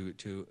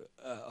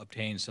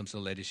obtain some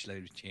sort of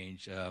legislative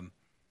change to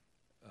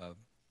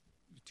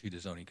the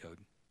zoning code.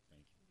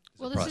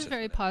 Well, this is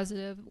very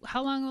positive.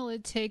 How long will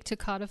it take to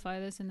codify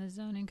this in the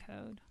zoning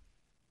code?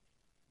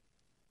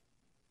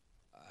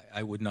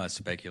 I would not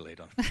speculate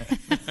on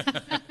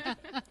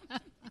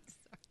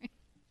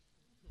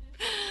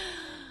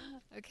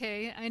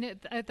Okay, I know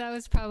that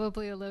was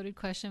probably a loaded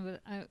question,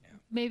 but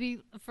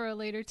maybe for a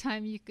later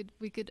time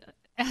we could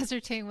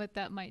ascertain what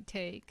that might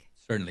take.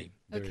 Certainly.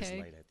 Okay. There is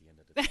light at the end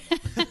of the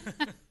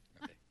tunnel.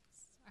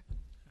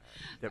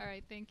 All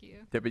right, thank you.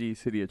 Deputy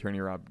City Attorney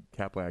Rob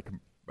Kaplan,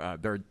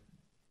 there are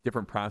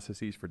different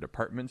processes for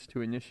departments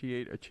to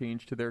initiate a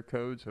change to their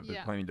codes of the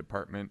planning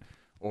department,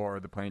 or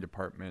the planning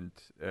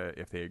department,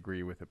 if they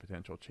agree with the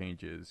potential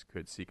changes,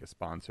 could seek a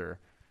sponsor,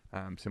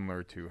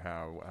 similar to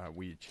how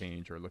we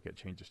change or look at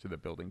changes to the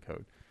building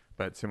code.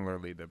 But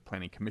similarly, the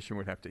planning commission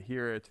would have to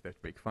hear it. They have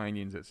to make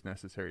findings. It's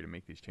necessary to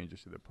make these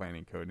changes to the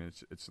planning code, and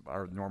it's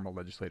our normal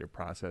legislative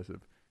process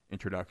of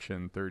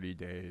introduction, 30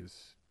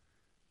 days,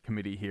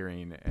 committee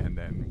hearing, and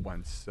then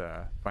once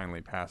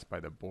finally passed by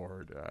the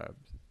board,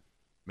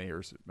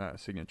 mayor's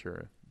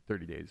signature,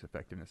 30 days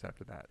effectiveness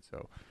after that.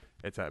 So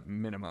it's a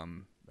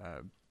minimum,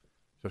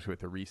 especially with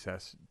the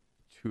recess,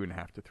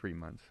 2.5 to 3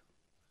 months.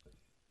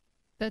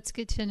 That's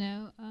good to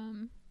know.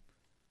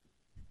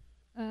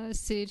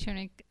 City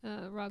Attorney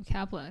Rob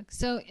Kaplan.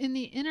 So in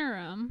the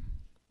interim,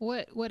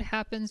 what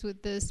happens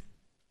with this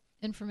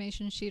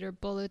information sheet or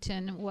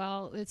bulletin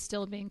while it's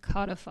still being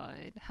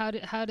codified?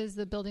 How does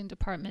the building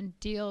department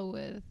deal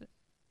with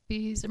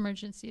these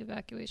emergency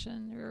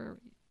evacuation or?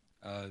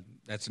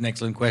 That's an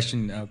excellent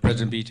question,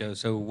 President Beto.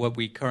 So what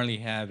we currently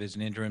have is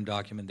an interim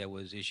document that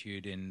was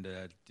issued in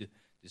the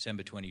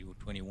December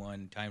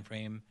 2021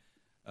 timeframe,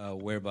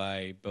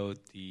 whereby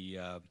both the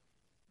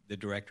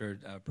director,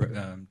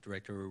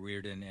 Director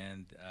Reardon,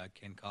 and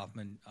Ken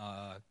Coughlin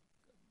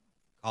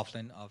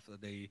of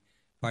the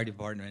fire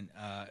department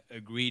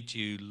agreed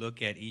to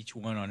look at each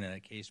one on a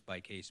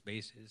case-by-case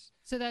basis.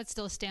 So that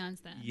still stands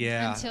then.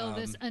 Yeah.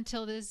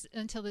 Until this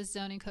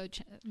zoning code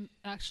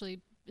actually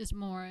is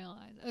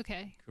memorialized.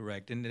 Okay.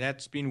 Correct, and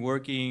that's been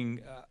working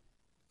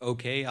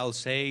okay. I'll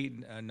say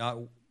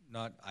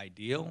not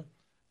ideal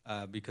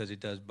because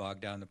it does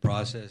bog down the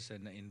process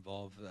and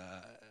involve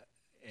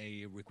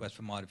a request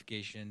for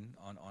modification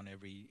on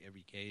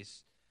every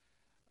case.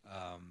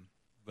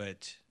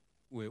 But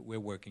we're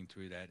working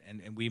through that,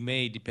 and we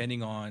may,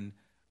 depending on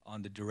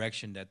the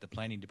direction that the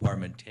planning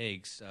department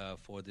takes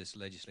for this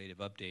legislative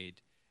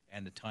update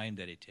and the time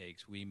that it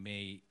takes, we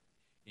may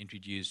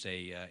introduce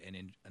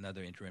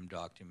another interim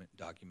document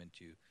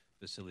to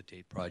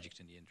facilitate projects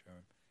in the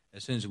interim.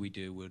 As soon as we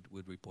do,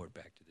 we'd report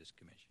back to this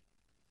commission.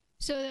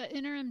 So the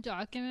interim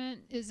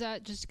document, is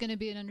that just going to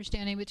be an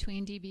understanding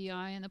between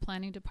DBI and the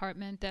planning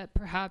department that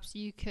perhaps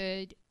you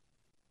could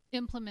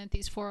implement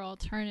these 4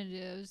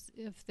 alternatives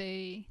if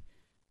they,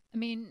 I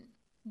mean,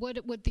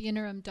 what would the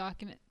interim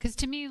document, because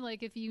to me,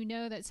 like, if you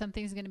know that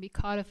something's going to be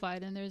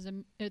codified and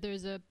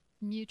there's a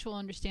mutual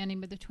understanding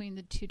between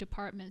the 2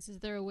 departments, is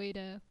there a way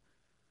to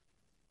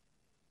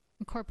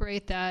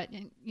incorporate that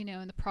in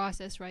the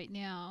process right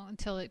now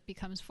until it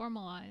becomes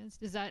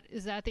formalized? Is that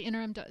the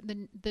interim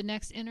the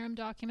next interim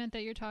document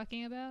that you're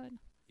talking about?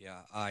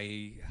 Yeah,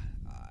 I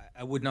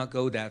would not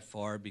go that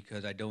far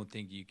because I don't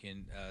think you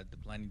can. The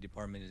planning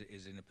department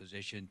is in a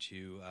position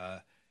to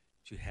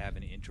have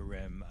an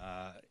interim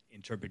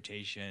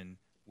interpretation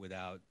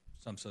without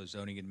some sort of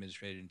zoning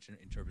administrative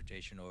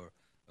interpretation or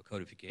a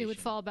codification. It would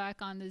fall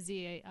back on the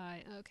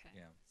ZAI. Okay.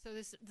 Yeah. So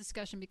this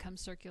discussion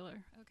becomes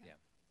circular. Okay. Yeah.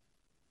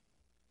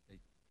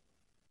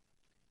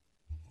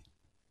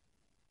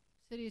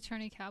 City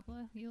Attorney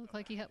Kaplan, you look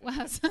like you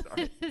have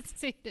something to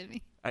say to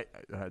me.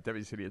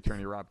 Deputy City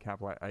Attorney Rob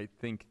Kaplan, I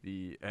think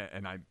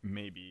and I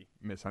may be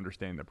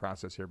misunderstanding the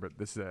process here, but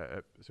this is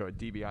a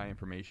DBI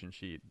information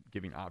sheet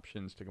giving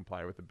options to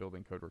comply with the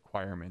building code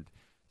requirement.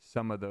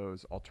 Some of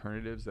those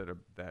alternatives that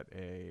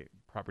a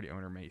property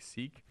owner may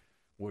seek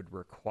would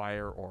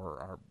require or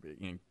are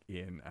in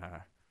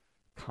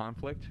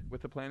conflict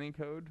with the planning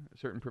code,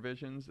 certain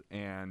provisions,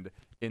 and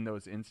in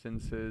those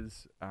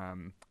instances,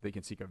 they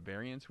can seek a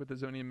variance with the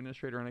zoning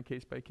administrator on a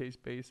case-by-case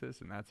basis,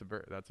 and that's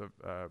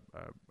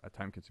a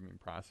time-consuming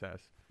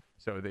process.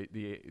 So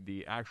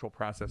the actual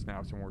process now,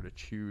 if someone were to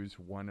choose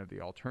one of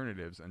the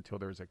alternatives until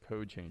there's a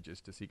code change,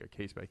 is to seek a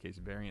case-by-case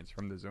variance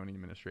from the zoning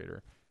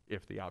administrator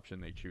if the option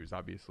they choose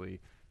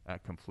obviously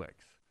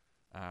conflicts,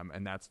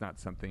 and that's not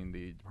something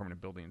the Department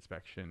of Building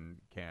Inspection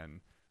can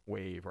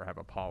waive or have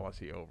a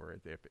policy over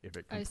it. If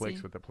it I conflicts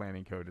see. with the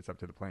planning code, it's up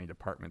to the planning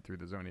department through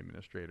the zoning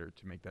administrator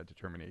to make that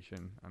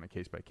determination on a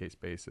case-by-case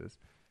basis.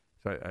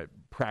 So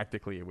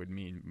practically, it would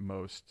mean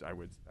I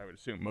would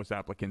assume most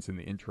applicants in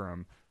the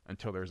interim,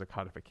 until there's a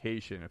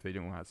codification, if they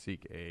do not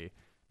seek a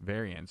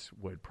variance,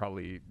 would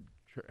probably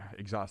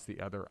exhaust the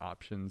other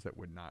options that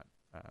would not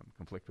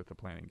conflict with the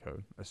planning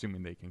code,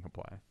 assuming they can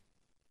comply.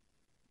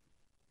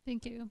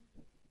 Thank you.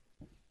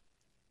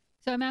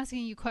 So I'm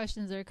asking you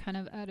questions that are kind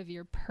of out of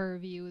your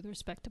purview with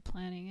respect to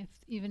planning.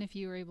 Even if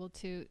you were able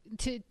to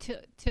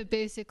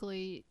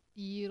basically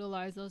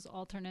utilize those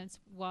alternates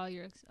while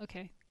you're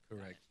okay.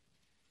 Correct.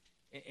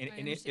 I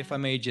And if understand. I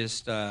may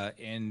just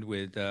end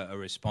with a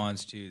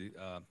response to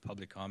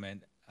public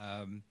comment.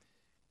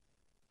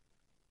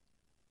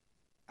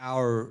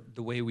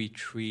 The way we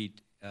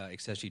treat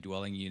accessory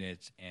dwelling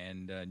units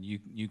and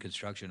new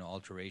construction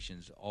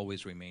alterations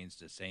always remains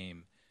the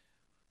same.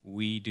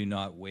 We do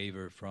not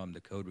waver from the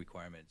code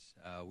requirements.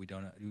 We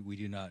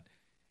do not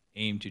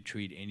aim to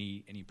treat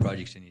any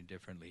projects any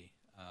differently.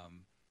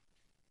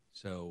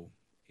 So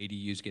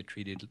ADUs get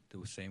treated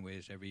the same way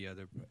as every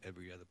other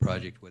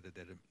project, whether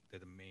they're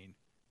the main.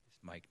 This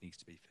mic needs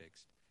to be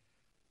fixed.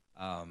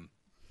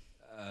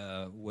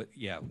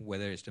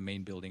 Whether it's the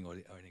main building or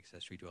an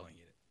accessory dwelling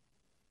unit.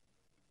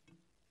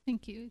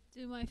 Thank you.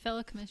 Do my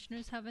fellow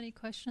commissioners have any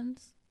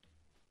questions?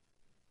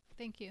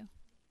 Thank you.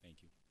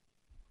 Thank you.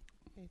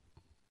 Okay,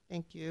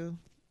 thank you.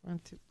 On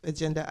to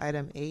agenda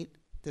item 8,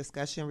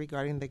 discussion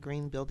regarding the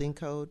Green Building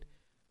Code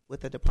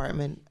with the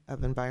Department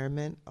of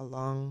Environment,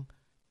 along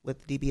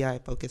with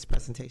DBI focused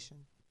presentation.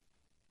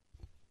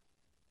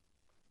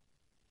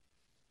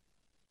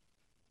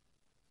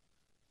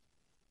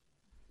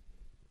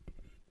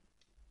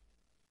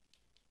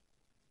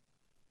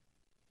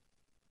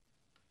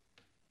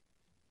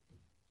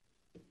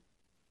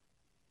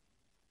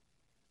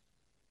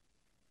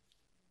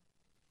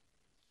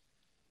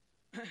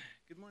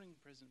 Good morning,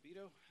 President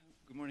Vito.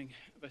 Good morning,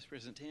 Vice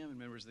President Tam and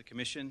members of the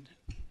Commission.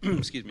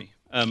 Excuse me.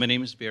 My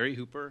name is Barry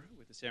Hooper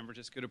with the San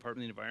Francisco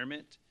Department of the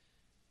Environment.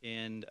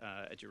 And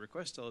at your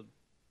request, I'll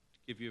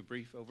give you a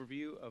brief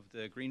overview of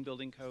the Green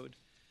Building Code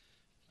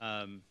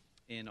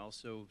and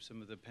also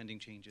some of the pending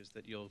changes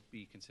that you'll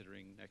be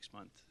considering next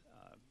month,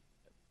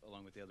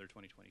 along with the other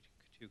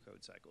 2022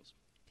 code cycles.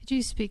 Could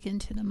you speak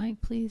into the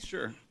mic, please?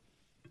 Sure.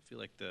 I feel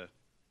like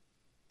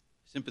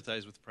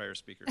sympathize with the prior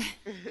speaker.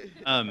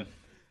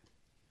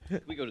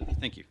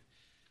 Thank you.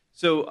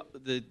 So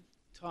the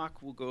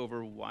talk will go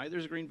over why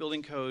there's a Green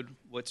Building Code,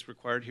 what's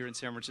required here in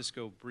San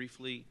Francisco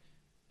briefly,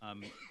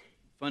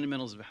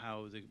 fundamentals of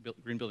how the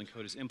Green Building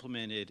Code is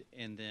implemented,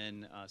 and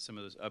then some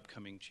of those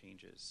upcoming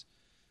changes.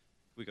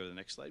 Can we go to the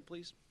next slide,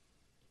 please?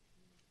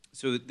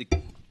 So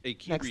a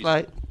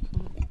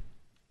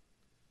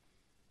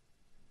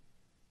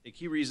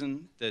key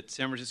reason that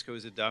San Francisco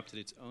has adopted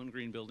its own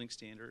green building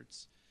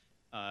standards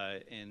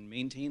and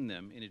maintained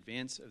them in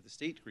advance of the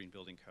state Green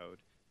Building Code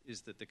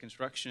is that the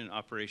construction and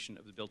operation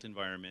of the built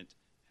environment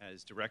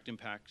has direct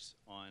impacts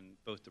on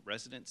both the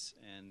residents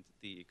and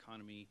the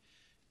economy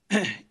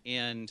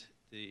and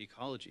the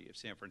ecology of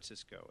San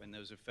Francisco, and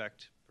those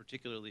affect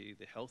particularly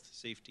the health,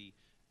 safety,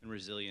 and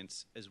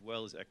resilience, as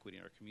well as equity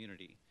in our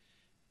community.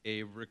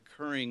 A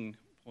recurring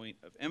point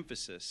of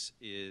emphasis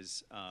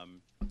is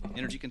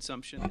energy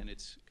consumption and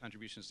its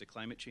contributions to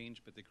climate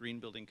change, but the Green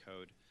Building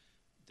Code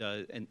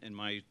does, and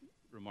my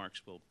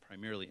remarks will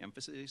primarily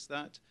emphasize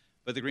that,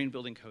 but the Green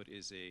Building Code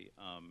is a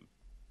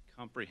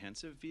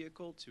comprehensive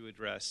vehicle to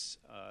address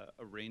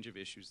a range of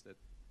issues that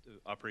the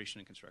operation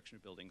and construction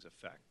of buildings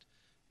affect,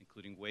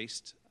 including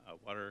waste,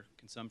 water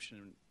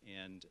consumption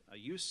and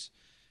use,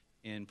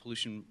 and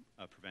pollution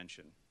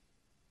prevention.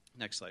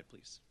 Next slide,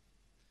 please.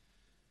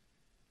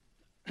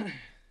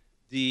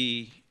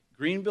 The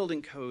Green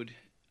Building Code,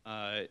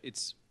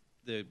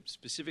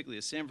 specifically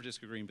the San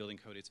Francisco Green Building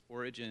Code, its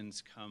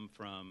origins come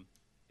from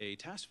a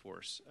task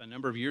force a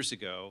number of years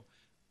ago,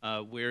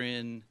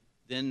 wherein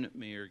then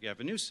Mayor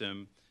Gavin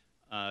Newsom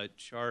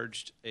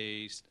charged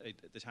the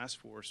task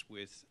force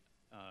with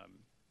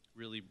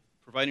really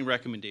providing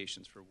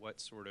recommendations for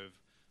what sort of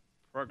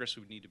progress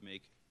we would need to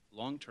make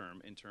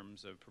long-term in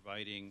terms of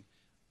providing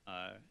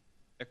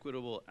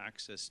equitable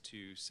access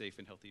to safe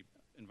and healthy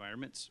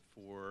environments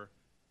for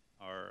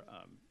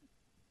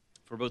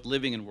both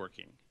living and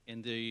working.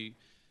 And the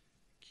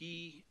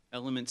key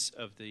elements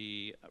of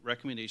the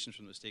recommendations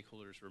from the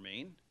stakeholders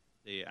remain.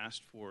 They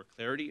asked for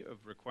clarity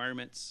of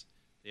requirements.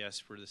 They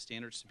asked for the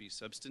standards to be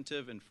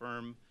substantive and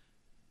firm.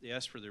 They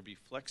asked for there to be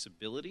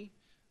flexibility,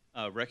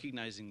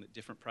 recognizing that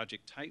different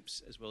project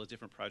types, as well as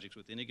different projects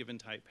within a given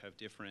type, have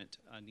different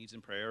needs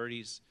and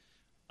priorities,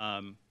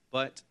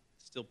 but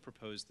still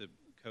propose the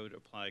code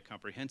apply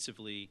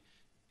comprehensively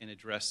and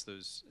address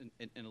those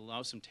and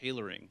allow some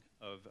tailoring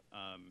of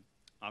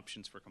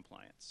options for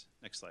compliance.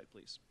 Next slide,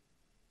 please.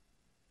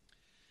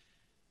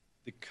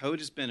 The code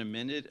has been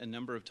amended a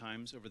number of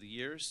times over the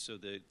years, so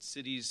the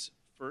city's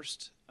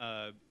first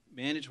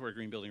mandatory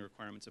green building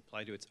requirements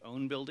apply to its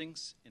own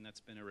buildings, and that's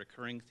been a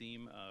recurring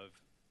theme of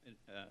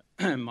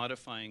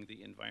modifying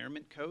the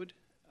Environment Code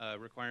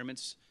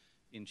requirements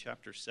in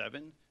Chapter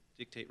 7,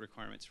 dictate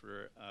requirements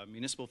for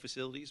municipal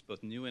facilities,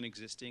 both new and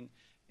existing,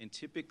 and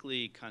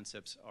typically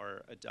concepts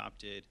are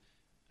adopted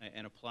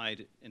and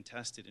applied and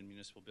tested in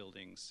municipal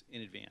buildings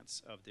in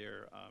advance of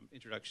their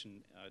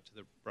introduction to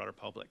the broader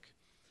public.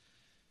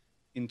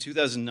 In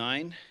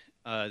 2009,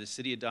 the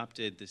city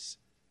adopted this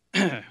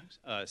San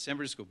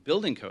Francisco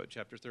Building Code,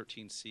 Chapter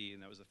 13C,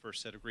 and that was the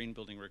first set of green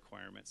building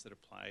requirements that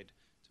applied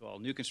to all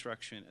new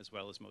construction as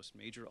well as most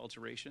major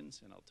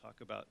alterations. And I'll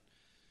talk about,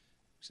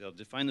 so I'll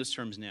define those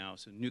terms now.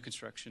 So new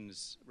construction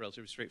is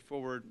relatively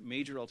straightforward.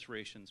 Major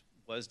alterations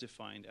was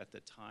defined at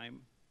the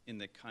time in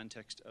the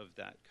context of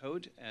that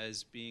code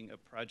as being a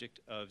project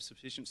of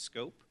sufficient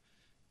scope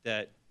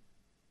that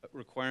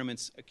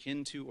requirements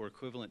akin to or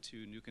equivalent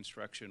to new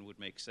construction would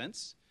make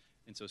sense.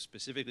 And so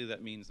specifically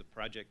that means the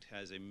project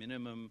has a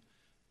minimum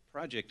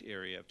project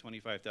area of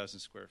 25,000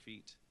 square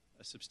feet,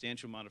 a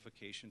substantial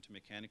modification to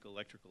mechanical,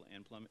 electrical,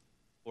 and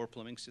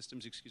plumbing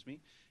systems,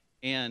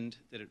 and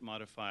that it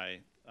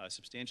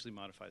substantially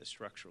modify the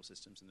structural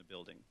systems in the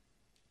building.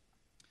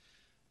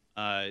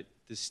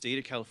 The state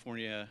of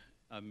California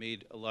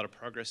made a lot of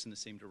progress in the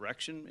same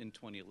direction in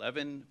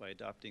 2011 by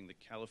adopting the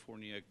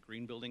California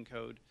Green Building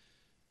Code,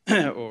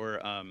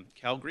 or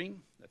CalGreen.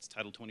 That's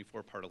Title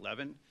 24, Part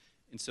 11.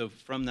 And so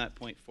from that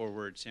point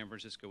forward, San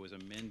Francisco was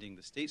amending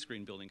the state's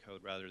green building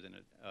code rather than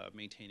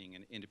maintaining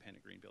an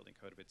independent green building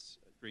code of its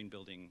green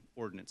building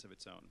ordinance of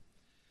its own.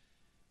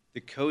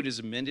 The code is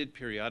amended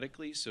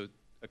periodically, so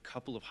a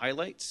couple of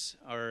highlights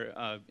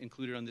are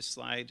included on this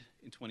slide.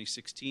 In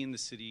 2016, the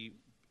city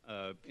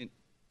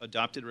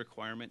adopted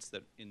requirements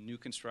that in new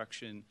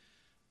construction,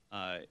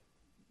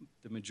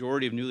 the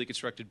majority of newly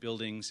constructed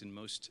buildings in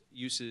most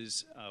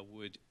uses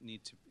would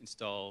need to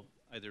install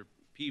either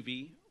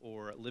PV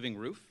or living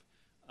roof.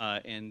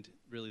 And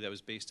really that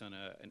was based on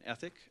an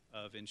ethic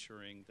of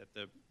ensuring that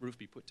the roof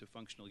be put to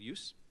functional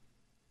use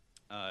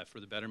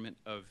for the betterment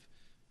of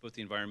both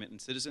the environment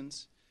and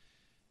citizens.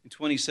 In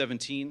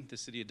 2017, the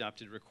city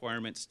adopted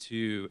requirements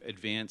to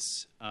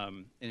advance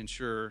and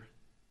ensure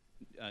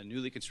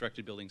newly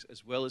constructed buildings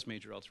as well as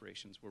major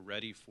alterations were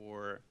ready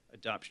for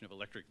adoption of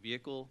electric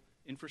vehicle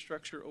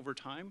infrastructure over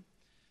time.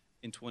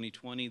 In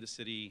 2020, the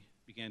city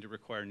began to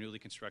require newly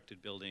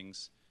constructed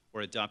buildings,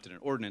 or adopted an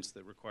ordinance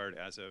that required,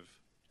 as of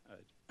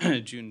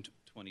June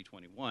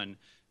 2021,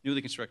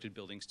 newly constructed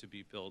buildings to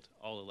be built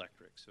all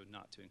electric, so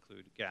not to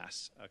include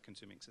gas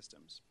consuming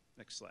systems.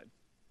 Next slide.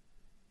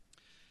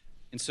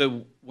 And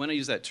so when I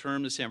use that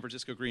term, the San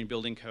Francisco Green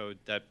Building Code,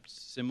 that's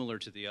similar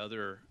to the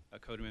other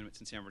code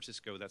amendments in San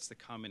Francisco. That's the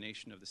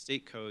combination of the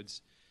state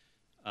codes,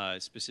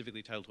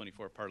 specifically Title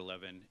 24, Part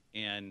 11,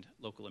 and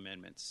local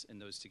amendments,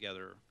 and those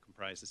together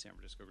comprise the San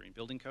Francisco Green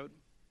Building Code.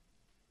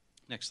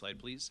 Next slide,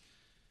 please.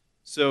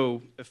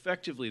 So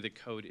effectively, the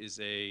code is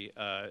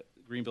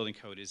Green Building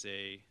Code is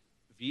a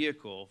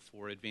vehicle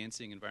for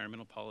advancing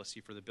environmental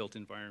policy for the built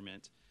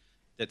environment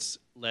that's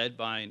led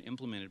by and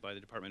implemented by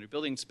the Department of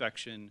Building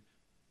Inspection.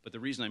 But the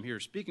reason I'm here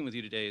speaking with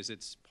you today is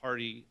it's part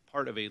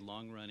of a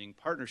long-running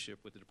partnership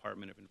with the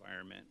Department of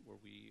Environment, where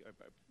we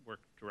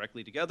work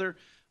directly together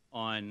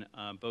on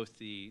both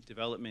the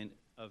development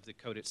of the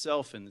code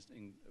itself and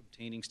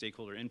obtaining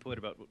stakeholder input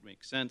about what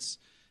makes sense,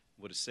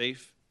 what is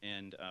safe,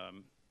 and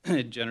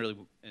generally,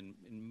 and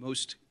in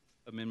most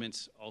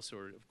amendments also,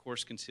 of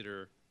course,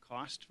 consider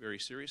cost very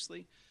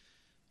seriously.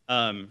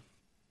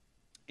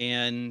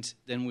 And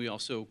then we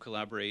also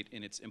collaborate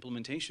in its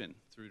implementation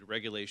through to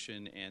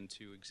regulation and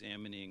to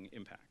examining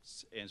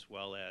impacts, as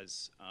well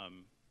as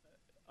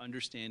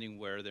understanding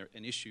where an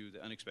the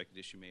unexpected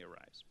issue may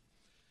arise.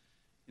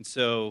 And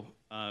so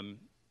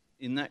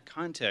in that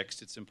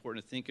context, it's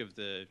important to think of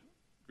the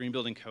Green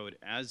Building Code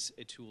as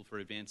a tool for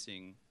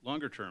advancing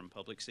longer-term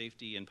public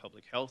safety and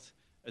public health,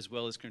 as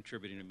well as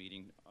contributing to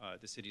meeting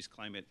the city's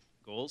climate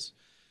goals,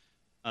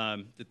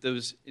 that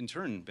those in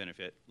turn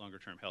benefit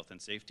longer-term health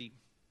and safety.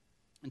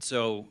 And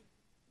so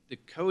the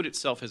code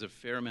itself has a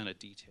fair amount of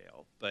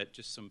detail, but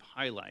just some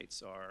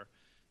highlights are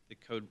the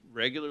code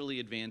regularly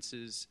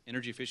advances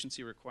energy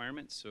efficiency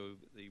requirements. So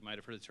you might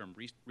have heard the term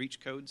REACH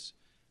codes.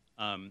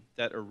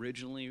 That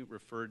originally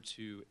referred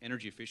to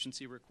energy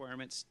efficiency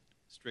requirements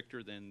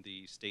stricter than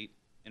the state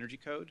energy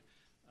code.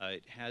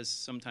 It has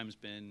sometimes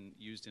been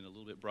used in a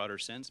little bit broader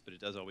sense, but it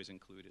does always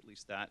include at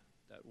least that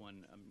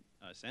one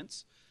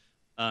sense.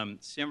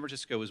 San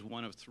Francisco is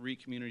one of 3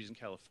 communities in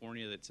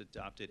California that's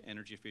adopted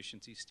energy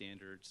efficiency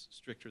standards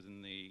stricter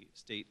than the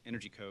state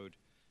energy code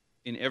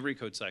in every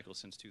code cycle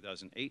since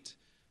 2008.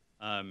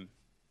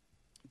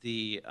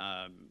 The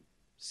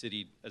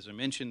city, as I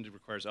mentioned,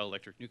 requires all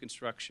electric new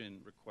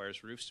construction,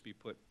 requires roofs to be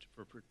put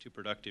to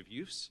productive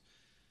use.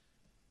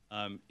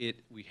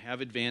 We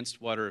have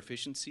advanced water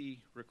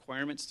efficiency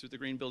requirements through the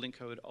Green Building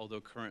Code,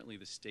 although currently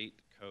the state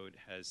code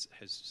has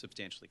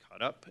substantially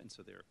caught up, and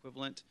so they're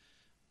equivalent.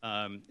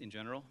 In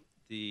general,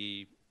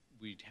 we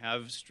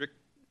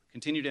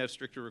continue to have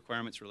stricter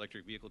requirements for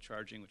electric vehicle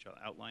charging, which I'll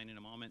outline in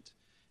a moment,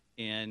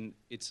 And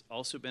it's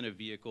also been a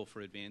vehicle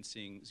for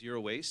advancing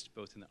zero waste,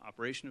 both in the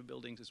operation of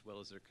buildings as well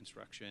as their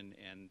construction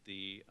and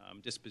the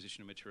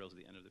disposition of materials at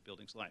the end of the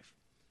building's life,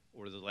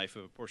 or the life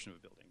of a portion of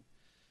a building.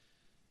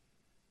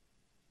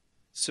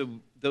 So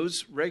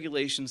those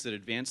regulations that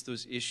advance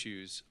those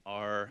issues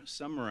are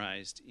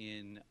summarized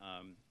in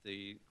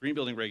the Green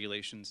Building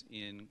Regulations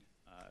in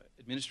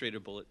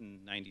Administrative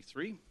Bulletin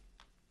 93.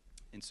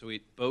 And so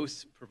it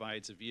both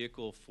provides a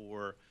vehicle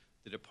for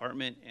the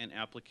department and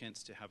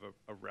applicants to have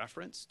a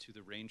reference to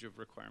the range of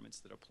requirements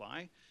that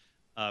apply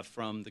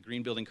from the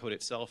Green Building Code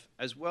itself,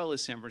 as well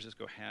as San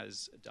Francisco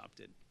has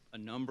adopted a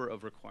number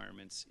of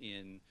requirements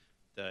in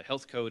the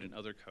health code and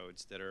other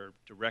codes that are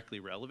directly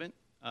relevant.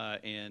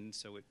 And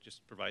so it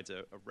just provides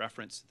a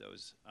reference to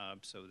those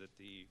so that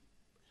the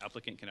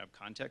applicant can have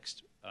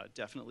context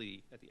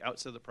definitely at the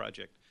outset of the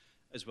project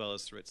as well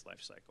as through its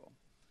life cycle.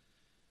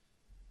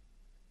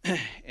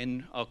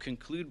 And I'll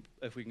conclude,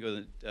 if we can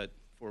go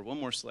for one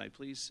more slide,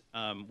 please,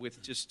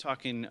 with just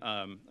talking.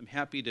 I'm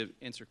happy to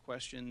answer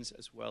questions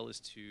as well as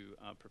to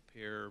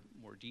prepare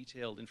more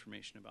detailed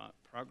information about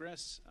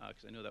progress,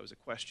 because I know that was a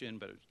question,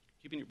 but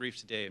keeping it brief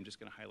today, I'm just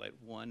going to highlight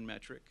one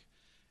metric,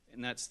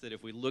 and that's that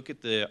if we look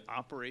at the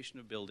operation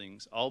of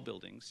buildings, all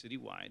buildings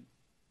citywide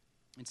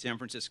in San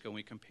Francisco, and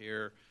we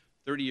compare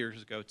 30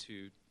 years ago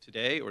to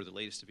today, or the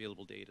latest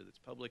available data that's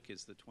public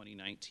is the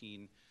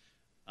 2019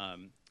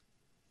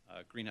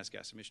 greenhouse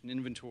gas emission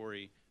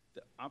inventory,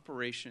 the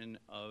operation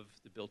of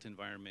the built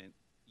environment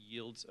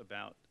yields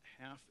about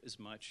half as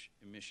much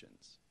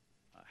emissions,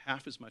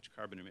 half as much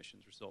carbon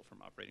emissions result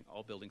from operating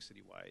all buildings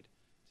citywide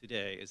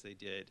today as they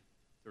did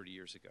 30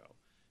 years ago.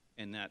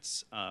 And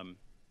that's a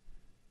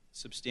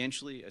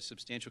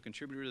substantial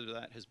contributor to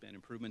that has been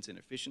improvements in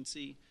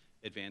efficiency,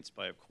 advanced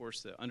by, of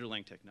course, the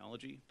underlying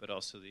technology, but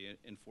also the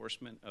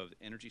enforcement of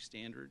energy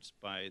standards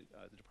by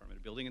the Department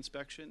of Building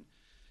Inspection,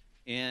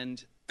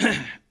 and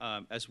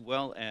as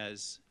well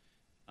as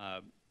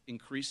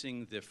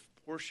increasing the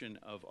portion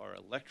of our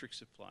electric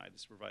supply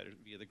that's provided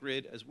via the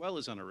grid, as well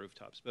as on our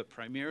rooftops, but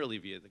primarily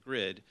via the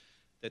grid,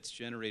 that's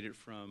generated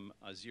from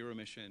zero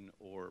emission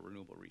or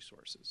renewable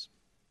resources.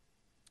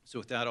 So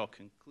with that, I'll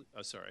conclude.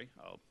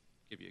 I'll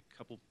give you a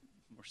couple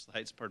more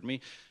slides, pardon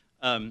me.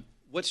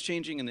 What's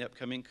changing in the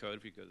upcoming code?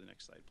 If you go to the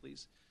next slide,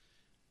 please.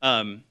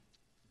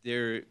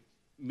 Their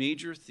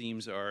major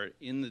themes are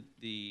in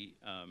the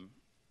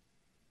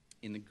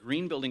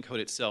Green Building Code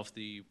itself.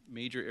 The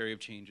major area of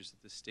change is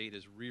that the state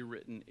has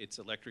rewritten its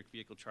electric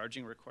vehicle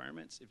charging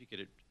requirements. If you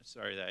could,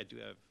 sorry, that I do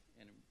have.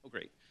 Oh,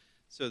 great.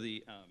 So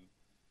the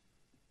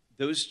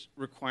those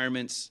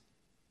requirements,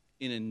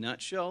 in a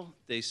nutshell,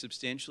 they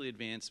substantially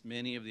advance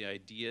many of the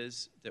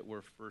ideas that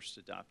were first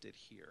adopted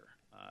here,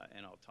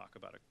 and I'll talk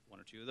about one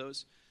or two of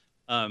those.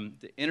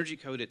 The Energy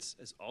Code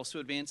is also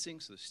advancing,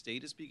 so the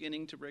state is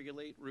beginning to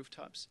regulate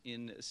rooftops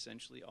in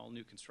essentially all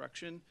new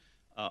construction,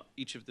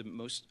 each of the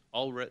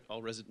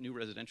new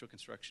residential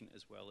construction,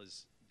 as well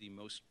as the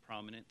most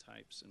prominent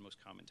types and most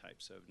common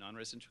types of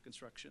non-residential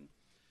construction.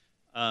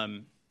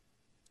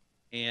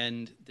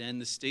 And then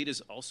the state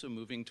is also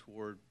moving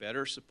toward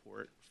better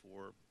support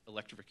for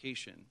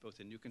electrification, both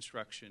in new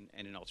construction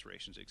and in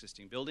alterations of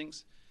existing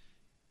buildings.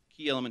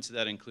 Key elements of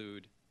that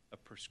include a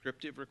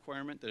prescriptive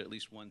requirement that at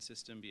least one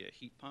system be a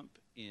heat pump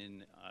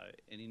in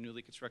any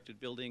newly constructed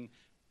building,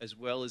 as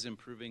well as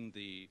improving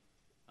the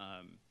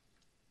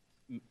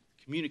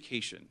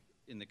communication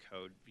in the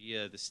code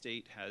via the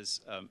state has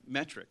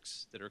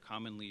metrics that are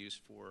commonly used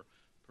for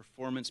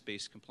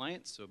performance-based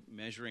compliance, so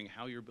measuring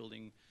how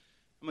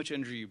much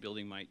energy your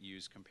building might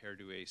use compared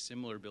to a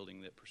similar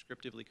building that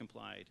prescriptively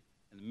complied,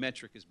 and the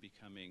metric is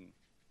becoming,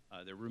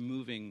 they're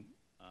removing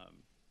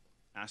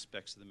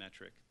aspects of the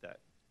metric that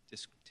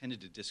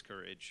tended to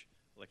discourage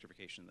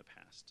electrification in the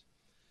past.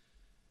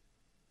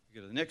 We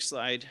go to the next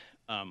slide.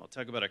 I'll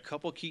talk about a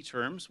couple key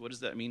terms. What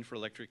does that mean for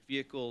electric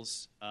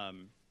vehicles?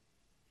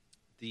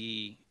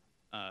 The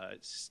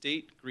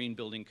state Green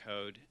Building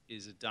Code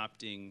is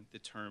adopting the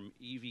term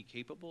EV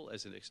capable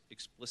as an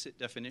explicit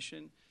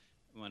definition.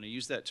 When I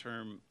use that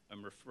term,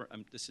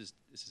 this is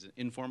an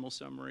informal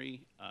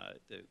summary.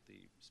 The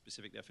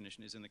specific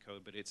definition is in the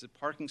code, but it's a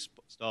parking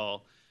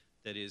stall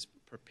that is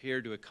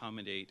prepared to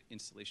accommodate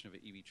installation of an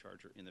EV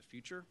charger in the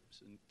future,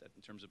 so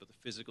in terms of both the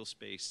physical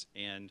space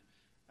and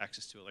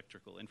access to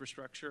electrical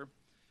infrastructure.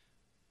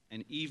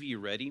 An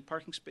EV-ready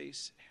parking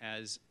space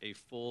has a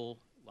full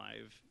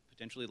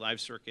potentially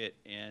live circuit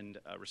and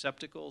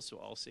receptacle, so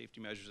all safety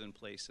measures in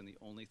place, and the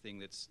only thing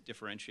that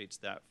differentiates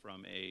that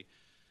from a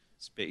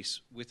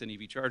space with an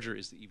EV charger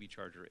is the EV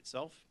charger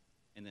itself,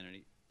 and then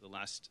the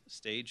last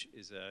stage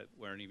is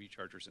where an EV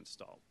charger is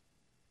installed.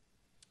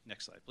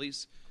 Next slide,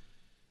 please.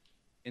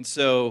 And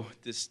so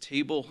this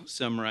table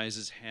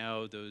summarizes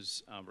how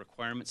those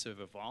requirements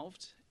have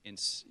evolved,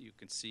 and you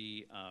can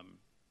see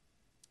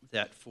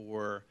that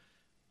for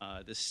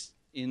this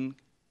and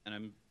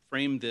I'm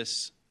framed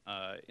this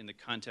in the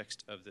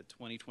context of the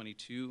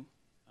 2022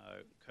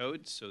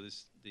 code. So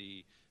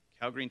the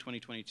CalGreen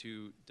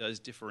 2022 does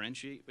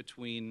differentiate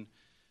between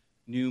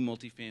new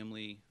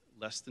multifamily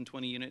less than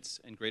 20 units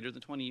and greater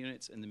than 20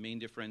 units. And the main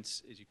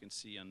difference, as you can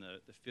see on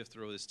the fifth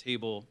row of this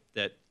table,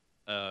 that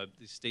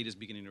the state is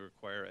beginning to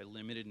require a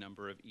limited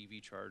number of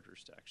EV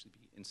chargers to actually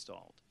be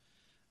installed.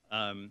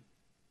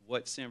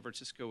 What San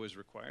Francisco has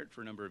required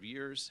for a number of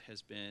years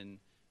has been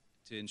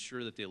to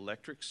ensure that the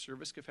electric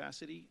service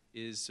capacity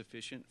is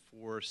sufficient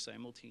for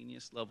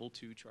simultaneous level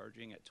 2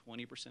 charging at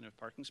 20% of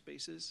parking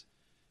spaces.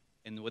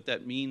 And what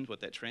that means,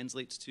 what that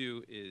translates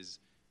to, is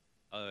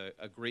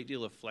a great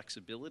deal of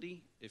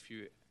flexibility if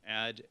you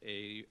add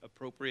a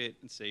appropriate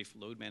and safe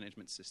load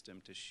management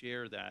system to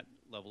share that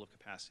level of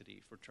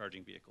capacity for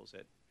charging vehicles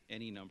at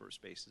any number of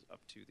spaces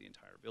up to the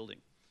entire building,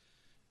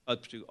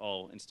 up to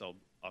all installed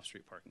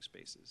off-street parking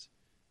spaces.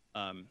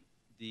 And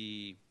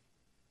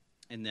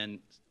then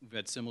we've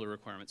had similar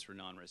requirements for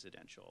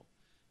non-residential.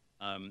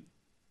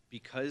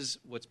 Because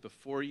what's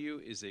before you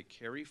is a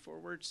carry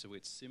forward, so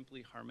it's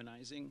simply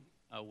harmonizing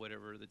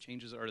whatever the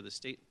changes are to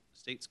the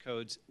state's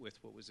codes with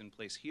what was in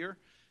place here,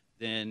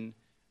 then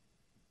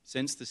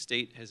since the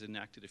state has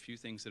enacted a few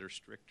things that are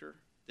stricter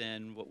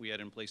than what we had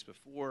in place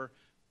before,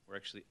 we're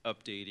actually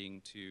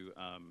updating to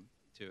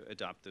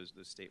adopt those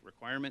state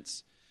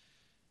requirements.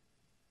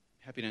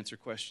 Happy to answer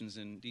questions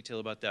in detail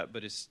about that,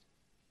 but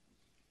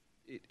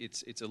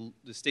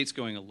the state's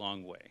going a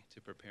long way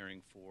to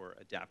preparing for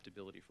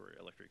adaptability for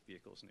electric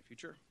vehicles in the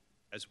future,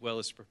 as well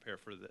as to prepare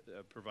for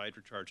provide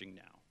for charging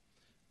now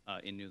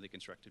in newly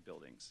constructed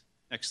buildings.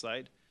 Next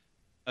slide.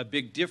 A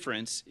big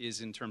difference is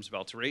in terms of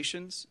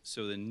alterations.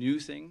 So the new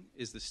thing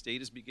is the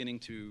state is beginning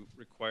to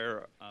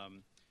require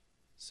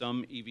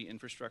some EV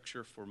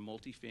infrastructure for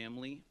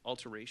multifamily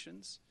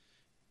alterations.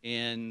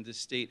 And the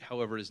state,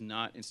 however, has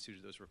not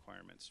instituted those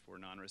requirements for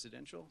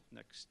non-residential.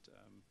 Next.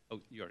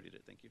 Oh, you already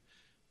did. Thank you.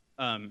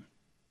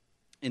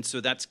 And so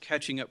that's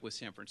catching up with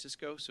San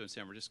Francisco. So in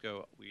San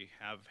Francisco, we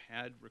have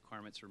had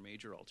requirements for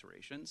major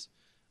alterations.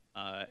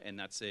 And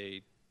that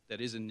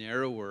is a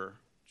narrower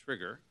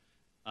trigger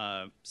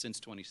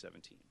since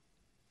 2017.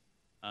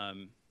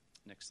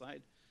 Next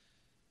slide.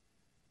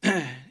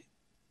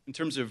 In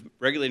terms of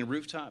regulating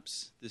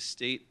rooftops, the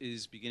state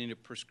is beginning to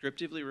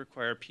prescriptively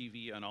require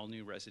PV on all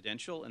new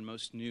residential and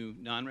most new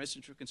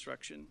non-residential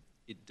construction.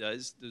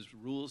 Those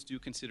rules do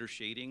consider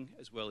shading,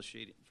 as well as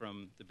shading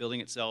from the building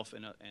itself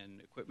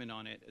and equipment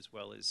on it, as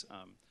well as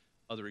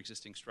other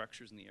existing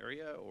structures in the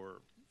area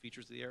or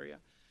features of the area.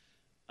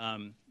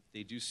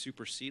 They do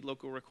supersede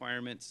local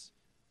requirements.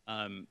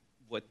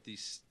 What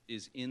this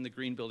is in the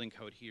Green Building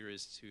Code here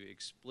is to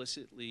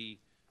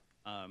explicitly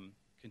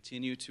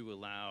continue to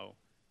allow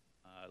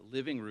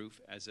living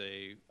roof as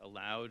a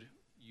allowed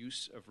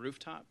use of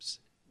rooftops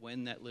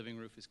when that living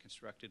roof is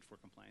constructed for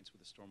compliance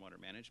with the Stormwater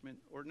Management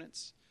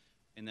Ordinance.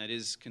 And that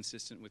is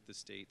consistent with the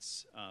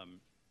state's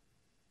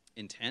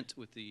intent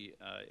with the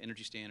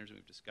energy standards, and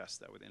we've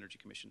discussed that with Energy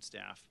Commission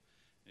staff.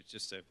 And it's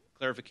just a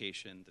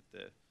clarification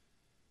that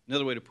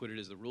another way to put it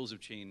is the rules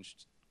have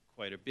changed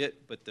quite a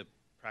bit, but the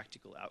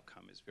practical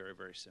outcome is very,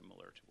 very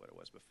similar to what it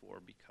was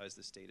before because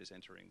the state is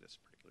entering this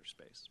particular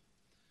space.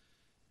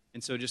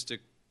 And so just to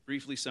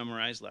briefly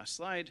summarize, last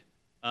slide,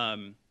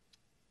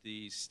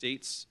 the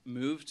state's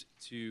moved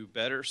to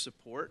better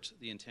support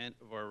the intent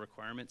of our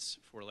requirements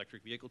for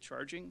electric vehicle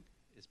charging.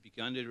 It's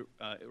begun to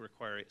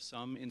require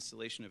some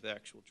installation of the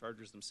actual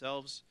chargers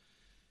themselves.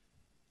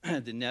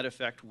 The net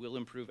effect will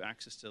improve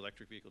access to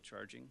electric vehicle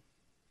charging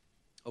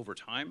over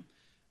time.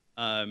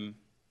 And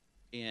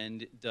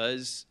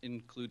does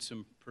include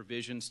some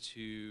provisions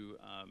to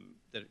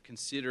that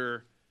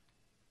consider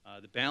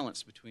the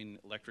balance between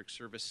electric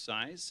service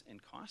size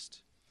and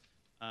cost.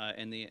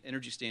 And the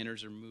energy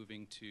standards are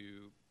moving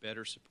to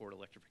better support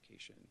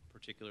electrification,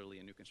 particularly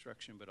in new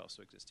construction, but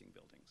also existing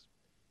buildings.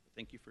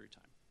 Thank you for your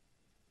time.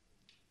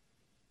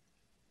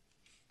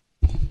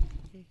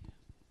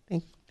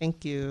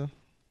 Thank you.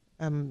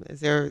 Is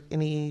there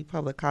any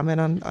public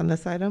comment on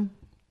this item?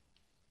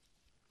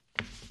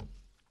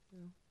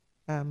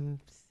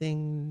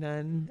 Seeing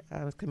none,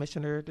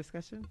 Commissioner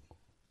discussion?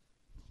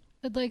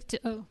 I'd like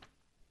to,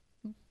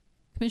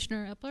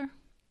 Commissioner Epler?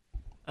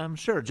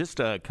 Sure, just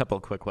a couple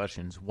of quick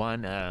questions.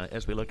 One,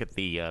 as we look at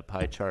the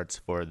pie charts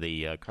for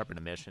the carbon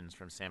emissions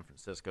from San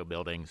Francisco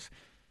buildings,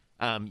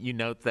 you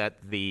note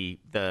that the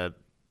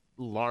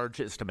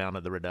largest amount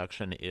of the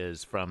reduction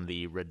is from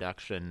the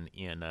reduction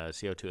in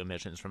CO2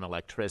 emissions from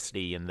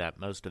electricity, and that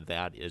most of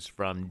that is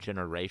from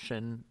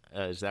generation.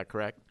 Is that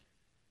correct?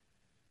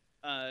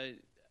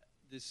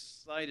 This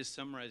slide is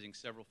summarizing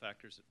several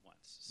factors at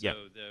once. So yeah.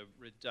 The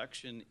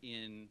reduction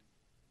in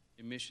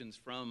emissions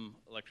from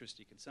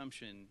electricity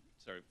consumption,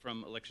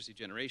 from electricity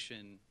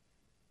generation,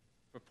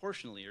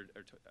 proportionally,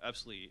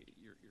 absolutely,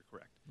 you're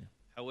correct. Yeah.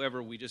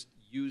 However, we just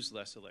use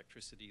less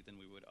electricity than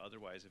we would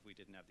otherwise if we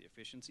didn't have the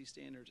efficiency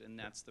standards, and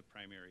that's the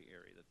primary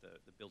area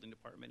that the building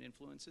department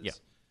influences. Yeah.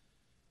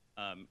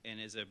 And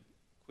as a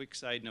quick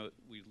side note,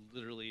 we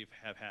literally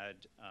have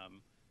had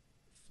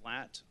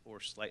flat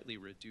or slightly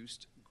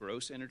reduced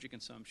gross energy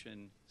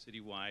consumption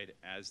citywide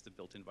as the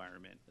built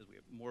environment, as we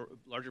have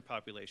larger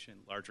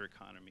population, larger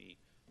economy,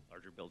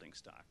 larger building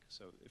stock.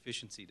 So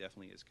efficiency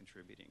definitely is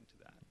contributing to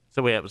that.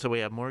 So we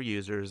have more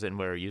users, and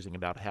we're using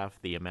about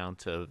half the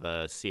amount of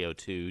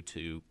CO2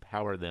 to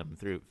power them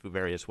through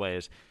various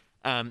ways.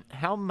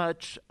 How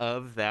much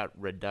of that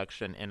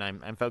reduction, and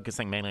I'm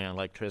focusing mainly on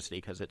electricity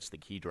because it's the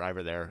key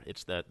driver there,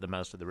 it's the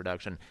most of the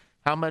reduction,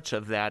 how much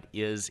of that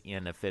is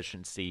in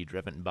efficiency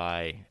driven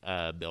by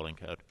building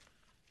code,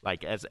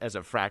 like as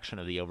a fraction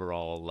of the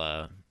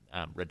overall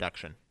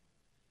reduction?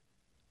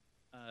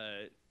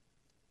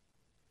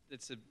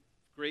 It's a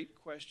great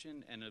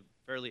question and a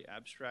fairly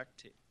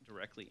abstract to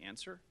directly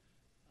answer.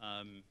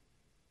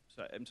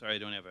 So I'm sorry, I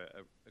don't have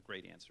a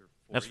great answer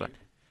for That's you. fine.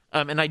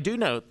 And I do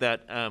note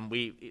that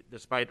we,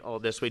 despite all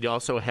this, we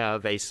also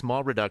have a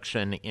small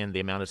reduction in the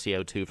amount of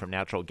CO2 from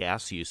natural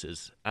gas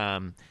uses.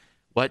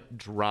 What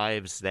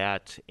drives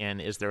that,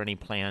 and is there any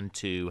plan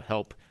to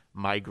help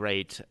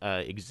migrate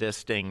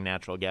existing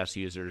natural gas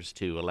users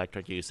to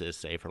electric uses,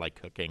 say for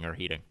like cooking or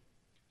heating?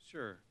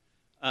 Sure.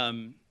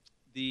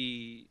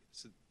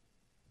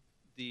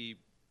 The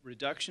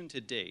reduction to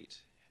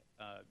date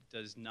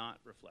does not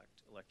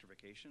reflect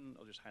electrification.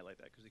 I'll just highlight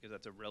that because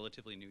that's a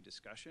relatively new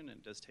discussion, and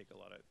it does take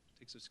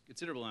takes a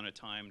considerable amount of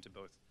time to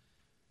both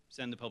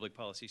send the public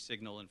policy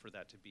signal and for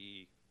that to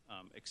be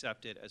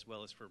accepted, as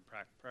well as for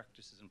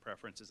practices and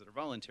preferences that are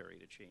voluntary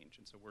to change.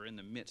 And so we're in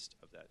the midst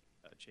of that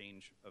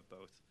change of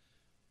both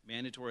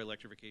mandatory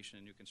electrification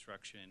in new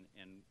construction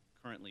and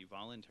currently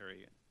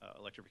voluntary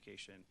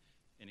electrification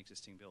in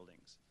existing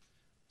buildings.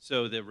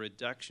 So the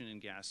reduction in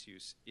gas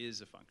use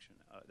is a function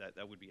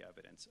that would be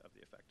evidence of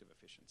the effect of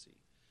efficiency.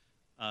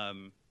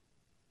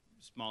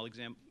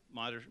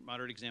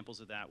 Moderate examples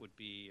of that would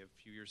be a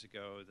few years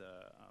ago,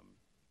 the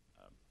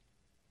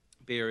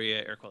Bay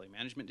Area Air Quality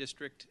Management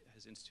District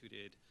has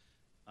instituted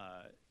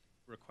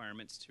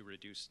requirements to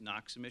reduce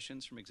NOx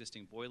emissions from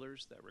existing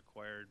boilers that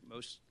required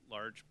most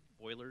large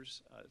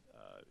boilers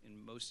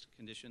in most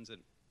conditions that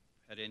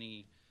had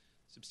any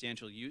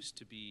substantial use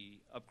to be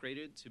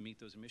upgraded to meet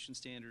those emission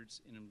standards.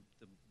 In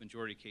the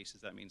majority of cases,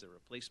 that means a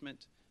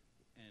replacement,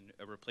 and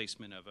a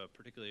replacement of a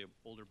particularly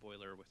older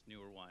boiler with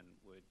newer one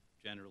would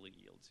generally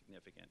yield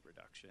significant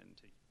reduction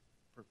to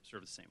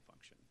serve the same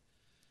function.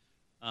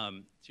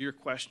 To your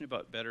question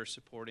about better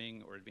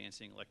supporting or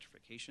advancing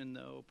electrification,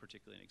 though,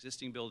 particularly in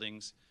existing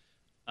buildings,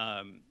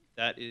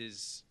 that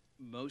is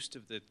most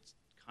of the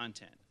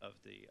content of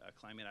the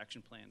Climate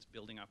Action Plan's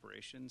Building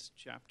Operations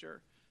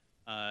chapter,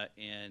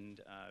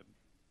 and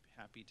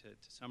happy to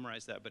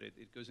summarize that, but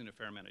it goes into a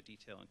fair amount of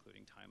detail,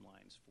 including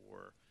timelines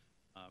for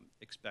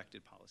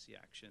expected policy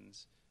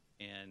actions,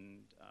 and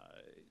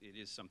it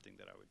is something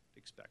that I would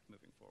expect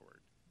moving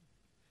forward.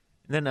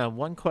 Then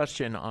one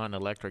question on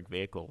electric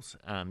vehicles.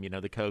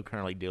 The code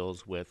currently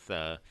deals with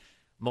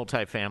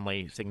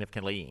multifamily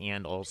significantly,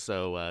 and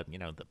also,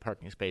 the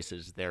parking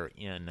spaces they're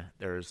in.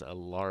 There's a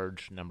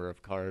large number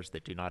of cars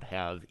that do not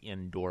have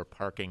indoor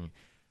parking.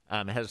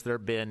 Has there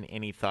been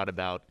any thought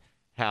about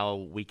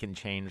how we can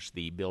change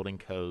the building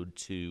code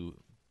to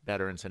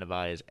better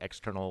incentivize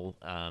external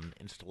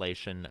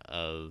installation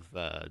of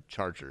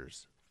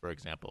chargers, for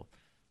example,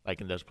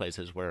 like in those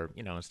places where,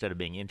 instead of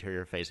being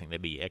interior facing,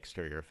 they'd be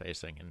exterior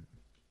facing? And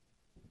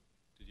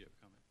did you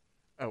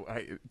have a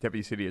comment?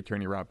 Deputy City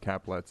Attorney Rob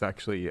Kapla. It's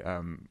actually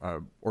an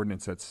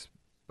ordinance that's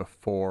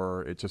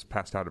before it just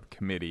passed out of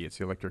committee. It's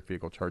the electric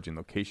vehicle charging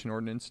location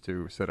ordinance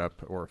to set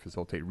up or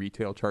facilitate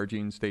retail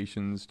charging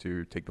stations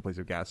to take the place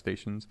of gas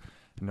stations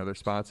in other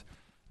spots.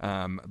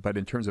 But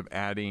in terms of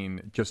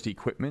adding just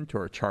equipment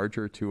or a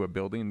charger to a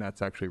building,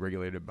 that's actually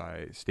regulated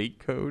by state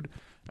code,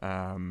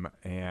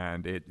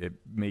 and it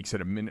makes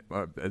it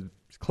as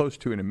close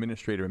to an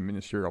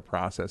ministerial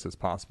process as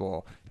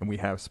possible. And we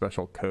have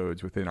special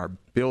codes within our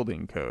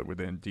building code,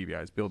 within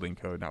DBI's building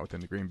code, not within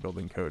the Green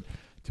Building Code,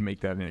 to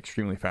make that an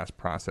extremely fast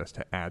process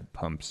to add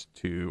pumps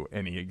to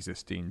any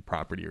existing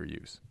property or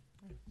use.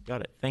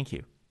 Got it. Thank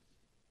you.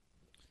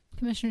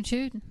 Commissioner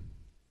Chute.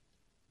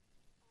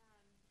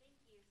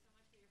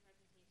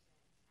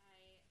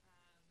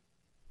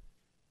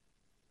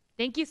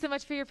 Thank you so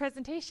much for your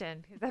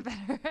presentation. Is that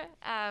better?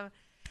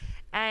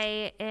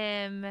 I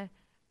am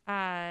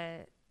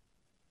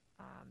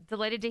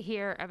delighted to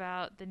hear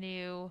about the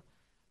new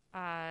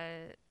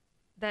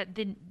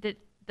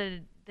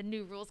the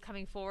new rules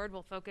coming forward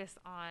will focus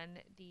on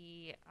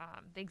the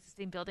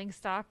existing building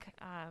stock.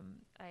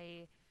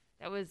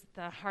 That was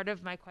the heart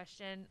of my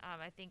question.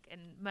 I think,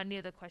 and many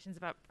of the questions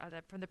about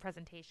from the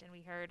presentation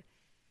we heard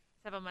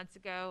several months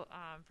ago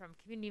from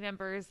community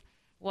members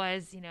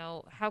was,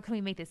 how can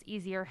we make this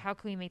easier? How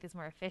can we make this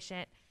more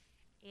efficient?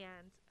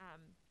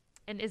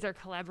 And is there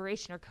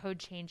collaboration or code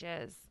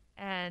changes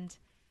and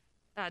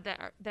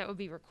that would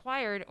be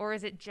required, or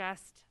is it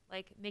just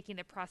like making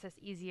the process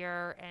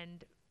easier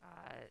and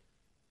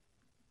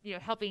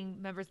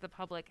helping members of the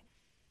public?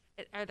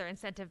 Are there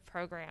incentive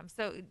programs?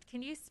 So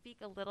can you speak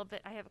a little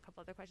bit? I have a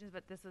couple other questions,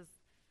 but this is,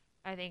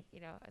 I think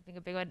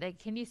a big one. Like,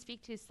 can you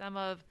speak to some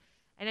of?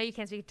 I know you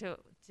can't speak to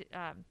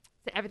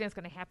everything that's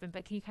going to happen,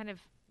 but can you kind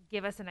of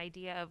give us an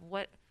idea of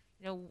what,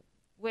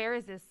 where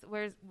is this?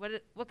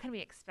 What can we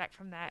expect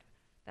from that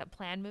that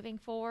plan moving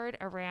forward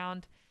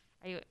around,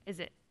 is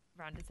it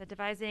around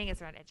incentivizing?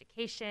 Is it around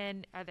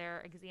education? Are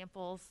there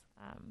examples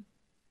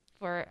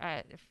for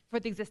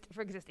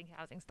existing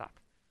housing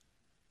stock?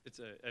 It's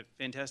a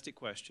fantastic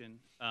question.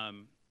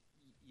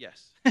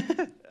 Yes.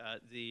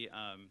 The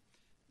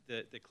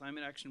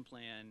Climate Action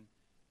Plan,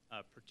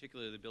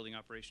 particularly the Building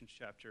Operations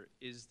chapter,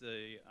 is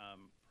the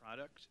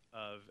product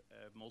of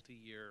a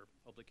multi-year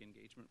public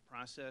engagement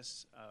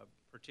process,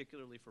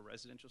 particularly for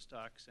residential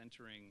stock,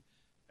 centering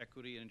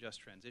equity and just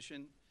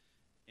transition.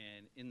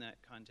 And in that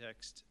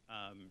context,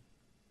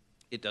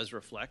 it does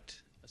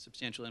reflect a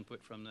substantial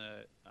input from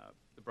the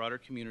broader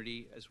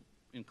community, as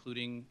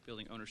including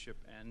building ownership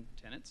and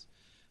tenants,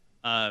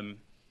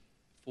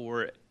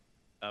 for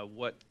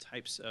what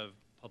types of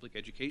public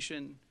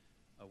education,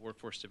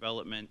 workforce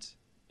development,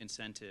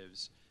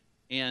 incentives,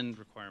 and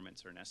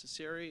requirements are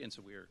necessary. And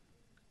so we are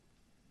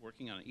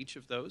working on each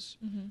of those.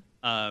 Mm-hmm.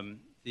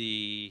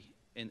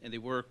 And they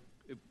were,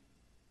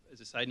 as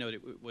a side note,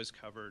 it was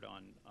covered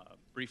on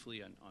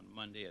briefly on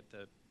Monday at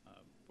the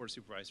Board of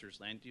Supervisors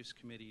Land Use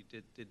Committee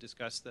did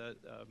discuss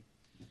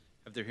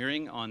have their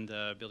hearing on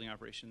the Building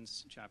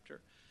Operations chapter.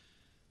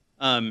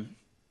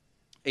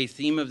 A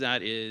theme of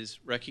that is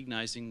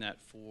recognizing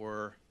that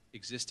for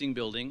existing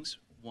buildings,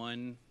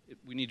 one,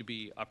 we need to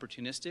be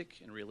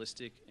opportunistic and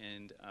realistic,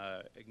 and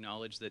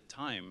acknowledge that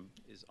time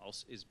is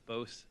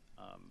both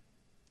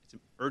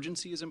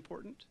urgency is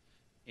important,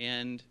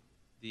 and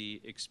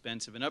the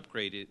expense of an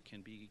upgrade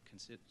can be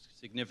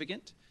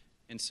significant.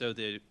 And so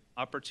the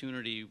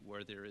opportunity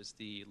where there is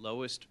the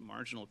lowest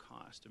marginal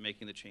cost of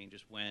making the change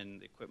is when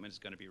the equipment is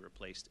going to be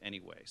replaced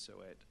anyway.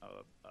 So at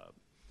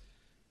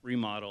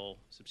remodel,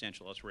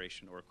 substantial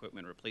alteration, or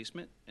equipment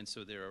replacement. And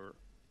so there are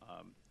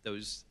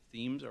those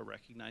themes are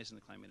recognized in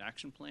the Climate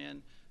Action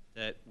Plan,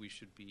 that we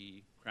should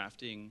be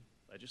crafting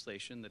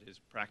legislation that is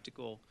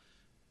practical,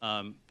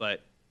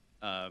 but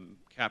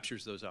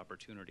captures those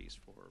opportunities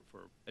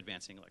for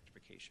advancing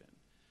electrification.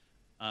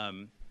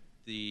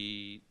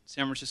 The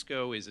San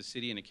Francisco is a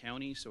city and a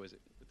county, so with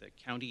the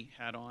county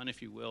hat on,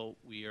 if you will,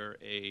 we are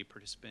a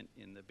participant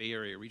in the Bay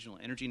Area Regional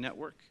Energy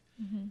Network,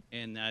 Mm-hmm.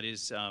 and that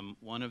is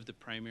one of the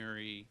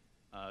primary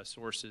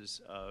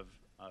sources of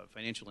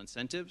financial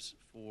incentives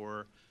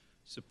for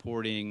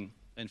supporting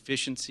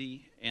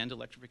efficiency and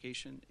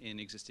electrification in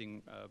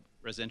existing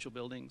residential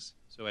buildings.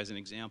 So as an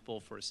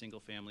example, for a single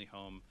family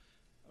home,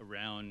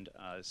 around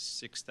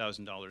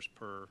 $6,000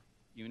 per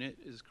unit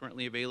is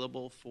currently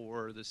available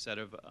for the set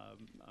of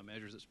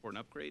measures that support an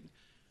upgrade.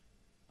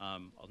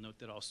 I'll note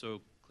that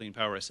also Clean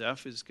Power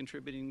SF is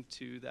contributing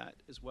to that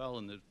as well,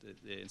 and the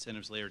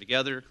incentives layer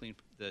together.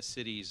 The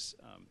city's,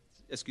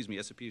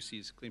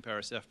 SFPUC's Clean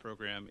Power SF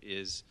program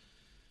is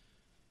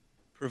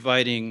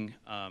providing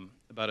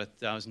about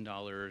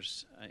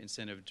 $1,000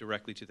 incentive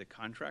directly to the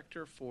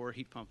contractor for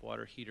heat pump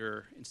water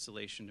heater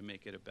installation to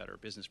make it a better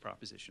business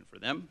proposition for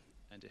them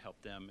and to help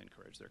them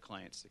encourage their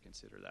clients to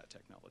consider that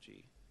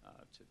technology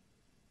to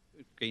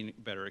gain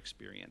better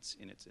experience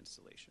in its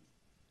installation.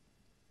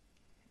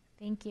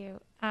 Thank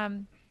you.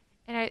 And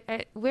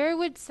where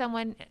would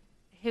someone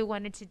who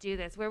wanted to do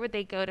this, where would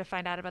they go to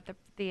find out about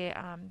the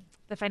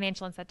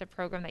financial incentive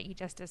program that you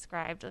just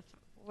described?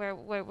 Where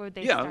would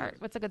they start?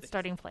 What's a good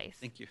starting place?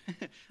 Thank you.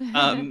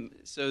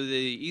 So the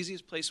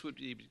easiest place would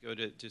be to go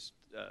to just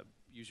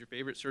use your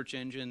favorite search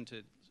engine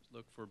to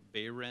look for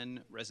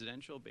Bayren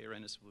Residential.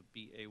 Bayren is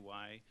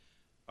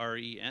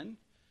Bayren.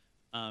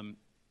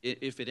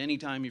 If at any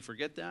time you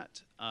forget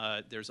that,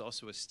 there's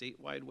also a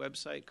statewide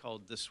website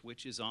called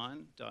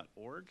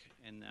theswitchison.org,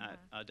 and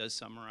that does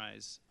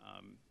summarize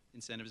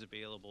incentives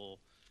available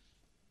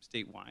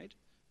statewide.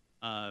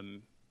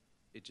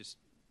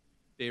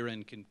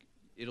 Bayren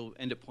it'll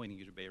end up pointing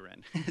you to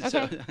Bayren.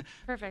 Okay,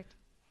 perfect.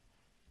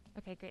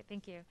 Okay, great,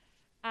 thank you.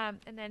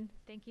 And then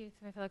thank you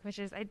to my fellow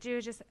commissioners. I do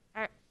just,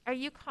 are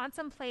you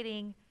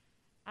contemplating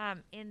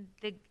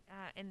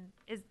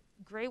is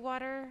gray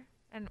water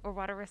or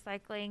water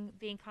recycling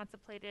being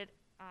contemplated?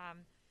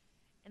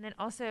 And then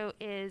also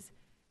is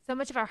so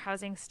much of our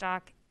housing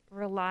stock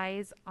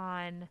relies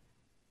on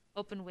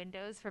open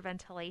windows for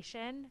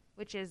ventilation,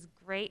 which is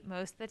great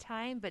most of the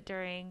time, but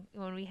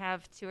when we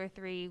have 2 or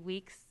 3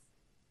 weeks,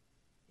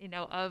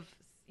 of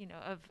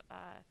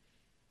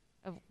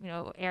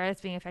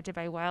areas being affected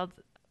by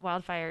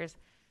wildfires,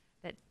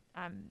 that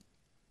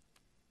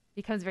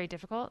becomes very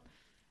difficult.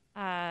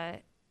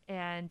 And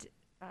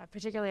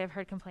particularly, I've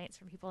heard complaints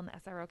from people in the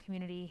SRO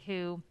community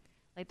who,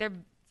 in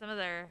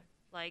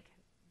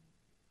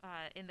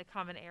the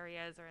common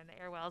areas or in the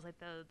air wells,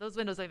 those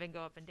windows don't even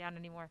go up and down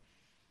anymore.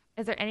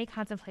 Is there any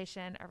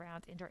contemplation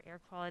around indoor air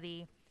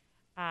quality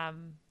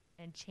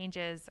and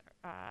changes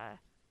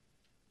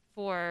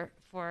for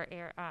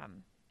air?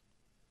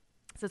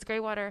 So it's gray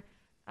water,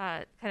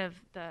 kind of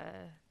I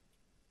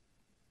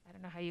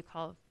don't know how you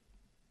call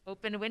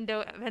open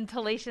window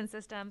ventilation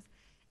systems,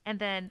 and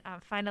then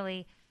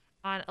finally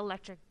on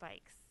electric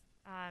bikes.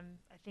 I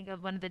think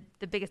one of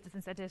the biggest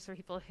disincentives for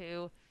people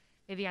who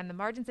maybe on the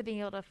margins of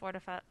being able to afford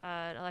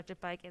an electric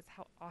bike is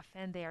how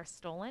often they are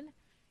stolen.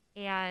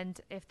 and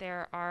if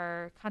there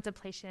are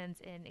contemplations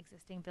in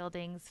existing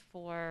buildings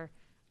for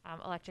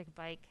electric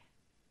bike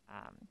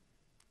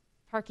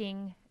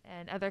parking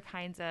and other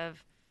kinds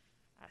of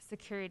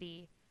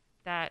security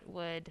that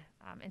would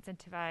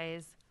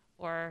incentivize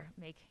or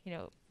make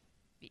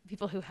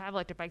people who have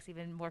electric bikes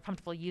even more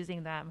comfortable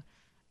using them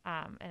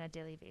on a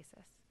daily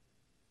basis.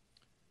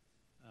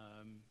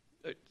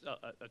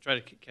 I'll try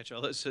to catch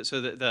all this. So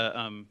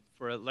the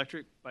for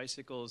electric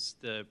bicycles,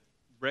 the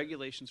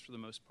regulations for the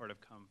most part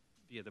have come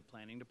via the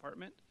planning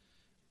department.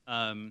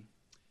 To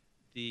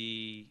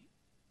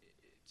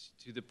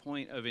the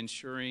point of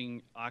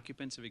ensuring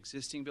occupants of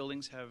existing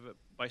buildings have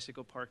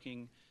bicycle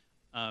parking,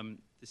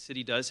 the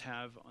city does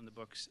have on the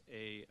books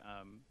a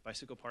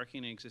bicycle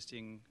parking in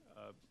existing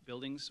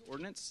buildings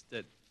ordinance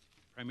that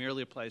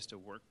primarily applies to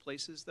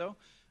workplaces, though,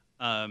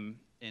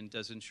 and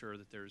does ensure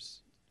that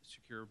there's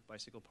secure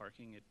bicycle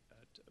parking at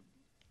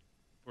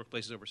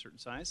workplaces over a certain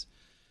size.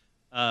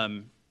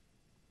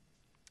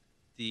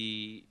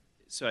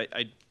 So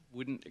I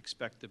wouldn't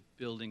expect the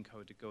building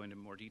code to go into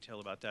more detail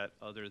about that,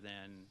 other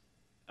than,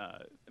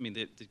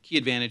 the key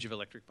advantage of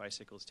electric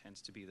bicycles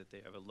tends to be that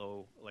they have a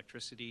low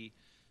electricity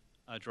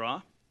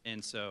draw,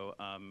 and so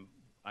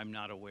I'm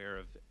not aware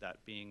of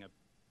that being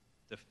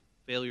the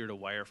failure to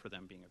wire for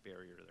them being a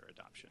barrier to their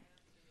adoption.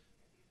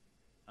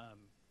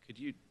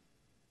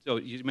 So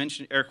you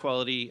mentioned air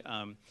quality.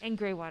 And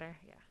gray water,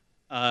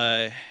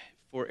 yeah.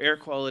 For air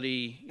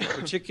quality,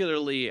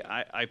 particularly,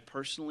 I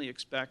personally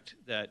expect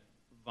that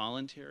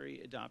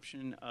voluntary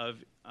adoption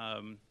of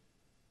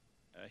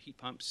heat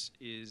pumps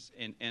is,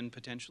 and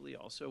potentially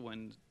also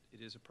when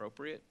it is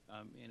appropriate,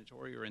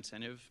 mandatory or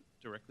incentive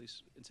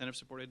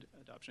supported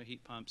adoption of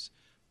heat pumps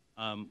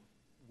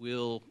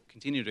will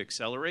continue to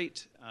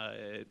accelerate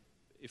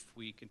if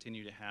we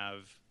continue to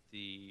have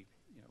the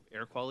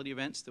air quality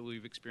events that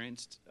we've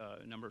experienced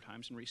a number of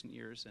times in recent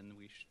years, and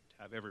we should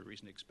have every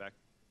reason to expect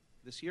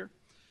this year.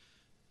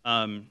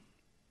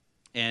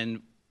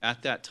 And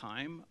at that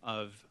time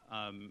of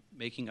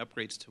making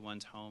upgrades to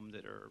one's home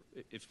that are,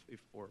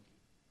 or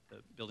the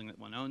building that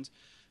one owns,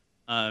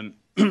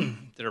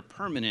 that are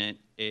permanent,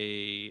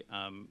 a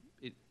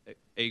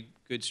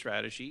good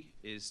strategy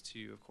is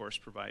to, of course,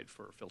 provide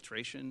for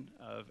filtration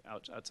of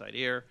outside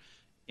air,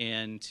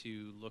 and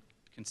to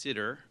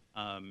consider,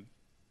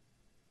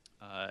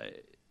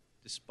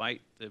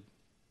 despite the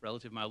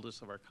relative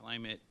mildness of our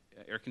climate,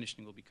 air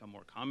conditioning will become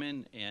more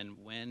common, and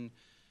when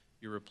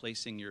you're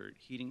replacing your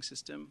heating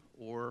system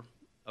or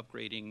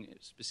upgrading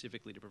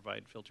specifically to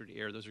provide filtered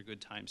air, those are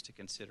good times to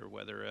consider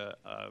whether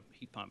a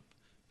heat pump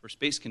for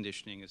space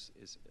conditioning is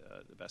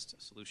the best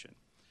solution.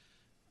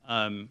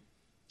 And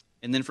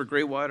then for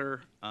gray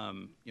water,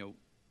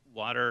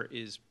 water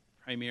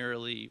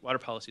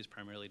policy is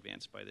primarily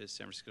advanced by the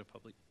San Francisco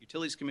Public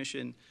Utilities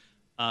Commission.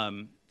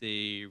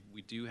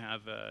 We do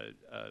have a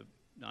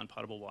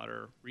non-potable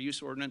water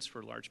reuse ordinance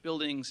for large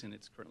buildings, and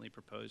it's currently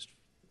proposed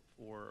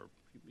for,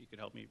 you could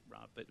help me,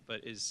 Rob,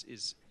 but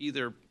is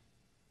either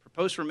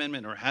proposed for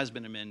amendment or has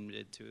been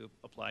amended to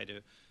apply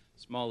to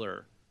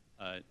smaller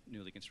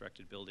newly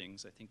constructed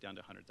buildings, I think down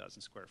to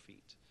 100,000 square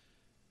feet.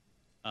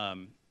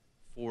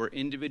 For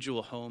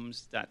individual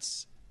homes,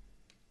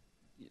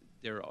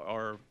 there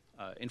are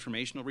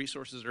informational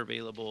resources that are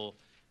available,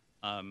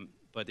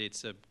 but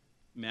it's a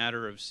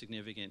matter of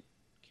significant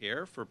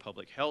care for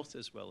public health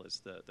as well as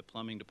the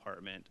plumbing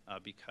department,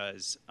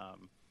 because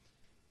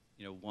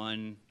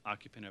one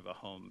occupant of a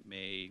home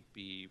may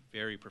be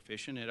very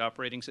proficient at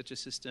operating such a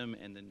system,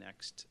 and the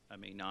next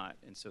may not.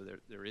 And so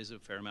there is a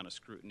fair amount of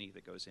scrutiny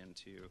that goes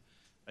into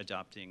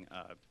adopting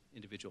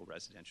individual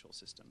residential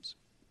systems.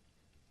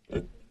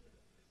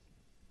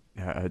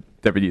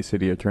 Deputy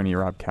City Attorney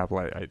Rob Capel,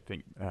 I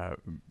think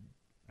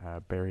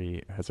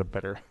Barry has a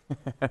better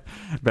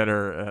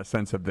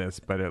sense of this,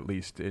 but at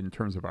least in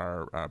terms of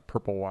our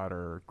purple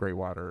water, gray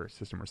water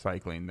system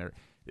recycling, there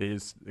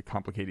is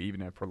complicated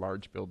even for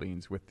large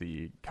buildings with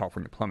the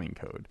California Plumbing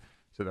Code.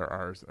 So there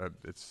are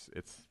it's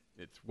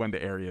one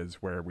of the areas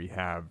where we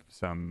have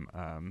some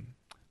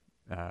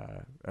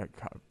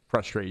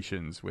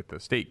frustrations with the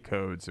state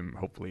codes, and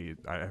hopefully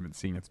I haven't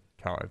seen if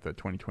the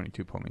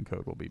 2022 Plumbing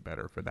Code will be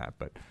better for that,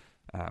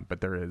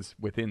 but there is,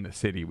 within the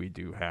city, we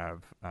do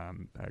have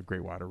gray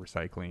water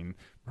recycling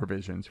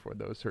provisions for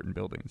those certain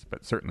buildings,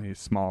 but certainly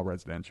small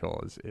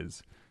residential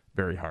is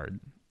very hard.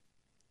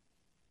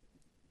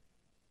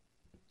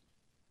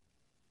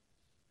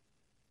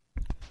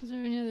 Is there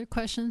any other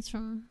questions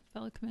from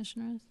fellow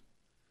commissioners?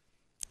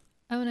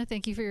 I want to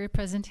thank you for your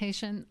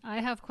presentation. I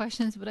have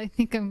questions, but I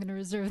think I'm going to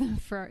reserve them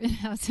for our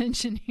in-house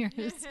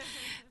engineers.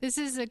 This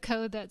is a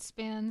code that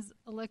spans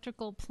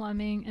electrical,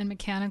 plumbing, and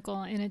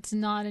mechanical, and it's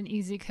not an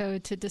easy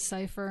code to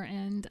decipher,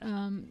 and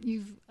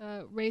you've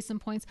raised some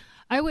points.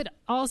 I would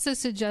also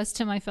suggest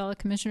to my fellow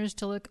commissioners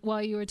to look,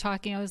 while you were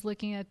talking, I was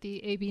looking at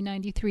the AB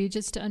 93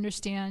 just to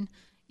understand.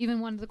 Even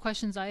one of the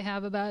questions I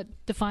have about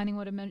defining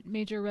what a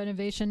major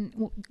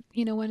renovation,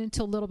 went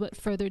into a little bit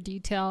further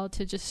detail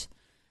to just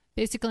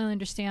basically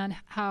understand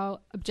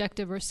how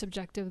objective or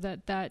subjective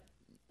that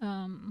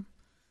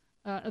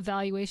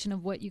evaluation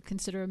of what you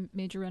consider a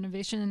major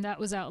renovation, and that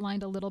was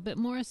outlined a little bit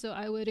more. So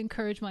I would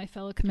encourage my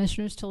fellow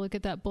commissioners to look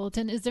at that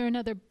bulletin. Is there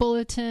another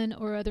bulletin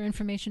or other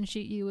information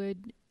sheet you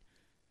would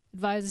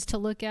advise us to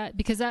look at?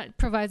 Because that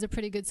provides a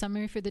pretty good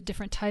summary for the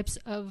different types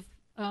of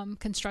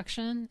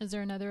construction. Is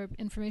there another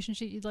information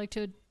sheet you'd like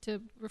to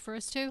refer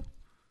us to?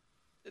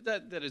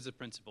 That is a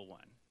principal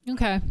one.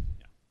 Okay.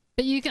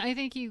 Yeah. But I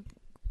think you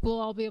will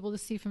all be able to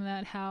see from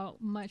that how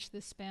much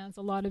this spans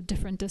a lot of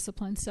different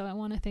disciplines. So I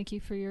want to thank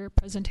you for your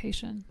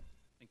presentation.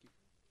 Thank you.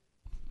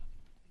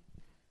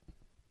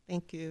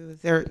 Thank you.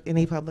 Is there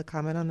any public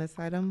comment on this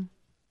item?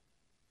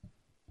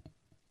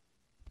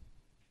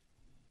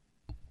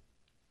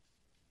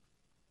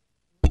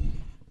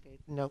 Okay,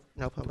 no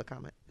public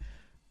comment.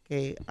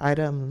 Okay,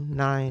 item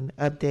 9,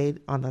 update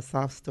on the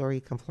soft story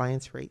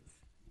compliance rates.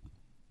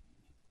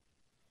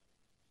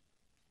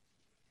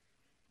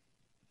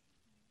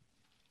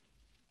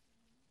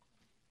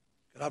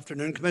 Good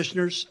afternoon,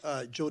 Commissioners.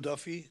 Joe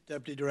Duffy,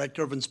 Deputy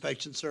Director of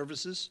Inspection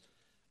Services.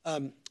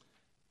 I'd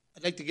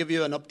like to give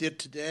you an update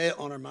today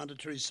on our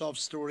mandatory soft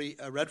story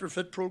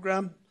retrofit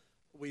program.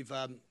 We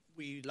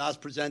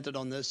last presented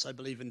on this, I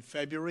believe, in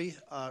February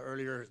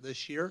earlier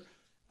this year,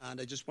 and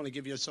I just want to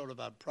give you a sort of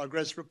a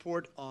progress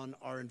report on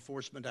our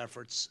enforcement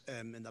efforts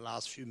in the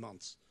last few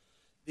months.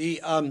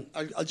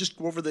 I'll just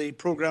go over the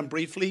program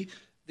briefly.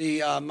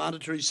 The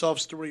mandatory soft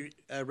story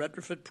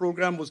retrofit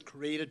program was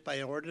created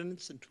by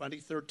ordinance in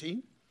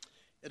 2013.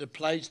 It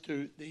applies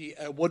to the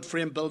wood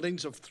frame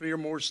buildings of 3 or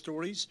more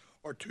stories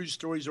or 2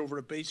 stories over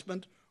a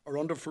basement or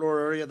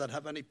underfloor area that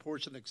have any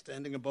portion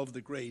extending above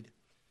the grade,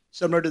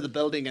 similar to the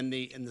building in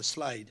the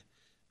slide.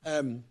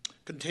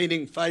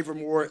 Containing 5 or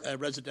more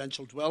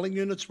residential dwelling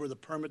units where the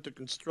permit to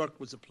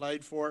construct was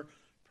applied for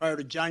prior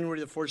to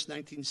January the 1st,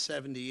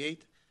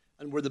 1978,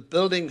 and where the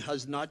building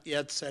has not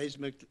yet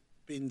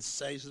been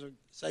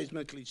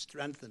seismically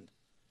strengthened.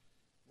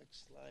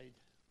 Next slide.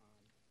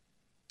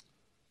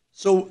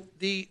 So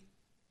the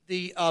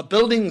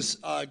buildings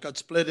got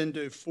split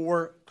into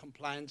 4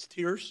 compliance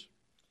tiers,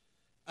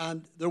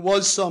 and there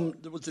was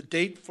a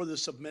date for the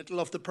submittal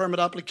of the permit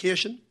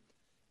application.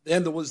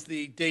 Then there was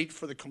the date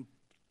for the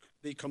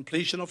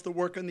completion of the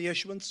work and the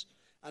issuance.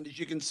 And as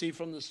you can see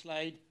from the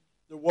slide,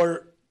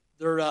 the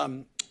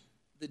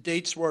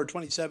dates were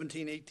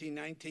 2017, 18,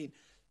 19.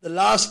 The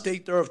last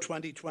date there of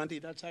 2020,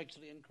 that's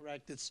actually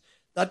incorrect.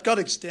 That got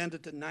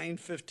extended to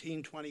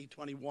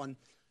 9/15/2021,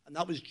 and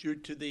that was due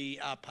to the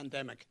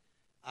pandemic.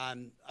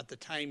 And at the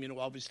time,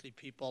 obviously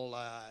people,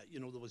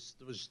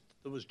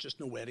 there was just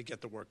no way to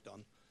get the work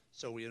done.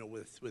 So,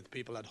 with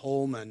people at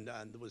home and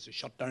there was a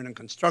shutdown in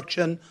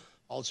construction,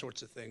 all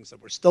sorts of things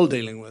that we're still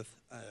dealing with.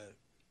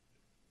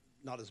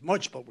 Not as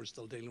much, but we're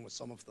still dealing with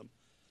some of them.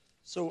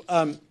 So,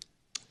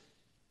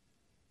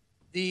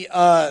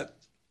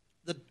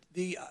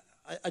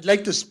 I'd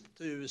like to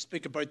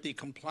speak about the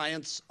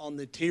compliance on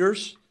the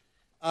tiers.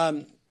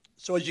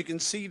 So as you can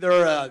see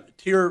there,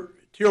 tier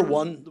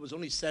 1, there was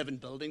only 7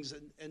 buildings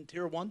in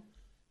tier 1.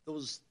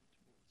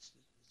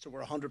 So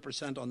we're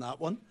 100% on that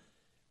one.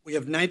 We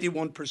have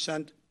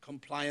 91%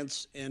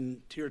 compliance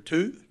in tier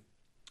 2.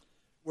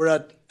 We're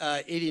at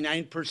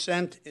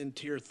 89% in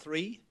tier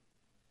 3.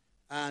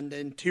 And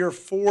in tier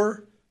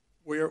 4,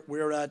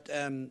 we're at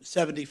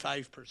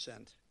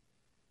 75%.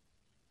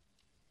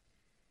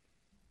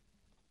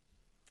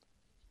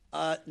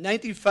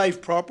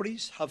 95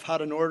 properties have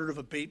had an order of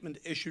abatement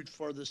issued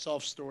for the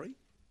soft story.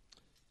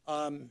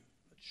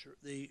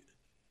 The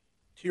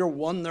tier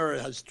 1 there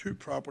has 2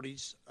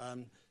 properties.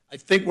 I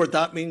think what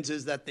that means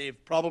is that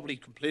they've probably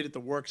completed the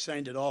work,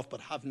 signed it off,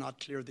 but have not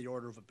cleared the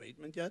order of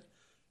abatement yet.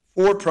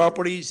 4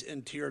 properties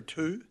in tier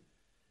 2,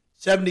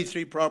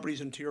 73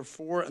 properties in tier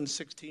 4, and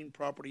 16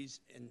 properties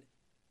in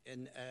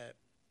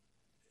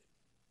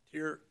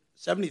tier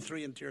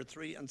 73 in tier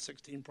 3, and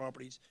 16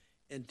 properties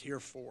in tier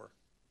 4.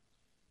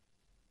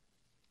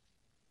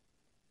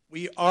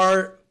 We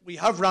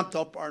have ramped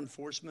up our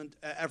enforcement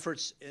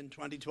efforts in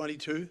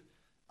 2022.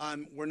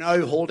 We're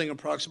now holding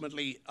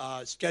approximately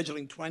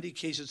scheduling 20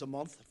 cases a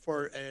month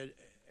for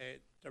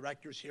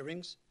directors'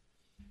 hearings.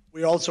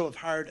 We also have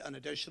hired an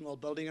additional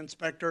building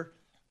inspector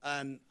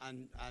and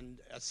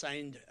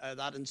assigned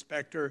that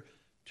inspector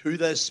to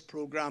this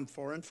program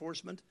for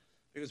enforcement,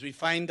 because we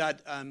find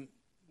that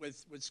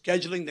with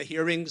scheduling the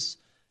hearings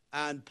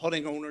and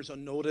putting owners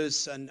on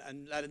notice and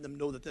letting them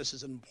know that this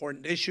is an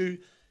important issue,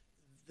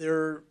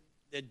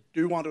 they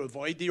do want to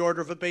avoid the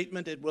order of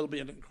abatement. It will be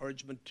an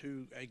encouragement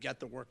to get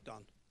the work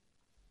done.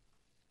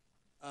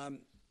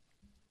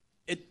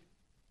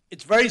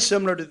 It's very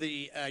similar to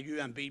the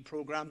UMB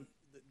program,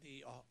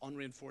 the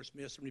unreinforced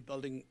masonry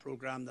building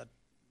program that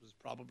was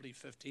probably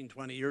 15,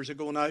 20 years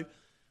ago now.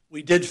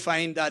 We did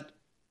find that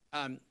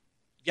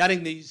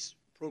getting these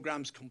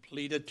programs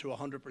completed to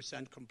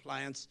 100%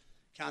 compliance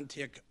can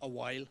take a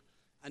while.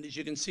 And as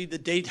you can see, the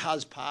date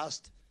has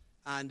passed.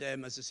 And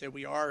as I say,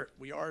 we are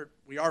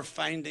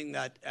finding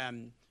that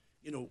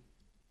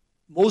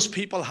most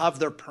people have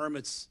their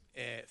permits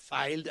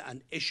filed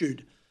and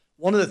issued.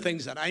 One of the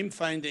things that I'm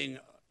finding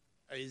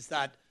is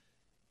that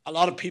a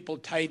lot of people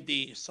tied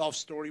the soft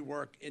story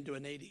work into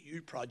an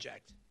ADU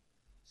project.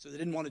 So they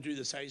didn't want to do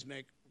the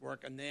seismic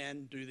work and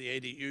then do the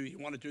ADU. You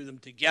want to do them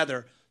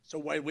together. So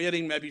while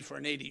waiting maybe for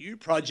an ADU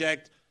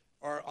project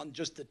or on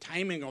just the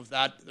timing of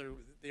that,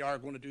 they are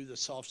going to do the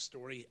soft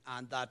story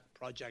and that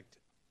project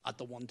at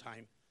the one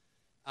time.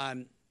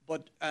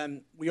 But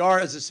we are,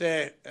 as I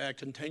say,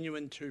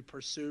 continuing to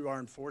pursue our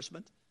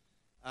enforcement.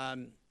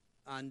 And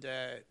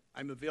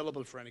I'm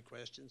available for any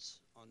questions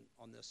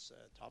on this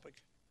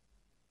topic.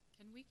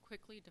 Can we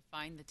quickly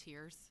define the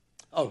tiers?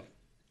 Oh,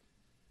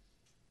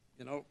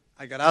 you know,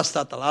 I got asked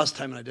that the last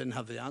time and I didn't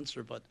have the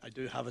answer, but I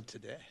do have it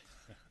today.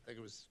 I think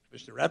it was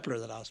Commissioner Repler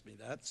that asked me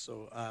that.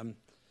 So,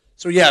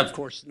 so yeah, of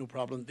course, no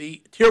problem.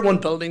 The Tier 1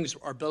 buildings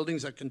are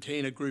buildings that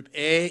contain a Group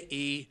A,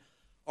 E,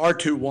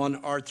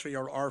 R21, R3,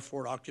 or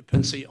R4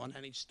 occupancy on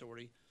any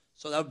story.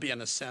 So that would be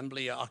an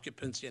assembly,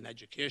 occupancy, and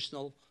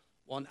educational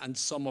one, and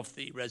some of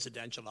the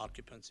residential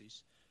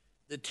occupancies.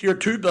 The Tier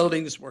 2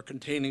 buildings were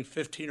containing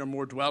 15 or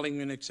more dwelling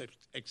units,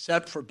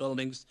 except for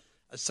buildings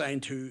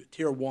assigned to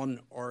Tier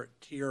 1 or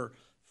Tier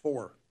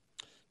 4.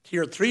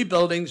 Tier 3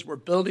 buildings were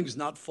buildings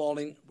not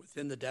falling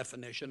within the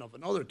definition of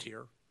another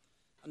tier.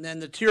 And then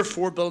the Tier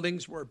 4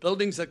 buildings were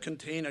buildings that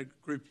contain a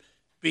Group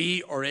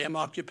B or M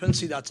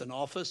occupancy, that's an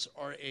office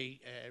or a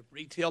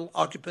retail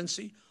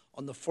occupancy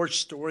on the first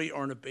story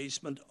or in a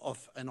basement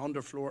of an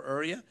underfloor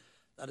area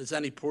that is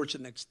any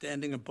portion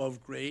extending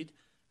above grade,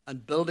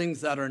 and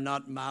buildings that are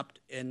not mapped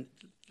in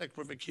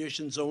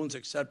liquefaction zones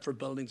except for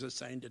buildings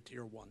assigned to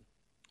Tier 1.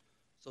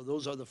 So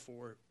those are the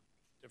 4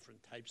 different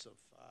types of,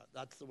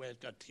 that's the way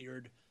it got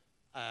tiered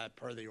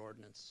per the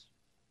ordinance.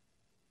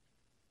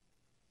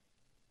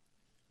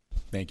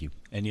 Thank you.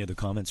 Any other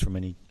comments from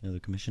any other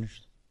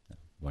commissioners? No.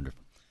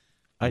 Wonderful.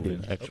 I do.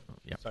 Oh, Actually,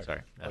 yeah,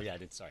 sorry. Oh, yeah, I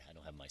did. Sorry, I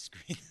don't have my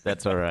screen.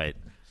 That's all right.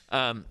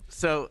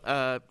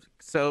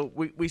 So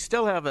we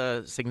still have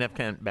a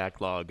significant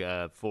backlog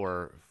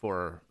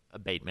for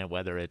abatement,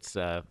 whether it's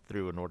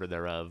through an order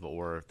thereof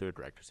or through a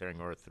director's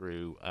hearing or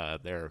through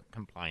their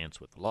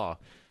compliance with the law.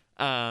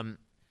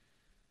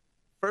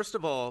 First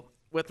of all,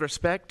 with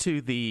respect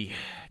to the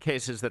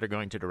cases that are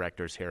going to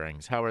director's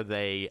hearings, how are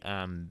they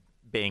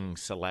being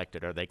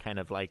selected? Are they kind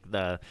of like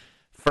the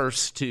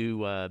first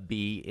to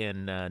be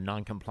in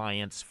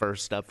noncompliance,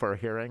 first up for a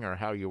hearing, or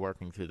how are you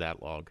working through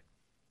that log?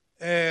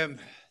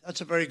 That's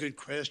a very good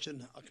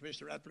question,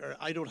 Commissioner Repler.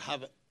 I don't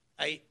have it.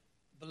 I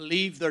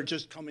believe they're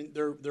just coming.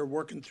 They're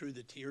working through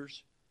the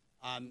tiers,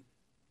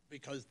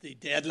 because the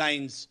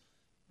deadlines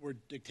were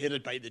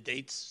dictated by the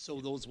dates. So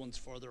those ones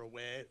further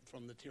away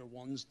from the Tier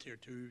 1s, Tier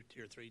 2,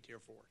 Tier 3, Tier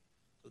 4.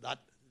 So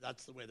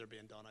that's the way they're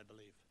being done, I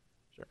believe.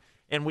 Sure.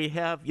 And we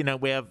have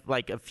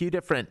like a few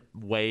different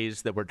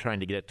ways that we're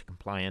trying to get to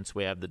compliance.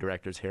 We have the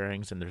director's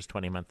hearings, and there's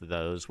 20 months of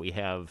those. We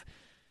have,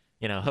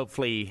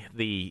 hopefully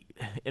the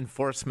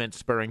enforcement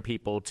spurring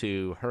people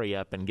to hurry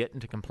up and get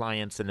into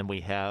compliance, and then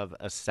we have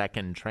a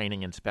second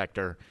training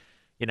inspector.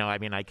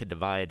 I could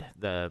divide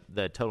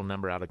the total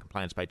number out of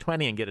compliance by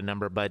 20 and get a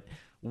number, but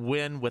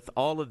when, with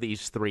all of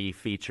these 3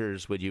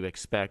 features, would you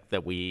expect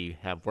that we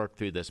have worked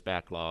through this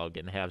backlog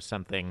and have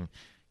something,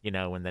 in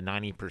the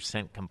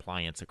 90%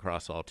 compliance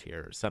across all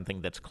tiers, something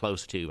that's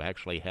close to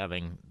actually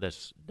having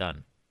this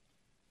done?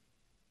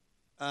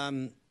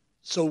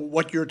 So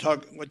what you're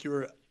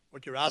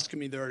asking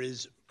me there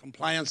is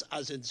compliance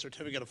as in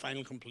certificate of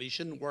final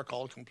completion, work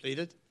all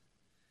completed?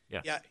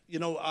 Yeah. Yeah,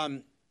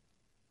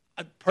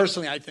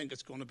 personally, I think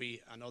it's going to be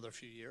another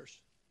few years.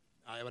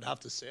 I would have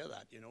to say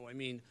that,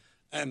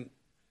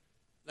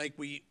 like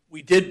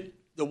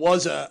there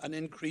was an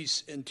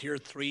increase in Tier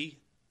 3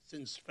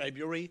 since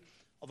February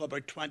of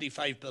about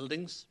 25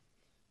 buildings.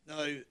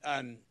 Now,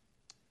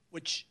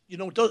 which,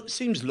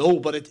 seems low,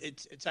 but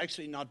it's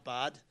actually not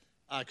bad,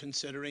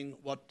 considering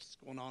what's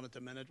going on at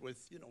the minute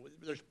with,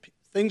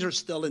 things are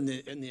still in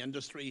the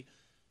industry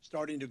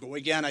starting to go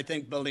again. I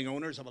think building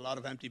owners have a lot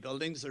of empty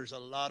buildings. There's a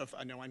lot of,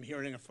 I know I'm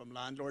hearing it from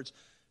landlords,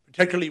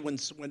 particularly when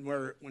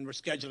we're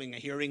scheduling a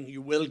hearing,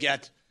 you will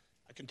get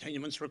a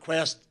continuance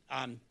request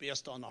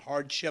based on the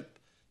hardship.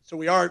 So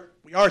we are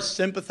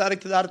sympathetic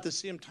to that. At the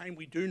same time,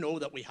 we do know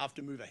that we have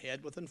to move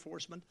ahead with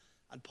enforcement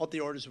and put the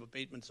orders of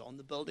abatements on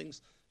the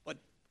buildings. But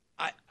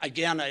I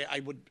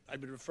would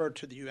refer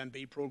to the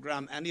UMB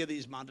program. Any of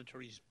these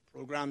mandatory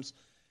programs,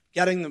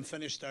 getting them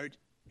finished out,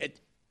 it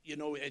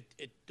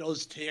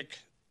does take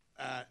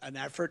an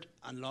effort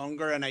and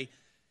longer. And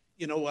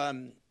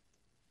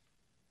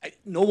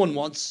no one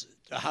wants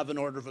to have an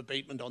order of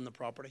abatement on the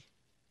property.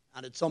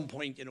 And at some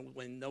point,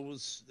 when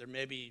there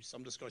may be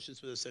some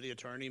discussions with the city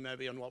attorney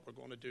maybe on what we're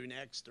going to do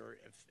next, or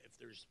if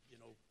there's,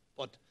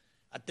 but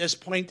at this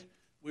point,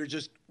 we're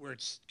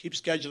keep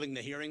scheduling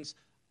the hearings.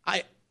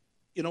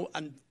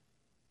 And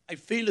I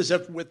feel as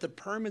if with the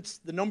permits,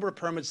 the number of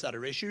permits that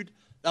are issued,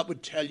 that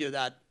would tell you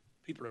that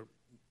people are,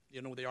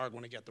 they are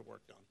going to get the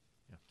work done.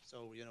 Yeah.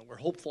 So, we're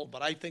hopeful,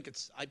 but I think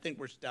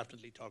we're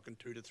definitely talking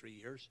 2 to 3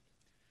 years.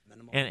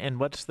 And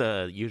what's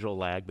the usual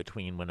lag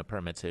between when a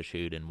permit's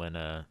issued and when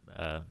a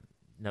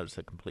notice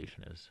of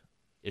completion is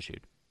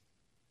issued?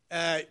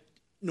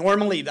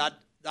 Normally, that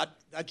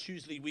that's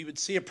usually, we would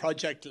see a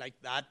project like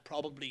that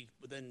probably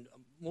within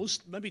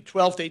maybe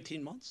 12 to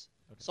 18 months,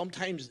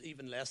 sometimes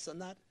even less than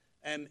that.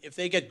 If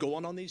they get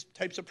going on these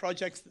types of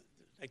projects,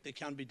 like they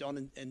can be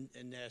done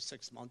in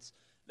 6 months.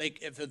 Like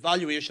if the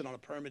valuation on a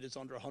permit is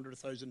under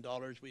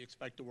 $100,000, we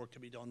expect the work to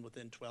be done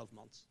within 12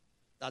 months.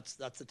 That's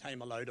the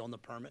time allowed on the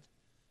permit.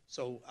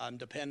 So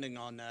depending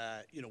on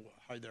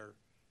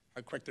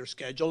how quick their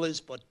schedule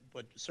is, but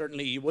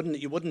certainly you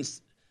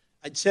wouldn't.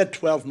 I'd said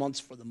 12 months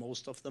for the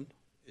most of them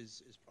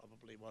is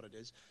probably what it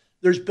is.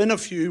 There's been a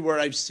few where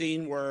I've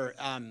seen where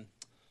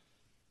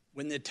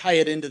when they tie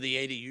it into the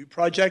ADU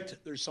project,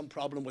 there's some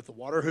problem with the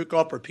water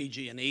hookup or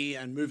PG&E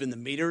and moving the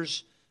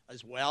meters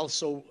as well.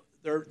 So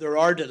there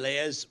are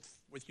delays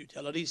with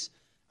utilities,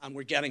 and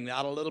we're getting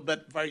that a little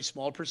bit, very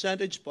small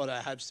percentage, but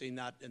I have seen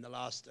that in the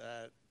last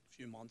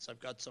few months. I've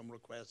got some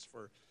requests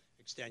for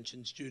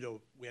extensions due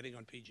to waiting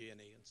on PG&E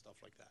and stuff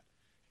like that.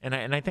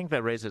 And I think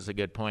that raises a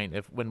good point.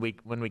 If when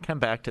we come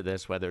back to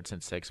this, whether it's in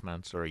 6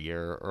 months or a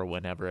year or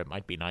whenever, it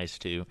might be nice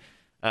to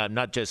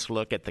not just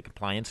look at the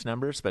compliance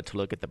numbers, but to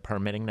look at the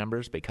permitting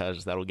numbers,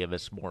 because that'll give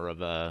us more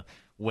of a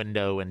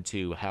window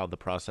into how the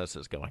process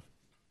is going.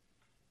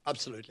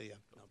 Absolutely, yeah.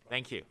 No problem.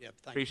 Thank you. Yeah,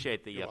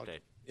 Appreciate the You're update.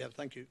 welcome. Yeah,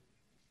 thank you.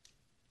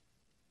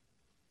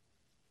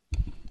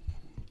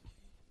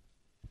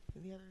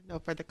 No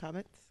further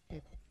comments?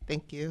 Okay,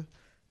 thank you.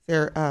 Is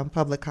there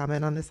public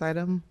comment on this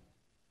item?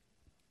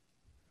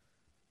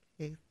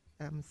 Okay,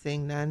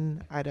 seeing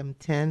none. Item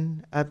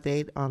 10,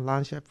 update on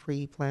launch of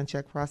pre-plan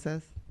check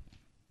process.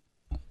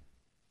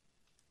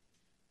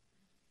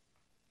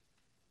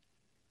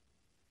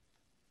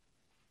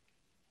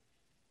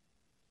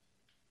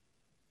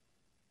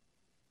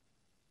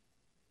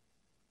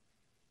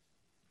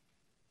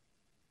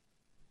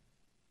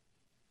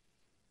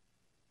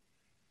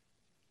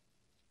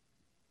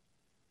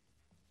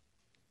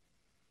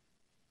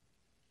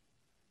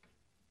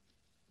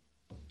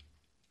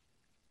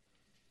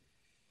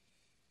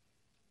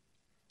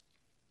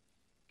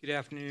 Good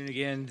afternoon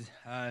again.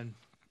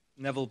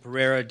 Neville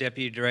Pereira,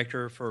 Deputy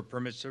Director for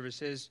Permit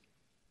Services,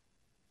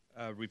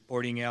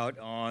 reporting out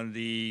on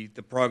the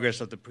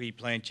progress of the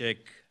pre-plan check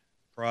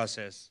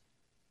process.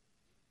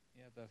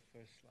 You have the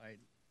first slide.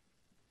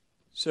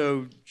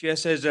 So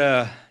just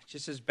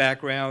as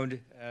background,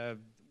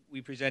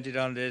 we presented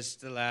on this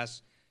the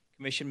last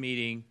commission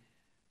meeting,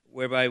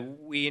 whereby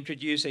we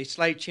introduced a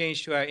slight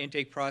change to our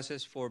intake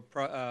process for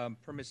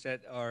permits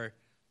that are,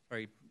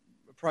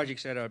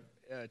 projects that are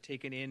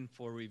taken in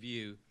for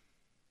review.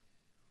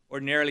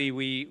 Ordinarily,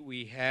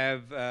 we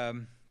have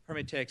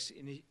permit techs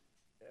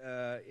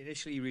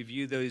initially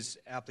review those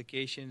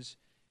applications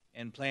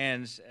and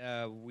plans.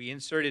 We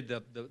inserted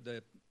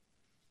the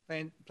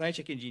plan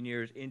check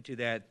engineers into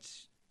that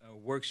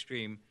work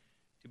stream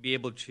to be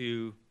able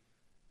to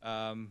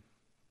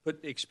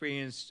put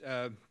experienced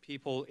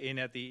people in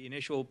at the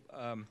initial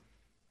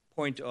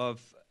point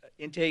of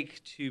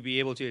intake to be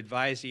able to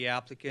advise the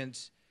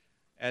applicants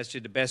as to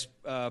the best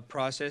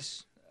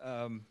process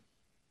or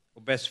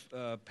best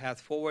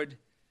path forward,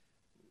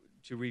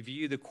 to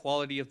review the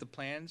quality of the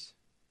plans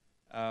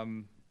at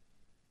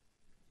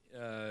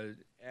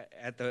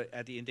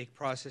the intake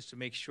process, to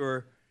make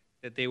sure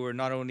that they were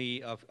not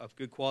only of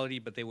good quality,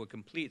 but they were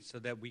complete, so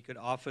that we could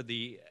offer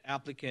the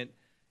applicant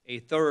a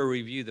thorough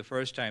review the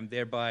first time,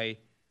 thereby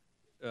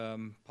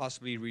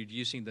possibly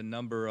reducing the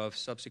number of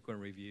subsequent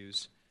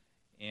reviews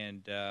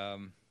and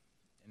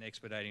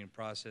expediting the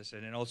process.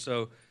 And then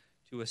also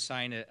to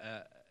assign a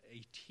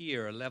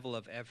tier, a level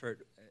of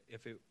effort,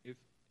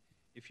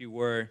 if you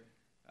were,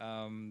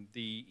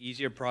 the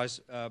easier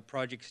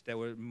projects that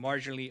were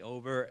marginally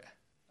over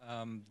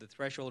the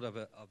threshold of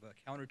a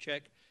counter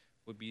check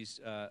would be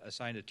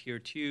assigned a tier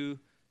 2,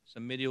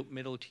 some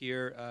middle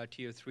tier,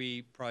 tier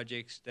 3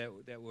 projects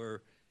that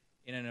were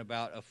in and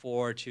about a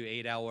 4 to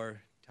 8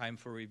 hour time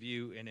for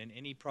review, and then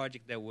any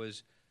project that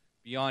was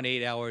beyond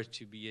 8 hours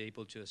to be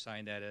able to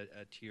assign that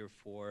a tier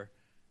 4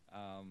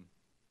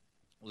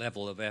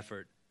 level of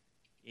effort.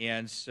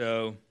 And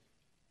so,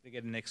 can I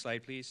get the next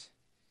slide, please?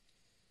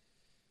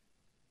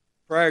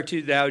 Prior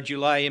to the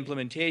July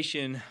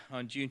implementation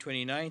on June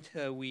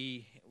 29th,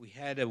 we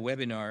had a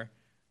webinar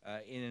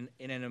in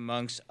and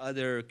amongst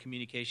other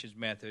communications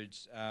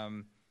methods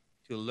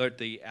to alert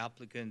the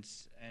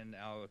applicants and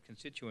our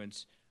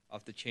constituents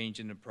of the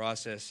change in the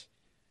process.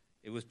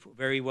 It was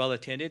very well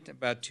attended,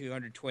 about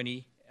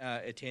 220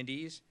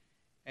 attendees,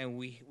 and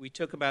we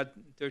took about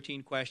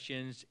 13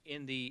 questions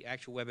in the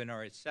actual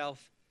webinar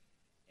itself,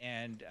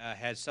 and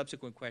had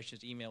subsequent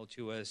questions emailed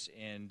to us,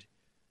 and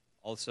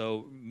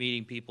also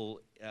meeting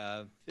people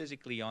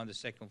physically on the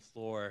second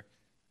floor,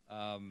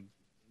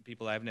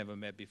 people I've never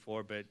met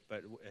before, but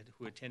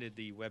who attended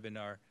the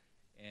webinar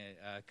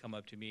and come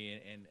up to me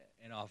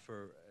and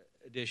offer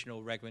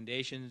additional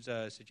recommendations,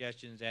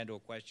 suggestions, and/or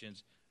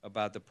questions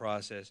about the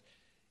process.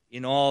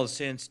 In all,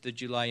 since the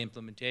July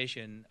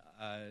implementation,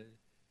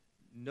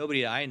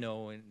 nobody I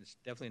know, and it's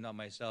definitely not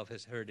myself,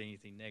 has heard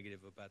anything negative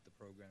about the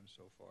program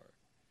so far.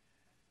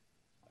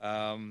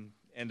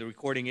 And the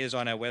recording is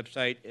on our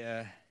website.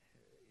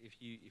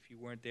 if you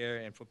weren't there,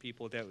 and for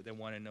people that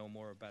want to know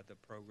more about the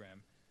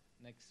program.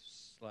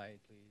 Next slide,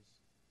 please.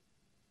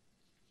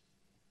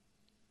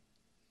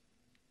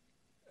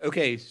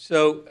 Okay,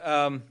 so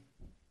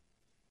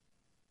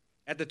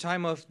at the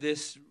time of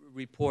this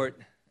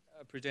report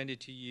presented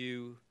to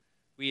you,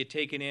 we had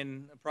taken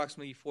in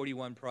approximately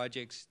 41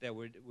 projects that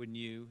were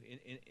new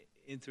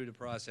in through the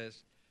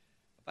process.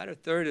 About a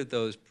third of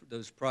those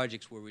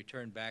projects were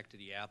returned back to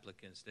the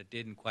applicants that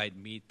didn't quite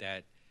meet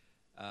that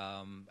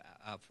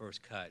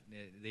first cut.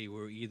 They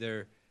were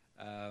either,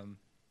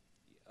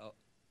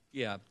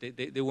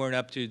 they weren't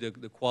up to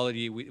the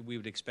quality we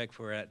would expect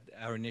for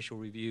our initial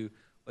review,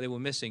 or they were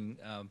missing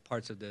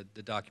parts of the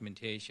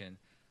documentation.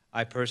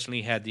 I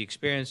personally had the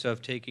experience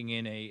of taking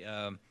in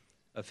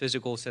a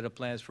physical set of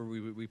plans for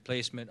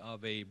replacement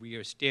of a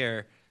rear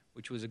stair,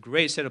 which was a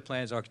great set of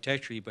plans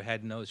architecturally, but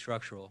had no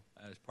structural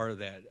as part of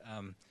that.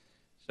 And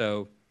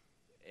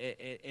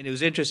it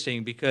was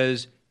interesting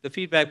because the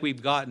feedback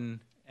we've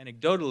gotten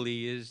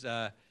anecdotally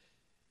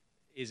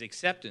is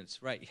acceptance,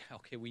 right?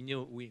 Okay, we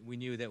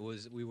knew that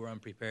we were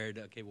unprepared.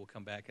 Okay, we'll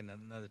come back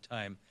another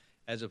time,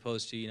 as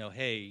opposed to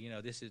hey,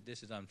 this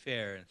is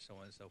unfair and so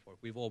on and so forth.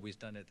 We've always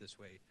done it this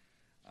way,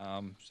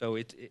 so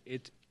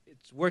it's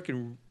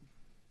working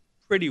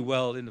pretty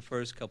well in the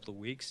first couple of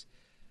weeks.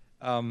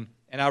 And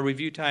our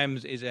review time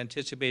is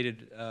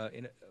anticipated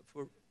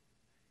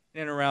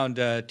in around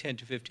 10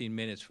 to 15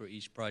 minutes for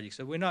each project.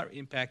 So we're not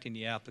impacting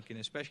the applicant,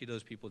 especially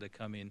those people that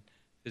come in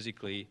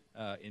physically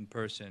in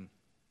person.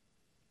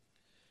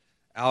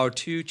 Our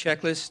 2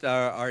 checklists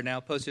are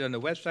now posted on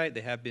the website.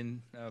 They have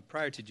been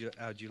prior to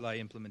our July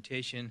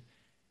implementation.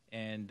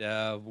 And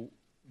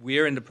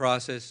we're in the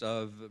process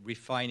of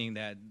refining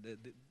that.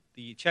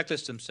 The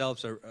checklists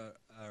themselves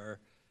are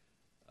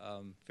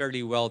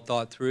fairly well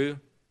thought through.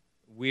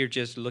 We're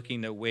just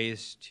looking at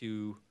ways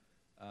to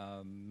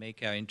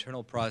make our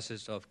internal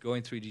process of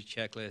going through these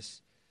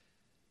checklists,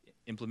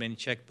 implementing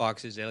check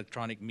boxes,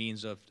 electronic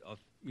means of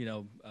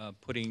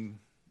putting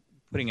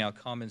out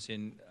comments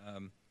in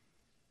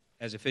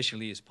as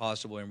efficiently as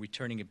possible and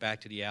returning it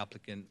back to the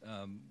applicant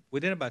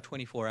within about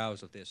 24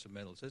 hours of their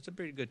submittal. So it's a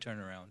pretty good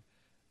turnaround,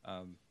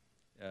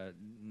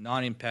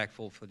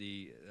 non-impactful for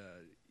the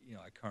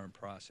our current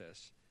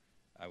process,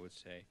 I would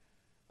say.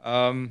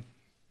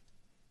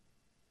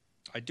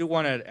 I do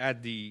want to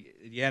add the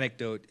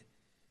anecdote.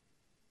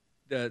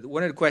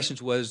 One of the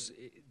questions was,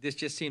 this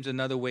just seems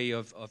another way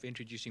of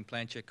introducing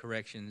plan check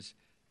corrections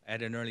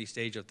at an early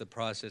stage of the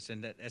process,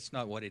 and that's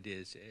not what it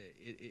is.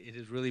 It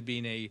has really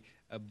been a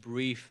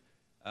brief,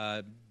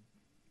 back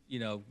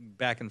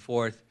and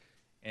forth,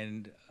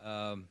 and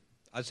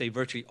I'd say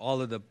virtually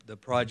all of the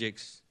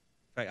projects,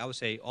 in fact, I would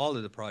say all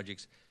of the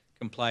projects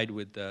complied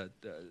with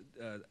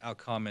our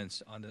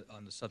comments on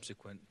the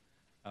subsequent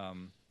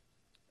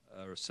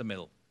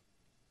submittal.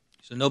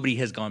 So nobody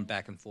has gone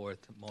back and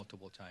forth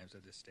multiple times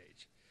at this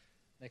stage.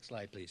 Next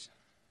slide, please.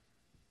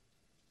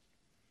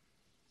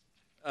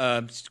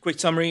 Just a quick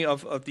summary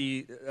of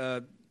the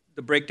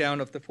breakdown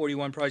of the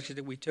 41 projects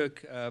that we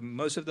took.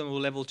 Most of them were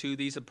level 2.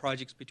 These are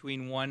projects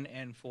between 1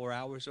 and 4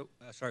 hours.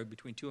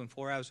 Between 2 and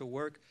 4 hours of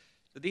work.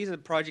 So these are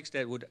projects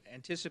that would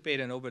anticipate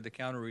an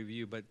over-the-counter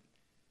review, but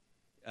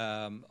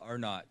are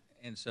not.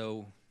 And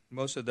so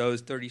most of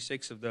those,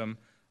 36 of them,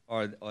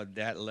 are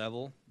that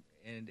level.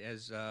 And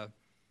as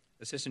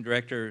Assistant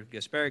Director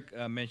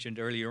Gasparic mentioned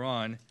earlier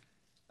on,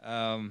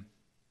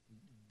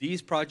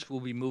 these projects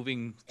will be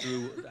moving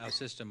through our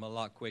system a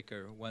lot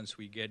quicker once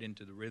we get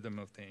into the rhythm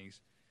of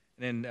things.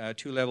 And then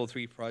 2 level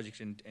 3 projects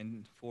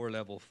and 3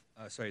 level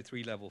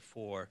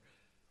 4.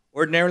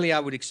 Ordinarily, I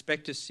would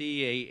expect to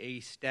see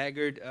a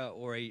staggered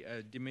or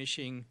a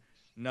diminishing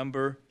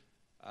number.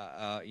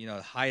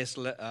 Highest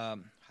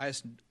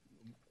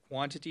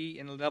quantity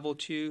in level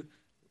 2,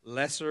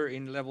 lesser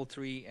in level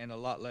 3, and a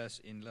lot less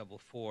in level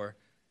 4.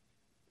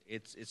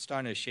 It's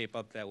starting to shape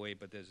up that way,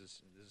 but there's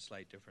a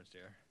slight difference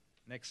there.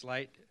 Next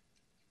slide.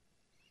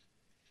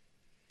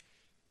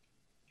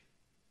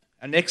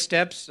 Our next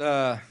steps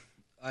to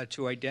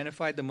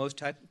identify the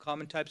most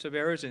common types of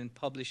errors and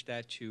publish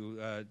that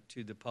to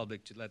the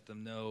public to let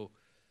them know.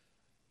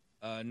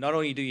 Not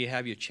only do you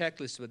have your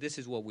checklist, but this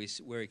is what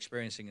we're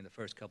experiencing in the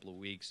first couple of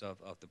weeks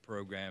of the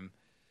program.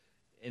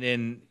 And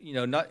then,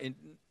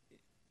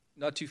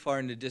 not too far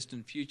in the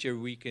distant future,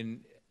 we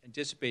can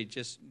anticipate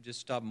just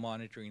stop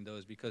monitoring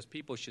those, because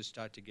people should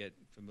start to get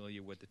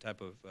familiar with the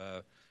type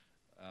of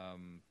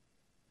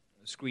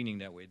screening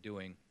that we're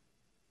doing.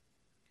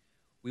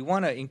 We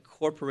want to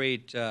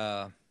incorporate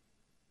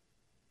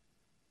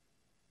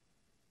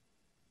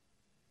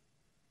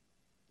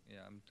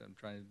I'm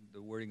trying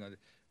the wording on it.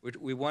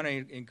 We want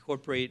to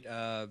incorporate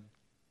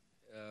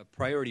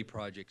priority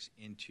projects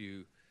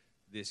into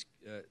this.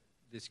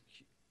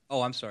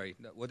 I'm sorry.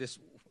 What this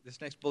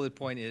next bullet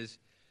point is,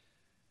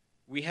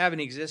 we have an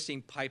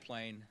existing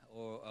pipeline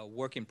or a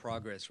work in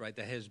progress, right,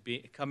 that has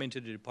come into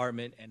the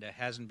department and that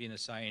hasn't been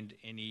assigned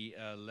any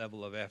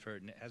level of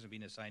effort, and it hasn't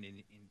been assigned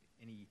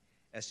any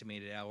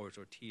estimated hours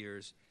or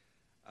tiers.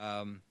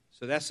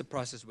 So that's the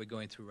process we're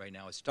going through right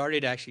now. It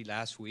started actually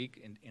last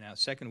week. In our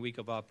second week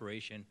of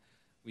operation,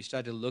 we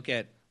started to look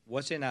at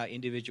what's in our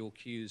individual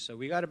queues. So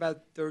we got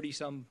about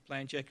 30-some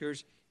plan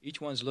checkers. Each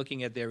one's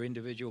looking at their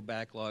individual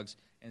backlogs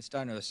and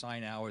starting to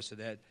assign hours so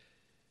that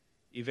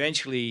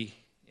eventually,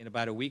 in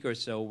about a week or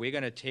so, we're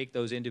going to take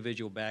those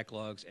individual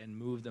backlogs and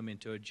move them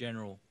into a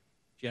general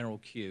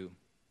queue.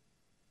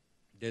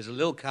 There's a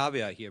little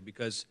caveat here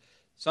because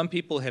some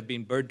people have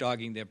been bird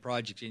dogging their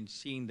projects and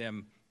seeing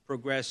them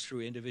progress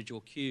through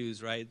individual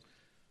queues, right,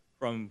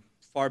 from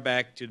far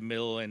back to the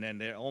middle, and then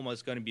they're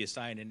almost going to be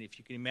assigned. And if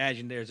you can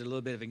imagine, there's a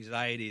little bit of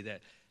anxiety that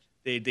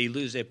they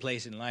lose their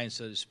place in line,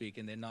 so to speak,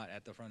 and they're not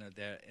at the front of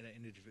their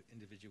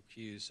individual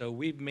queues. So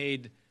we've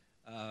made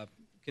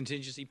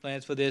contingency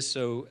plans for this.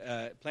 So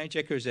plan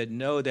checkers that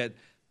know that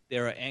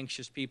there are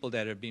anxious people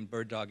that have been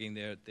bird dogging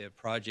their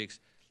projects,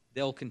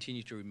 they'll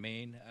continue to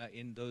remain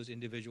in those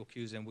individual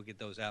queues, and we'll get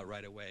those out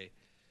right away.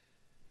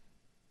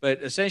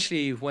 But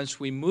essentially, once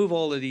we move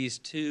all of these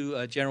to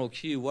a general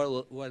queue,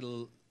 what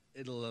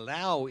it'll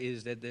allow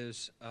is that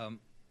there's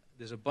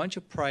a bunch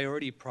of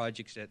priority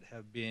projects that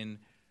have been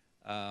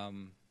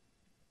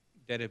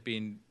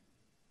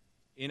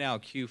in our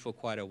queue for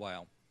quite a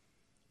while.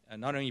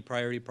 Not only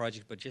priority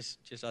projects, but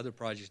just other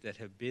projects that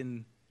have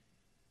been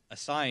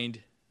assigned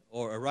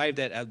or arrived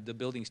at the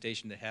building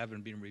station that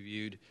haven't been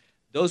reviewed.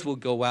 Those will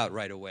go out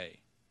right away,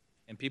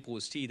 and people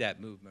will see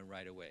that movement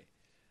right away.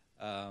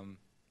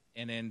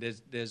 And then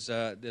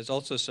there's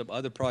also some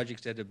other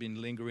projects that have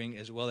been lingering,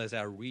 as well as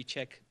our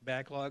recheck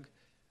backlog.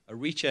 A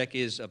recheck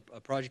is a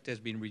project that's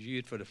been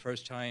reviewed for the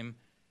first time,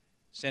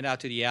 sent out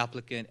to the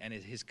applicant, and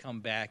it has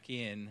come back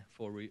in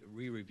for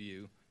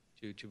re-review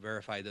to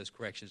verify those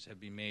corrections have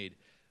been made.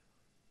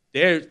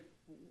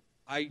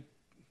 I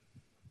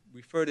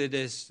refer to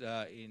this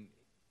in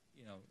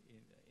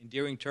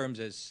endearing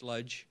terms as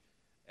sludge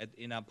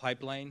in our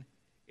pipeline.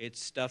 It's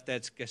stuff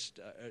that's just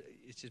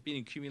it's just been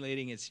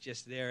accumulating. It's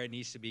just there. It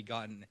needs to be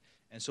gotten,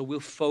 and so we'll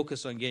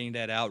focus on getting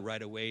that out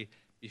right away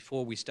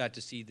before we start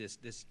to see this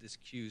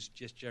queues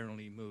just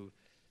generally move.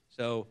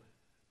 So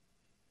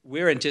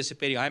I'm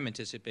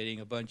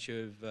anticipating a bunch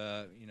of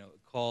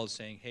calls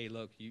saying, "Hey,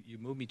 look, you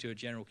moved me to a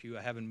general queue.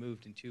 I haven't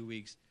moved in 2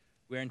 weeks."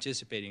 We're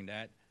anticipating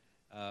that,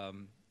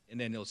 and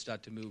then it'll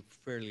start to move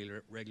fairly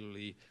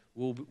regularly.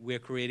 We're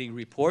creating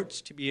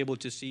reports to be able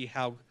to see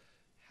how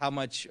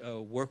much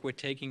work we're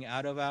taking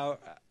out of our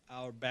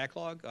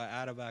backlog,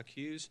 out of our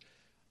queues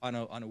on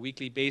a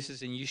weekly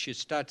basis, and you should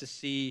start to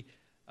see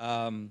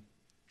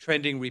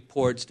trending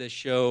reports that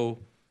show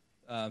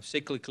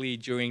cyclically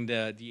during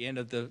the end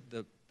of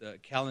the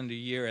calendar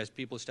year as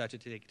people start to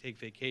take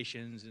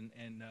vacations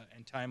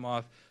and time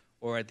off,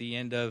 or at the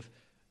end of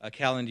a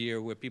calendar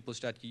year where people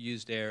start to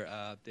use their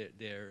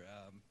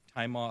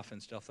time off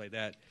and stuff like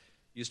that.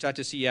 You start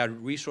to see our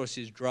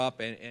resources drop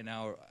and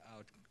our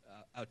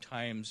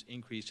times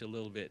increase a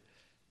little bit.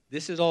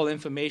 This is all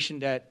information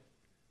that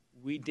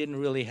we didn't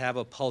really have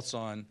a pulse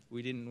on.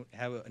 We didn't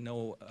have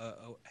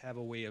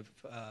a way of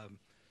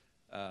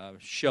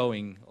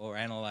showing or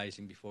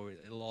analyzing before.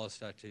 It'll all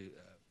start to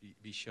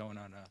be shown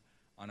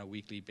on a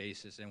weekly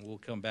basis, and we'll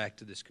come back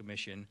to this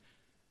commission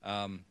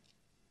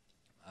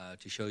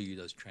to show you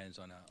those trends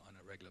on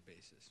a regular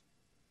basis.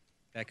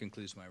 That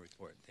concludes my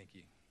report. Thank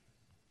you.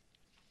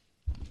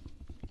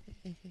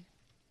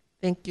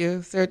 Thank you.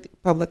 Is there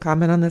public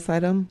comment on this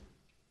item?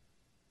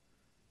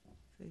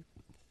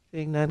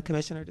 Seeing none,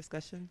 commissioner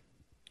discussion?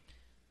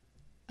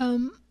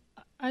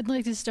 I'd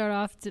like to start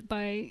off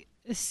by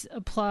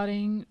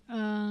applauding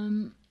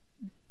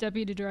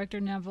Deputy Director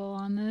Neville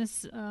on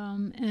this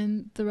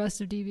and the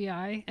rest of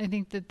DBI. I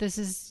think that this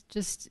is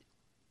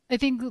I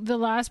think the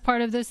last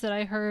part of this that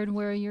I heard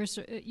where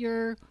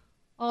you're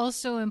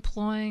also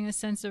employing a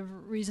sense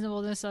of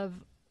reasonableness of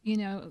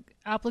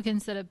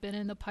applicants that have been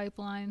in the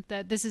pipeline,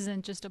 that this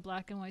isn't just a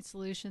black and white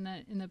solution,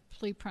 that in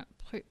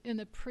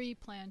the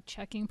pre-plan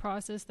checking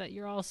process that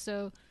you're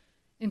also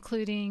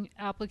including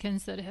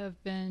applicants that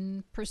have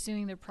been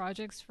pursuing their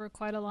projects for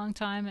quite a long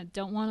time and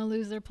don't want to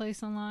lose their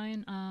place in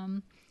line.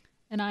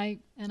 And I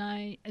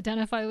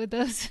identify with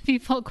those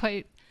people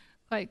quite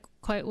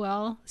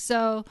well.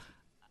 So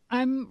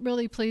I'm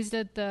really pleased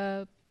at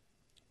the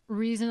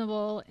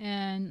reasonable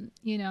and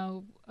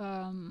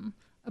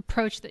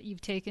approach that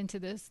you've taken to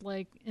this,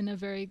 like in a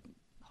very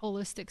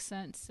holistic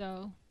sense.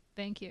 So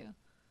thank you.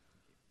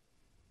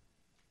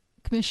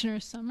 Commissioner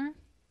Summer?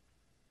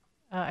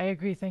 I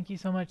agree. Thank you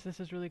so much. This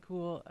is really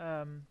cool.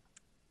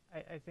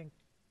 I think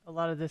a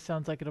lot of this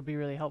sounds like it'll be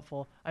really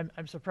helpful.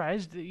 I'm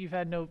surprised that you've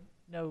had no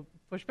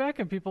pushback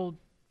and people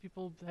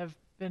have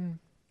been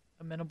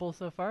amenable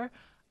so far.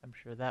 I'm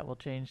sure that will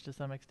change to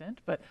some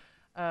extent, but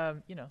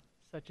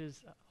such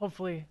as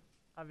hopefully,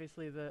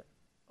 obviously the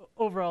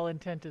overall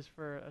intent is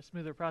for a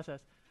smoother process.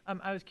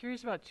 I was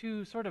curious about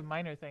two sort of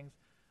minor things.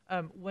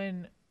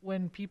 When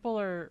people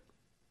are,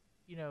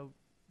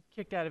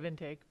 kicked out of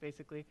intake,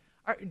 basically,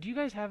 do you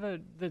guys have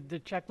the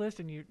checklist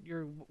and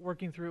you're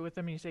working through it with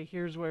them and you say,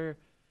 here's where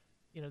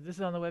you know, this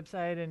is on the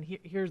website, and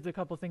here's the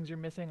couple things you're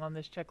missing on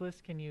this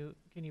checklist. Can you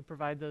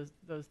provide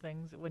those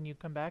things when you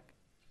come back?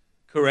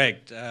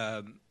 Correct.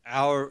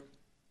 Our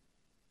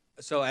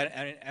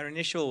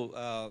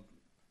initial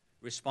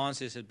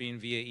responses have been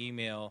via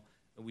email.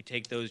 We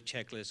take those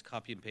checklists,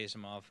 copy and paste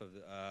them off of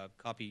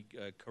copy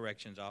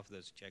corrections off of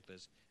those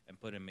checklists, and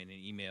put them in an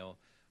email.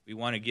 We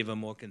want to give a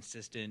more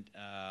consistent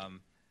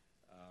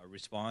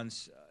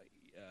response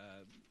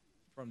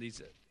from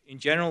these. In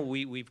general,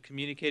 we've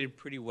communicated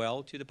pretty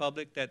well to the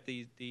public that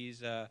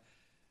these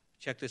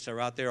checklists are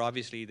out there.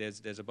 Obviously,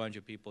 there's a bunch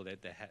of people that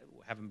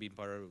haven't been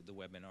part of the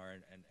webinar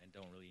and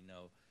don't really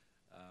know.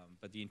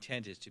 But the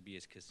intent is to be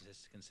as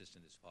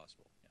consistent as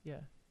possible. Yeah,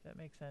 that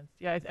makes sense.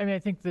 Yeah, I mean, I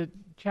think the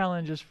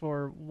challenge is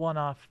for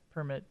one-off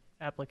permit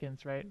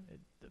applicants, right?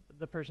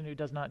 The person who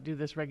does not do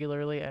this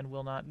regularly and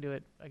will not do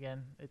it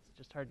again, it's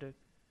just hard to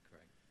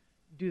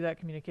do that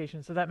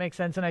communication. So that makes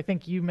sense. And I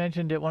think you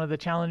mentioned it, one of the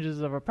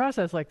challenges of a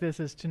process like this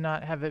is to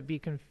not have it be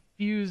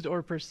confused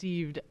or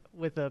perceived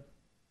with a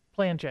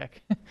plan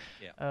check.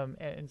 Yeah.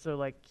 And so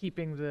like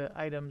keeping the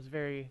items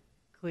very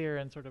clear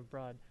and sort of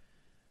broad.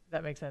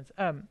 That makes sense.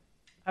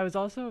 I was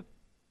also,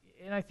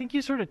 and I think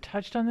you sort of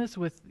touched on this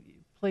with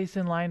place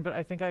in line, but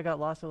I think I got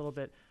lost a little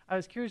bit. I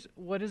was curious,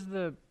 what is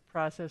the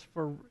process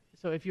for,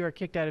 so if you are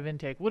kicked out of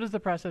intake, what is the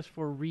process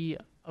for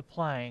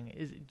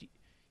reapplying?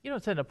 You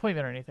don't set an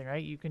appointment or anything,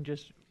 right? You can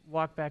just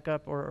walk back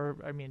up or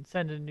I mean,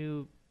 send a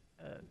new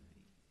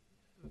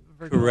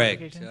virtual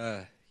application?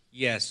 Correct.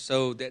 Yes,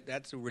 so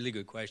that's a really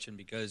good question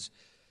because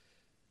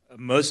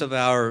most of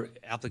our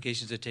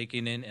applications are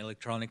taken in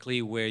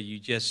electronically where you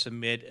just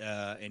submit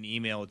an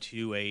email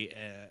to a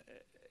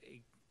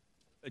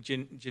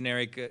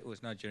generic, well,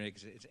 it's not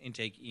generic, it's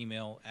intake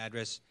email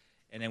address,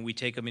 and then we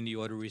take them in the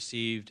order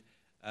received.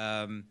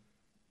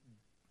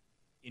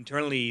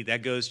 Internally,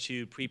 that goes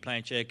to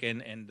pre-plan check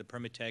and the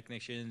permit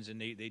technicians,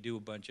 and they do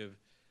a bunch of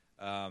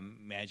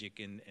magic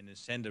and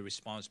send a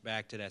response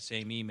back to that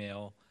same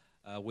email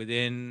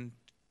within.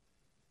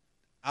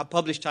 Our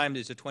published time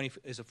is a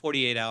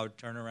 48-hour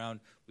turnaround.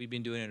 We've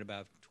been doing it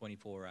about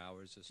 24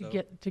 hours or so.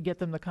 To get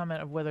them the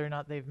comment of whether or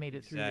not they've made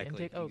it through the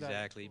intake? Oh,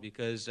 exactly,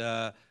 because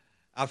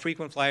our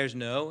frequent flyers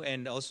know,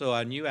 and also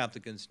our new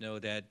applicants know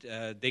that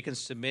they can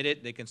submit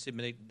it, they can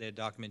submit their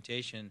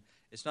documentation.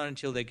 It's not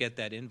until they get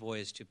that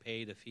invoice to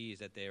pay the fees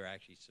that they are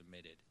actually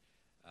submitted.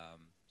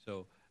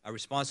 So our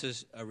response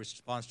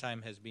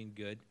time has been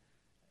good,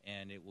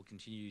 and it will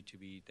continue to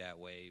be that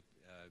way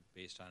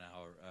based on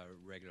our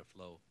regular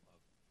flow.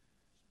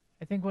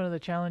 I think one of the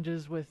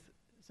challenges with,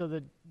 so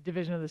the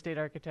Division of the State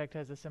Architect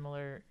has a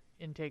similar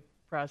intake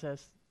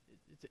process.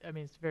 I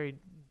mean, it's very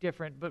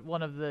different, but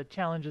one of the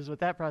challenges with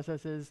that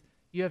process is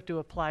you have to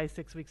apply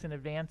 6 weeks in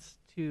advance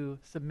to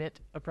submit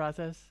a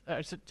process,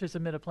 to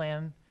submit a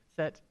plan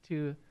set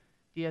to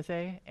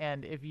DSA,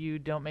 and if you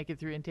don't make it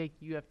through intake,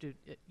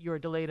 you're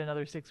delayed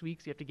another 6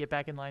 weeks. You have to get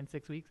back in line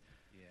 6 weeks.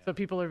 Yeah. So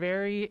people are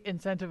very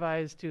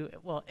incentivized to,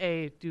 well,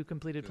 A, do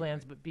completed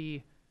plans, but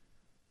B,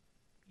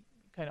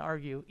 kind of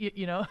argue,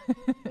 you know,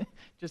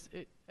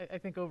 I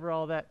think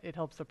overall that it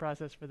helps the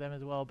process for them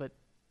as well, but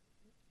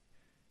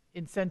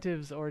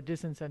incentives or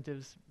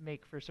disincentives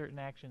make for certain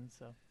actions.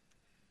 So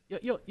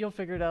you'll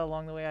figure it out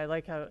along the way. I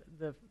like how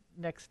the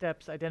next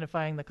steps,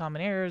 identifying the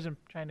common errors and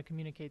trying to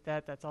communicate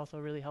that. That's also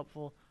really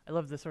helpful. I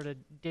love the sort of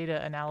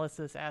data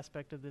analysis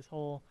aspect of this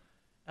whole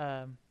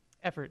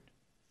effort.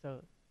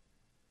 So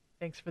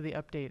thanks for the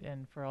update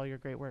and for all your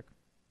great work.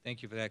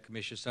 Thank you for that,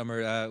 Commissioner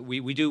Summer.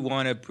 We do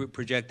want to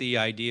project the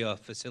idea of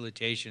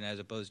facilitation as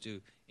opposed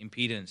to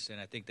impedance, and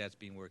I think that's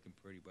been working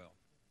pretty well.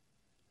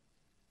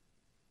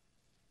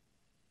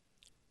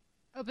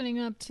 Opening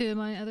up to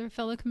my other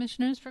fellow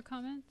commissioners for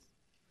comments.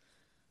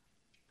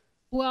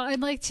 Well, I'd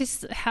like to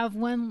have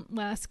one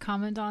last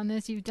comment on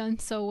this. You've done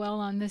so well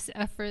on this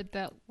effort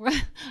that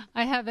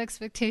I have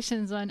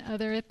expectations on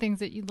other things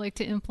that you'd like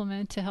to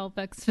implement to help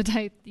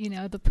expedite, you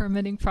know, the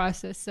permitting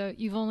process. So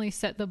you've only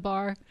set the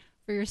bar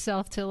for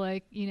yourself to,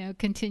 like, you know,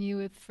 continue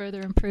with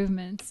further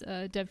improvements,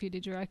 Deputy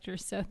Director.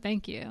 So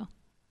thank you.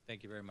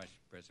 Thank you very much,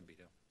 President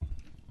Bito.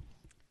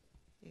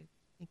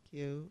 Thank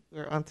you.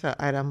 We're on to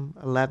item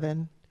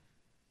 11,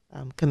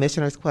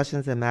 Commissioners'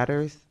 Questions and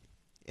Matters.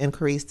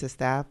 Inquiries to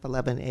staff,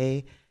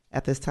 11A.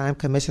 At this time,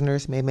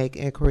 commissioners may make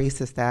inquiries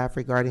to staff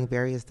regarding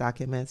various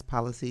documents,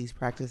 policies,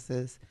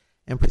 practices,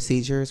 and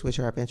procedures which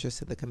are of interest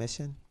to the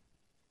commission.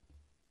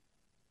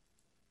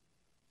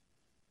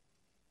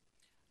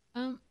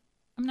 I'm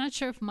not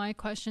sure if my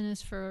question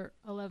is for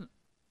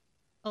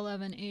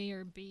 11A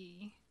or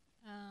B.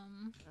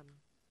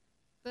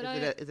 But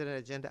is it an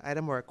agenda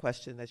item or a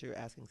question that you're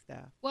asking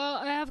staff? Well,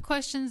 I have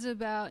questions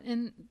about,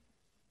 and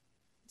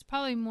it's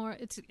probably more.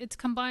 It's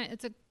combined.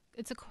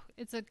 It's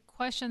a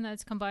question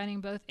that's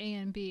combining both A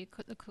and B.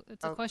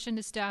 It's a question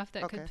to staff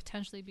that could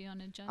potentially be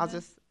on agenda.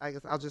 I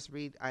guess I'll just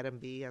read item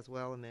B as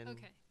well, and then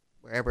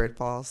wherever it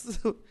falls.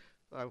 So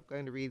I'm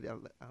going to read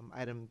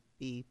item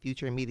B,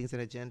 future meetings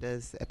and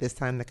agendas. At this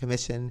time, the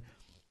commission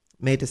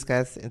may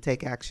discuss and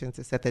take action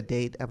to set the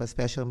date of a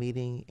special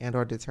meeting and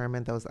or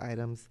determine those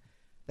items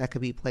that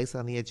could be placed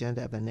on the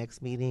agenda of the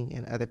next meeting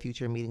and other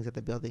future meetings of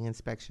the Building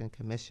Inspection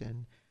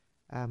Commission.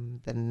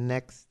 The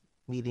next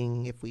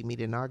meeting, if we meet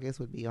in August,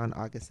 would be on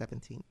August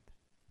 17th.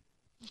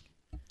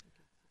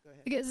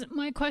 I guess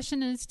my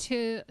question is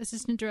to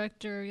Assistant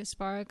Director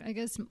Gasparek. I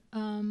guess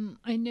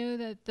I know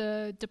that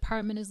the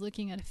department is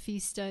looking at a fee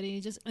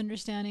study, just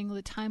understanding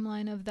the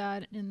timeline of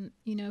that, and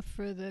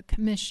for the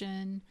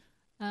commission,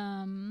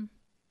 and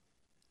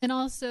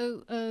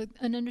also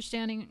an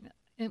understanding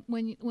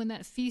when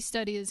that fee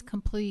study is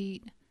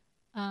complete,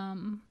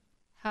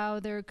 how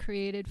they're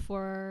created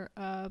for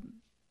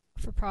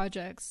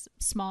projects,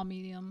 small,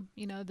 medium,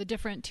 the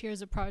different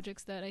tiers of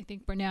projects that I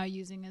think we're now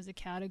using as a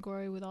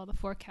category with all the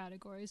 4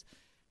 categories.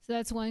 So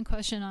that's one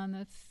question on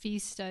the fee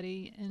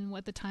study and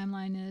what the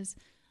timeline is.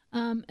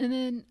 And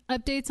then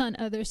updates on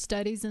other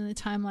studies and the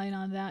timeline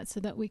on that so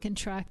that we can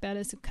track that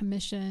as a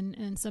commission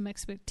and some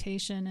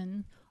expectation,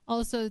 and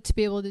also to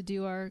be able to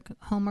do our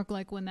homework,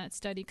 like when that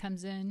study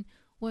comes in,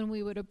 when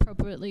we would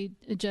appropriately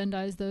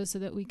agendize those so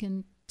that we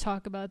can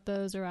talk about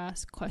those or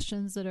ask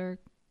questions that are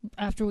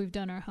after we've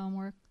done our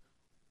homework.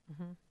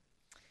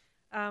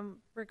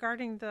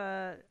 Regarding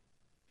the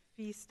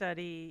fee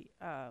study,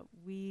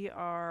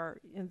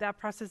 that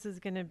process is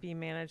going to be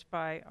managed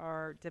by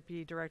our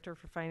Deputy Director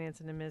for Finance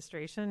and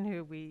Administration,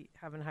 who we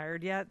haven't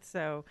hired yet.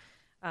 So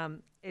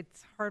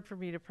it's hard for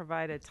me to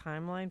provide a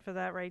timeline for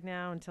that right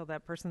now until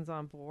that person's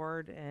on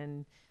board,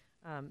 and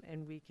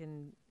we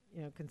can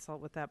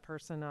consult with that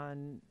person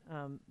on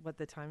what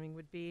the timing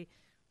would be.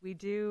 We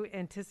do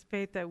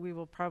anticipate that we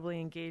will probably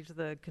engage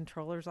the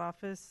Controller's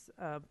Office.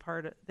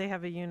 They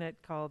have a unit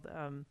called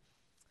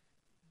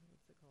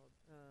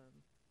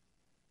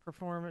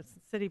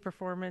City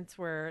Performance,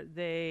 where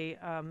they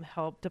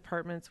help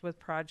departments with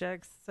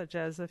projects such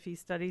as a fee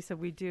study. So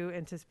we do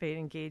anticipate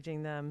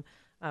engaging them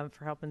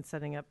for help in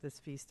setting up this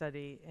fee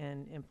study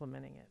and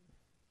implementing it.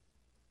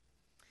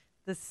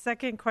 The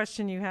second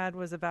question you had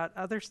was about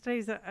other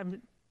studies. I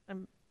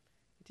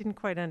didn't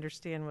quite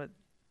understand what.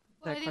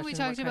 Well, I think we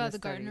talked about the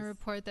Gartner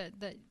report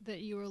that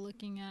you were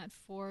looking at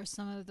for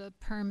some of the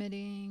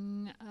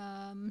permitting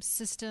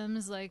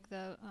systems, like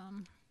the.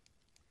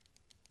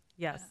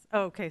 Yes.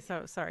 Oh, okay.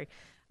 So sorry.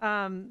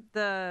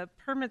 The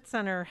Permit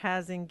Center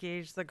has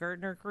engaged the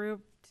Gartner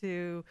Group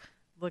to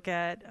look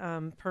at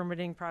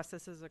permitting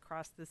processes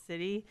across the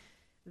city.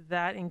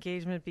 That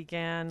engagement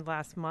began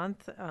last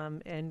month,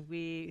 and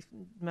we,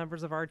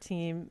 members of our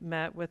team,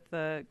 met with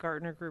the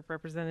Gartner Group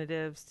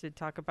representatives to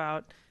talk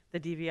about the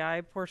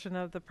DVI portion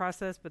of the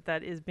process, but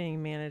that is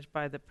being managed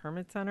by the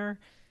Permit Center.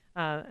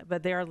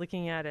 But they are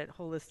looking at it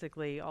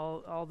holistically,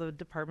 all the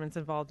departments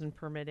involved in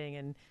permitting,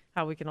 and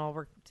how we can all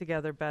work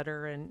together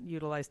better and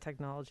utilize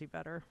technology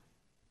better.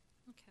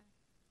 Okay.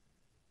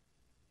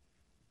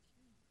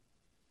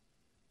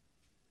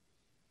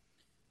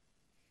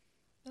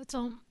 That's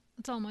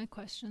all my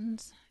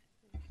questions.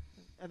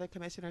 Other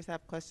commissioners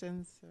have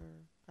questions or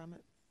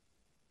comments?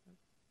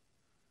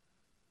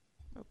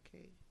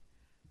 Okay.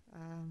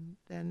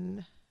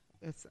 Then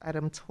it's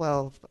item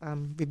 12,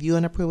 review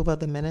and approval of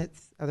the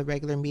minutes of the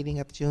regular meeting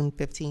of June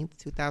 15th,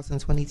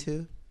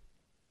 2022.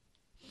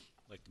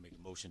 I'd like to make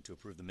a motion to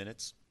approve the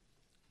minutes.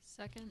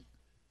 Second.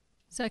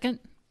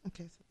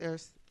 Okay, so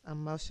there's a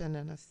motion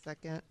and a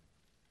second.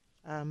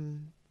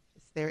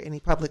 Is there any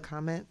public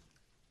comment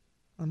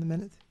on the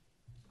minutes?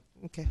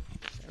 Okay.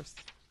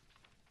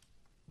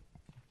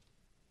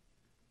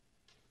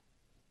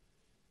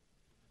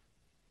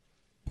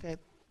 Okay.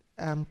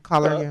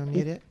 Caller, you're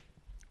muted.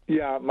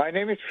 Yeah, my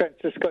name is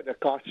Francisco da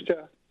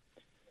Costa,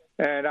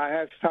 and I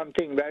have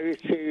something very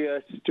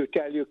serious to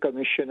tell you,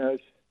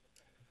 commissioners.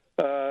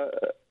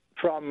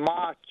 From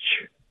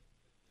March,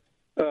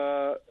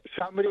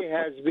 somebody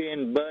has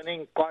been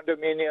burning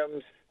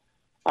condominiums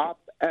up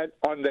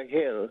on the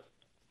hill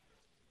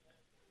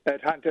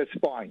at Hunters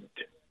Point,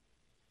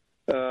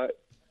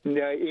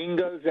 near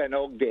Ingalls and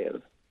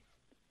Oakdale.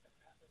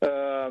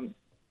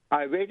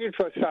 I waited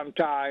for some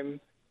time,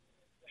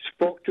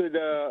 spoke to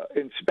the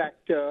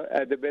inspector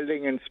at the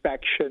building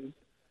inspection,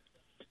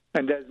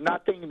 and there's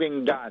nothing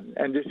being done,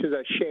 and this is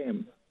a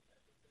shame.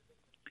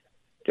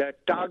 They're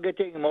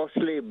targeting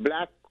mostly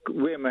black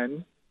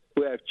women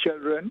who have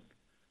children,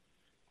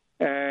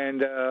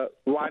 and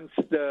once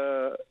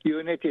the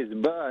unit is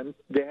burned,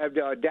 they have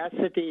the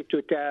audacity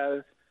to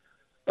tell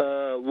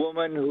a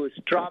woman who's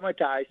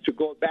traumatized to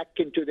go back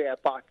into their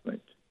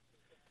apartment.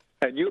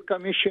 And you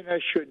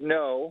commissioners should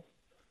know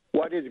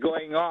what is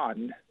going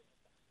on.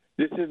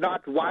 This is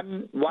not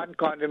one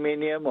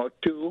condominium or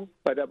two,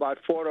 but about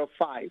 4 or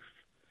 5.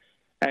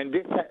 And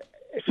this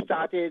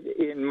started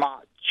in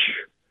March.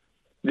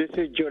 This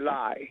is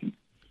July.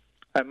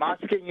 I'm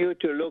asking you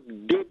to look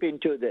deep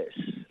into this.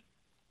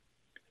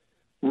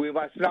 We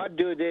must not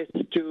do this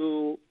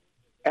to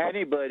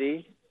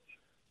anybody,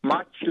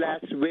 much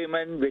less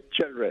women with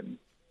children.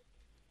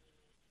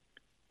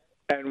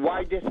 And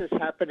why this is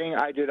happening,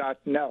 I do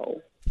not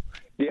know.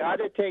 The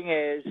other thing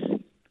is,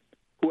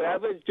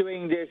 whoever is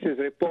doing this is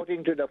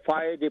reporting to the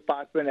fire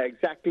department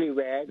exactly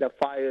where the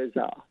fires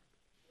are.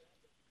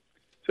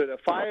 So the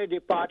fire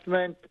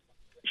department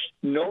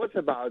knows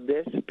about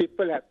this.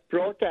 People have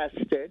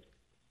protested.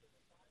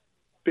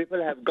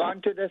 People have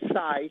gone to the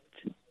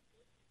site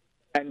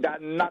and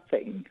done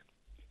nothing.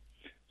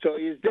 So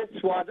is this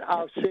what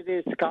our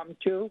cities come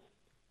to?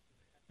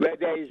 Where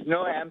there is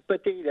no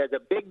empathy? There's a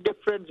big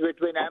difference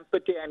between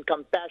empathy and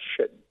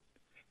compassion.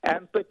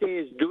 Empathy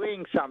is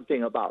doing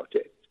something about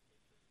it.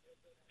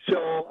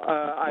 So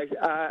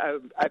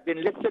I've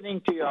been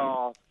listening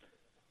to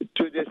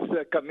this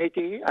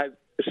committee. I've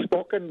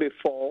spoken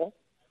before,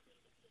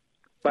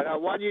 but I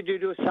want you to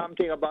do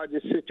something about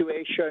the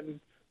situation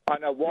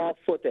on a war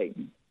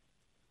footing.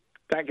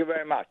 Thank you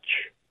very much.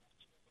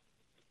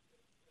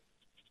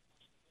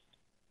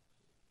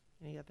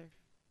 Any other?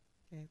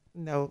 Okay.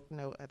 No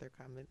other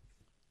comments.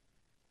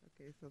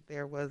 Okay, so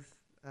there was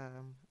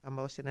a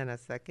motion and a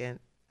second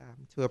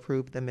to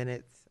approve the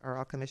minutes. Are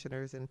all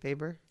commissioners in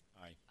favor?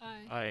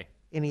 Aye.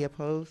 Any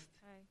opposed?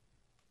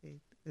 Aye.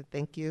 Okay,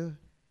 thank you.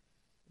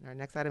 And our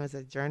next item is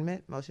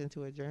adjournment. Motion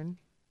to adjourn.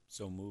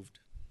 So moved.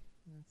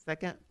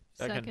 Second?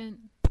 Second.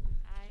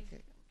 Aye.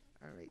 Okay.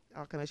 All right.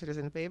 All commissioners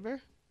in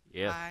favor?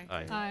 Yes. Aye.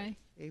 Aye. Aye.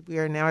 Okay, we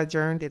are now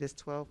adjourned. It is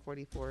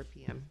 12:44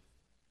 p.m.